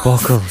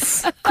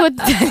Buckles. Could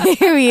tell you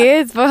who he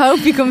is, but hope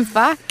he comes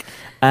back.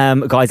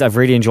 Guys, I've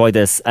really enjoyed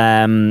this.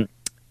 Will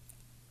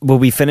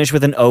we finish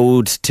with an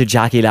ode to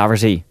Jackie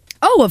Laverty?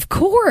 Oh, of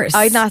course.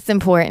 I think that's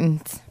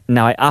important.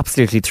 Now, I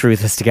absolutely threw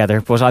this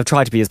together, but I've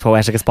tried to be as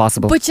poetic as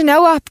possible. But you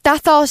know what?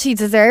 That's all she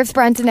deserves,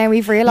 Brenton. Now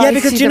we've realised. Yeah,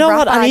 because you know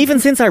what? And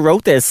even since I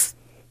wrote this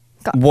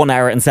 1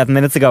 hour and 7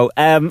 minutes ago,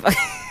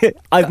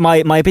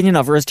 my opinion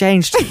of her has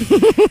changed.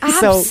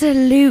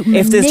 Absolute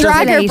If this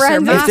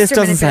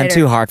doesn't sound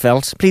too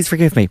heartfelt, please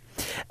forgive me.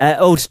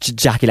 Ode to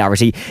Jackie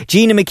Laverty.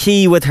 Gina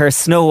McKee with her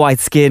snow white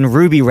skin,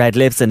 ruby red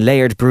lips and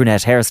layered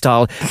brunette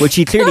hairstyle, which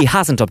she clearly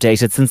hasn't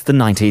updated since the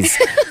 90s.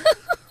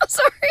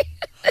 Sorry.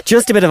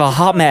 Just a bit of a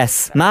hot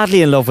mess.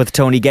 Madly in love with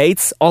Tony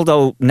Gates,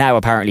 although now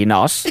apparently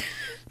not.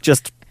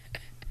 Just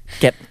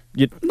get...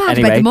 Mad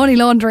anyway. about the money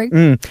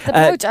laundering.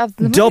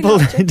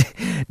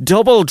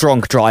 Double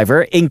drunk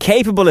driver,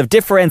 incapable of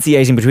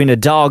differentiating between a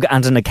dog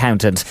and an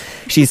accountant.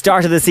 She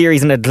started the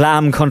series in a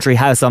glam country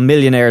house on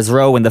Millionaire's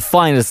Row in the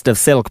finest of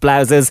silk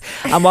blouses,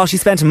 and while she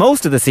spent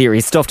most of the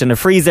series stuffed in a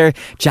freezer,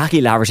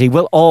 Jackie Laverty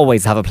will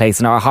always have a place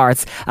in our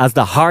hearts as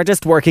the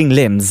hardest working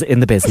limbs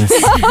in the business.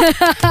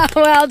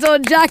 Well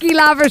done, Jackie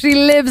Laverty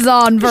lives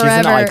on forever.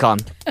 She's an icon.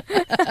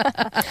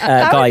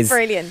 Guys,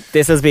 brilliant.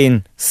 This has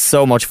been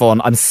so much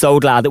fun. I'm so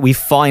glad that we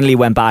finally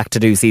went back to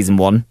do season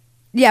 1.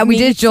 Yeah, we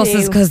did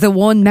justice because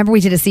remember we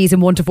did a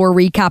season 1 to 4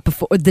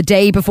 recap the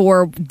day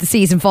before the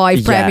season 5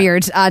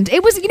 premiered, and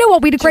it was, you know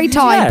what, we had a great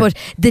time, but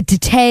the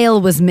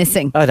detail was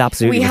missing. Oh, it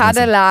absolutely we was had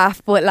missing. a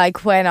laugh, but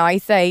like when I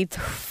say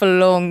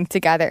flung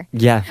together.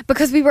 Yeah.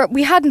 Because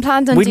we hadn't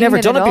planned on We'd doing never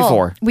it done at it all.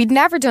 before. We'd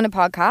never done a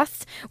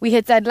podcast. We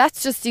had said,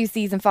 let's just do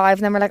season 5,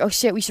 and then we're like, oh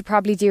shit, we should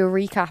probably do a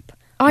recap.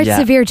 I had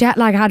severe jet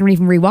lag. I hadn't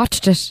even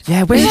rewatched it.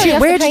 Yeah,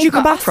 where did you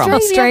come back from?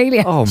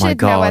 Australia. Oh my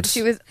Didn't know God. whether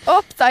she was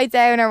upside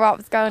down or what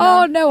was going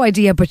Oh, on. no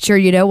idea. But sure,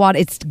 you know what?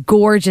 It's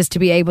gorgeous to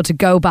be able to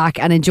go back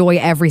and enjoy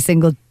every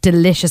single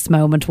delicious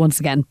moment once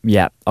again.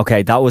 Yeah,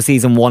 okay, that was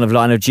season 1 of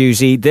Line of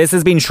Duty. This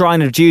has been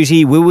Shrine of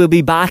Duty. We will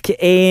be back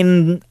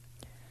in...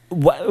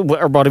 What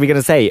are we going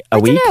to say? A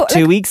week?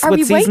 2 weeks? Are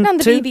with we season waiting on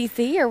the 2?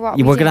 BBC or what?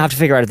 We're going to have to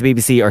figure out if the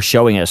BBC are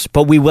showing it.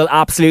 But we will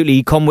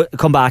absolutely come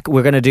back.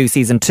 We're going to do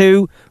season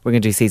 2, we're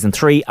going to do season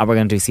 3, and we're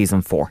going to do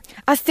season 4.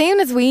 As soon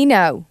as we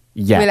know,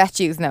 we'll let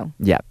you know.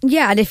 Yeah.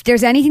 Yeah, and if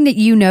there's anything that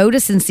you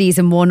notice in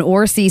season 1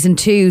 or season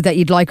 2 that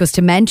you'd like us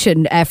to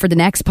mention for the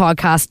next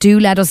podcast, do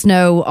let us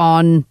know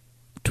on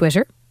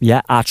Twitter.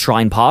 Yeah, at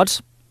Shrine Pod.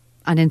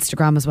 And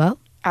Instagram as well.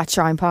 At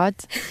Shrine Pod.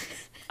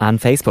 And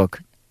Facebook.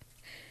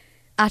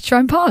 At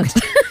Shrine Pod.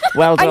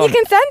 Well done. And you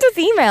can send us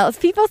emails.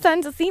 People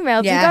send us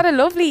emails. Yeah. We got a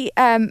lovely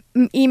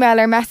email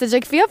or message.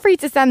 Like, feel free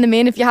to send them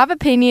in if you have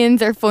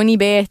opinions or funny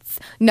bits.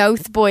 No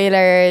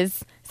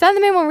spoilers. Send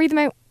them in. We'll read them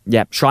out.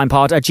 Yeah,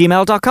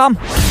 shrinepod@gmail.com.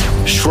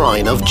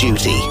 Shrine of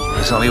Duty.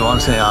 There's only one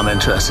thing I'm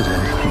interested in,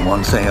 and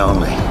one thing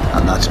only,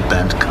 and that's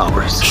bent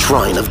coppers.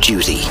 Shrine of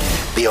Duty,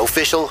 the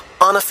official,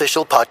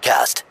 unofficial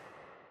podcast.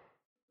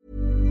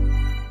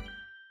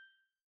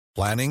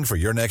 Planning for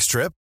your next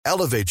trip?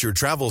 Elevate your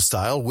travel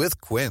style with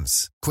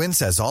Quince. Quince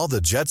has all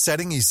the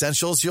jet-setting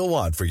essentials you'll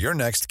want for your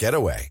next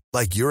getaway,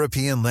 like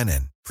European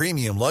linen,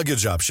 premium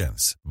luggage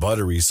options,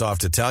 buttery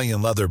soft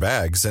Italian leather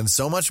bags, and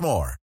so much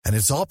more. And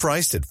it's all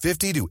priced at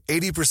 50 to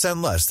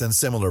 80% less than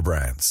similar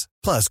brands.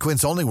 Plus,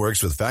 Quince only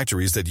works with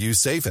factories that use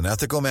safe and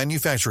ethical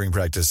manufacturing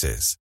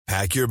practices.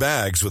 Pack your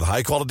bags with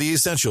high-quality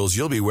essentials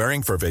you'll be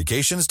wearing for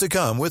vacations to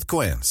come with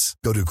Quince.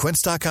 Go to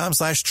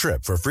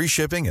quince.com/trip for free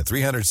shipping and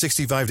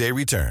 365-day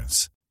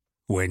returns.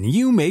 When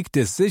you make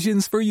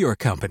decisions for your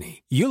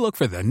company, you look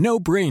for the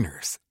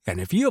no-brainers. And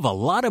if you have a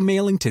lot of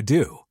mailing to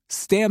do,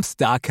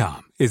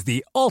 Stamps.com is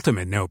the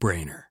ultimate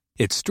no-brainer.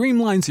 It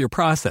streamlines your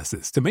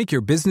processes to make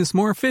your business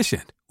more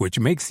efficient, which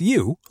makes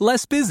you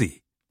less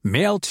busy.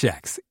 Mail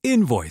checks,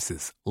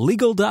 invoices,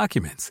 legal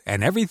documents,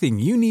 and everything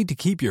you need to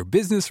keep your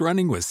business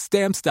running with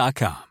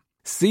Stamps.com.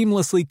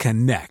 Seamlessly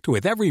connect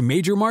with every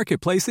major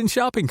marketplace and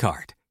shopping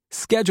cart.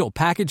 Schedule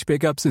package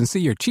pickups and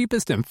see your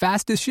cheapest and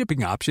fastest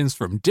shipping options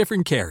from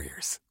different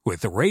carriers,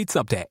 with rates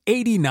up to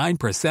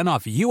 89%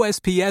 off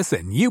USPS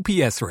and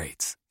UPS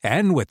rates.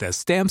 And with the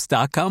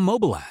Stamps.com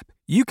mobile app,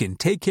 you can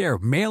take care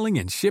of mailing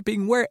and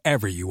shipping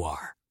wherever you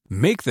are.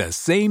 Make the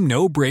same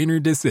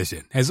no-brainer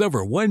decision as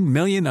over 1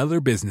 million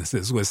other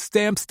businesses with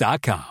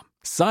Stamps.com.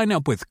 Sign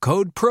up with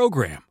code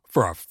PROGRAM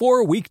for a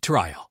 4-week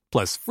trial,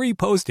 plus free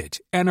postage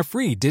and a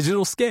free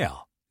digital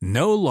scale.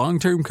 No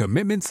long-term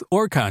commitments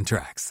or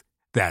contracts.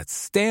 That's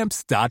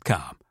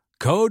Stamps.com.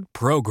 Code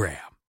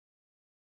PROGRAM.